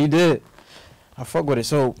 Yeah, you did. I fuck with it.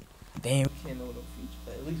 So, damn. Can't know the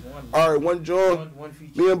feature. At least one. All right, one joint. One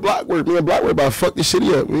feature. Me and Blockwork about to fuck this shit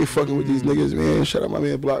up. We ain't fucking with these niggas, man. Shout out my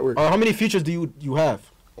man Blockwork. How many features do you have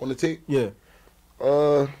On the tape? Yeah.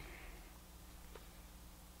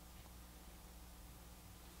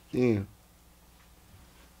 Yeah.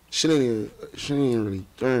 Shit ain't even really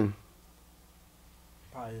done.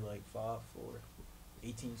 Probably like 5, 4,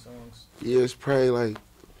 18 songs. Yeah, it's probably like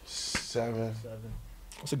 7.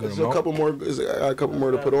 That's a good There's amount. a couple more. I got a couple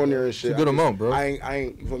more to put on there and shit. It's a good amount, bro. I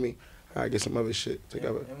ain't. You feel me? I get some other shit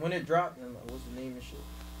together. And when it dropped, then what's the name and shit?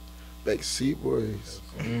 Backseat Boys.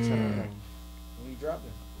 When you dropped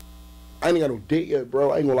it? I ain't got no date yet,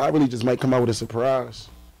 bro. I ain't gonna lie. I really just might come out with a surprise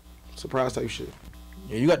type shit.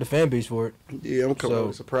 Yeah, you got the fan base for it. Yeah, I'm coming out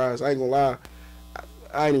with a surprise. I ain't gonna lie.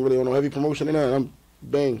 I ain't really on no heavy promotion in there. I'm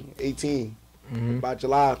bang 18. By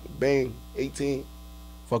July, bang 18.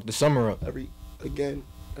 Fuck the summer up. Every time.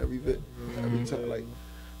 Like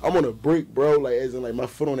I'm on a break, bro. Like as in like my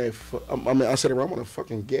foot on that. I said it wrong. I'm on a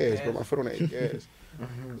fucking gas, bro. My foot on that gas.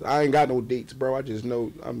 I ain't got no dates, bro. I just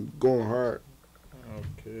know I'm going hard.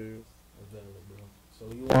 Okay. So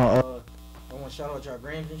you want to shout out y'all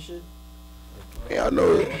grams and shit? Yeah, I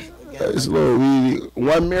know it's a little easy.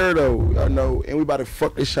 One mirror though, I know, and we about to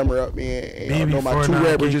fuck this summer up, man. And I know my 2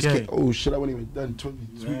 rappers just can't. Oh shit, I wasn't even done.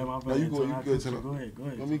 No, you go. You good? Go ahead.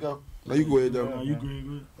 Let me go. No, you go ahead though. No, you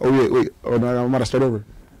good. Oh wait. Oh no, I'm about to start over.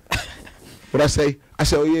 What I say? I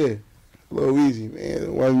said, oh yeah, a little easy,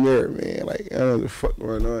 man. One mirror, man. Like I don't know what the fuck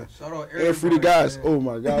going on. Shout out everybody. And free the guys. Man. Oh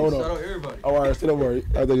my god, hold on. Shout out everybody. Oh, all right, sit over.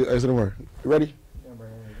 Sit over. You ready?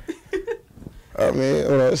 Oh man,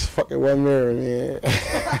 hold on, it's fucking one mirror, man.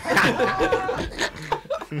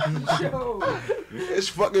 It's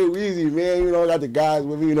fucking easy, man. You know, I got the guys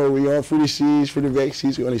with me, you know, we on free the seas, free the back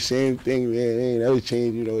seats, we on the same thing, man. Ain't never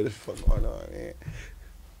changed, you know, what the fuck going on, man.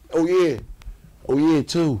 Oh yeah,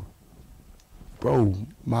 too. Bro,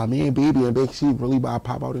 my man Baby and Big C really about to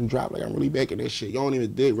pop out and drop. Like, I'm really back in that shit. Y'all don't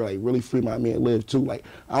even dig, like, really free my man Live, too. Like,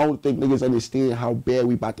 I don't think niggas understand how bad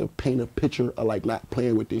we about to paint a picture of, like, not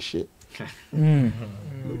playing with this shit.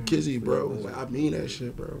 Kizzy, bro. Like, I mean that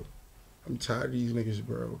shit, bro. I'm tired of these niggas,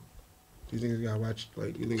 bro. These niggas gotta watch,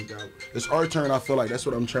 like, these niggas gotta... It's our turn, I feel like. That's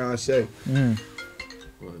what I'm trying to say.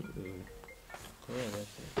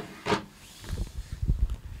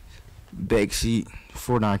 Backseat,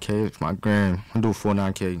 49K, it's my gram. I'm doing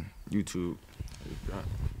 49K, YouTube.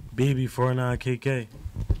 Baby 49KK.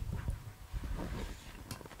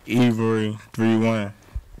 Avery 31.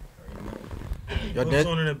 Y'all Go dead?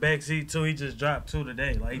 tune in the backseat too. He just dropped 2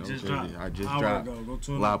 today. Like he No just kidding. dropped. I just hour dropped ago. Go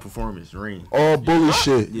tune live performance. Rain. All bully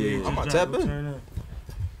shit. Yeah, I'm about to just tap dropped. Go in. turn up.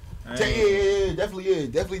 Yeah,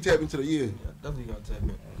 definitely tap into the Yeah, definitely got tap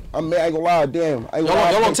in. I ain't gonna lie, damn. I ain't gonna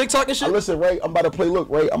lie. Y'all on TikTok and shit? Listen, right? I'm about to play. Look,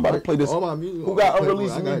 right? I'm about to play this. All my music. Who got all my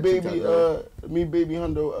unreleased Playboy, I Me got Baby, TikTok, Me Baby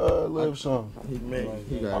Hundo live song? He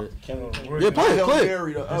got it. Yeah, play it, Hail play it.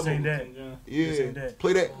 Mary, the This other ain't one. that. Yeah, This ain't that.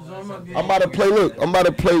 play that. I'm about to play. Look, I'm about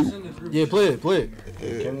to play. Yeah, play it, play it.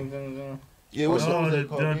 Yeah, what's No, that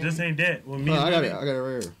called? this ain't that. With me, I got it. I got it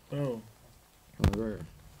right here. Bro. I got it right here.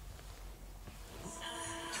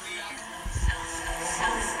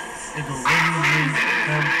 It go Libby,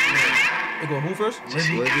 It go who first?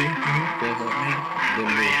 Libby. Libby. Then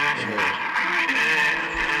me.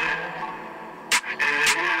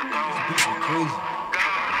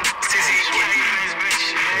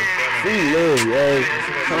 Free love, yo.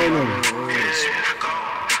 Turn them.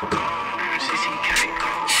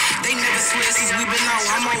 They never swear since we been out.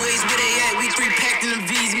 I'm always where they at. We 3-packed in the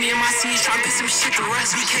V's. Me and my C's tryna put some shit to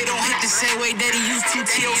rest. BK don't hit the same way that he used to.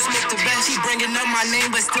 T.O. smoke the best. He bringing up my name,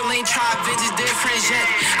 but still ain't tried vintage dead friends yet.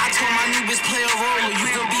 I told my new bitch play a role. You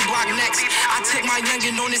gon' be blocked next. I took my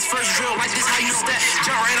youngin' on his first drill. Like this how you step.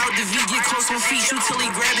 Jump right out the V, get close on feet, shoot till he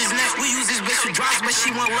grab his neck. We use this bitch for drops, but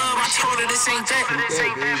she want love. I told her this ain't that. This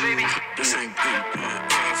ain't that, baby. This ain't that.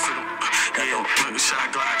 Yeah, shot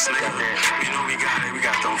Glocks, nigga. You know we got it. We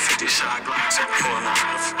got them 50 shot Glocks.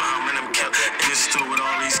 And them kill in the stew with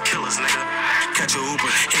all these killers, nigga. Catch a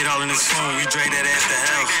Uber, hit all in his phone. We drag that ass to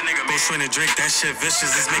hell. Go swing and drink that shit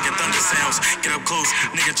vicious. It's making thunder sounds. Get up close,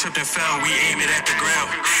 nigga tripped and fell. We aim it at the ground.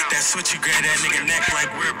 That switch, you grab that nigga neck like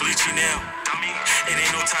we're bleachy now. It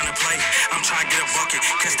ain't no time to play. I'm trying to get a bucket.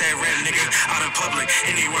 Catch that red nigga out in public.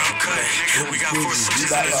 Anywhere I'm cutting. We got 4 switches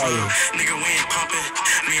in this room. Nigga, we ain't pumping.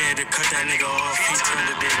 We had to cut that nigga off. He turned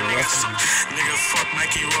the day. Nigga, fuck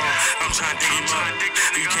Mikey Raw. I'm trying to dig him up.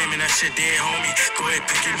 You came in that shit dead, homie. Go ahead,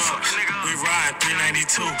 pick him up. We ride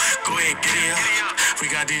 392. Go ahead, get it up. We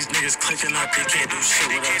got these niggas clicking up. They can't do shit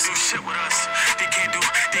with us. They can't do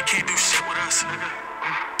shit with us, nigga.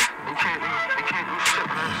 They can't do shit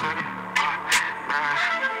with us, nigga.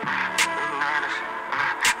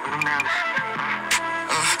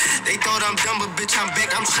 They thought I'm dumb, but bitch, I'm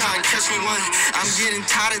back. I'm trying to catch me one. I'm getting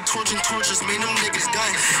tired of torturing tortures, man. Them niggas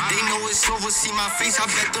done. They know it's over. See my face, I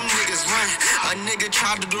bet them niggas run. A nigga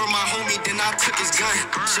tried to lure my homie, then I took his gun.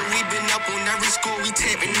 So we been up on every score, we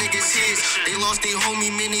tapping niggas' heads. They lost their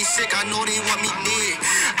homie, man, they sick. I know they want me dead.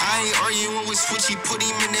 I ain't arguing with Switch, he put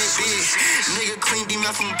him in that bed. Nigga cleaned him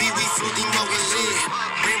out from B, we filled him up with lead.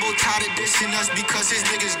 Rainbow tired of dissing us because his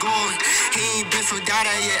niggas gone. He ain't been for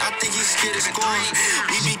data yet, I think he's scared of scoring.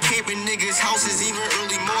 We be camping niggas' houses even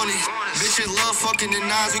early morning. Bitches love fucking the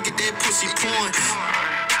nines, we get that pussy porn.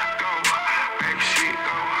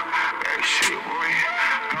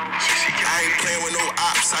 I ain't playing with no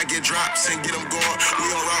ops, I get drops and get them going. We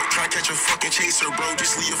on route, try to catch a fucking chaser, bro,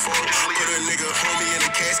 just leave your phone. Put a nigga homie in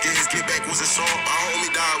a casket, his get back was a song. Our homie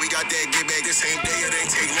died, we got that get back the same day, it ain't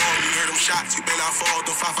take long. You heard them shots, you been out fall,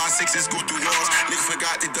 them 5.56s go through walls. Nigga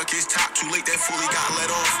forgot to duck his top, too late that fully got let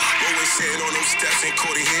off. Always sitting on them steps and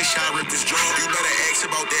caught a headshot, ripped his jaw. You better ask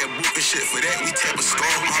about that boot and shit, for that we tap a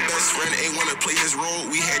skull. My best friend ain't wanna play his role,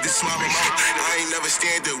 we had to slime him out. I ain't never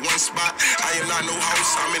stand at one spot, I am not no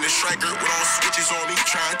house, I'm in the striker with all switches on me,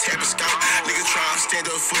 trying to tap a scout. Nigga trying to stand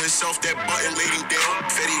up for himself, that button laid him down.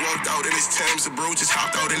 Fetty walked out in his Timbs, the bro just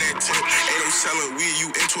hopped out in that tent. Ain't no selling weed, you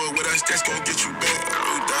into it with us, that's gonna get you bent. Bro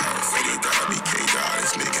died, Fetty died, BK died,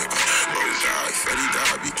 this nigga. Bro died, Fetty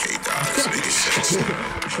died, BK died, this nigga shit.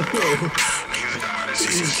 Nigga died, this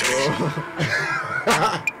nigga.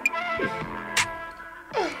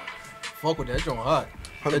 Fuck with that joint hot.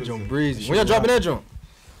 That joint breezy. When y'all dropping that joint?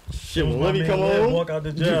 Shit, when Libby come on, walk out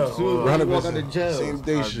the jail. walk out the jail. Same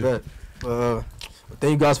day shit.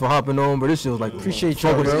 Thank you guys for hopping on, bro. This shit was like appreciate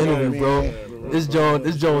y'all with this interview, bro. This joint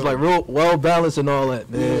was like real well balanced and all that,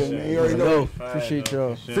 man. Yeah, man, you already know. Appreciate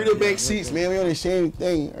y'all. Free the back seats, man. We on the same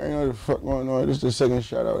thing. I ain't know what the fuck going on. This is the second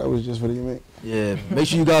shout out. That was just for the man. Yeah, make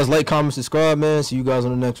sure you guys like, comment, subscribe, man. See you guys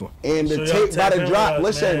on the next one. And the So y'all tape by the tap in drop.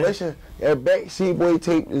 with us, Listen. man. That Backseat Boy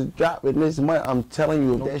tape is dropping this month. I'm telling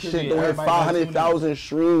you, if that shit don't hit 500,000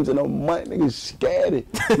 streams in a month, niggas scared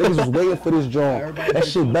it. Niggas was waiting for this joint. That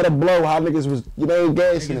shit better blow. How niggas was,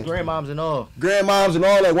 gassing it. Grandmoms and all. Grandmoms and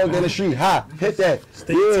all that walk down the street. Ha, hit that.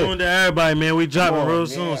 Stay tuned to everybody, man. We dropping real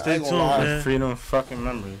soon. Stay tuned, man. Freedom fucking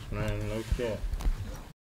memories, man. No cap.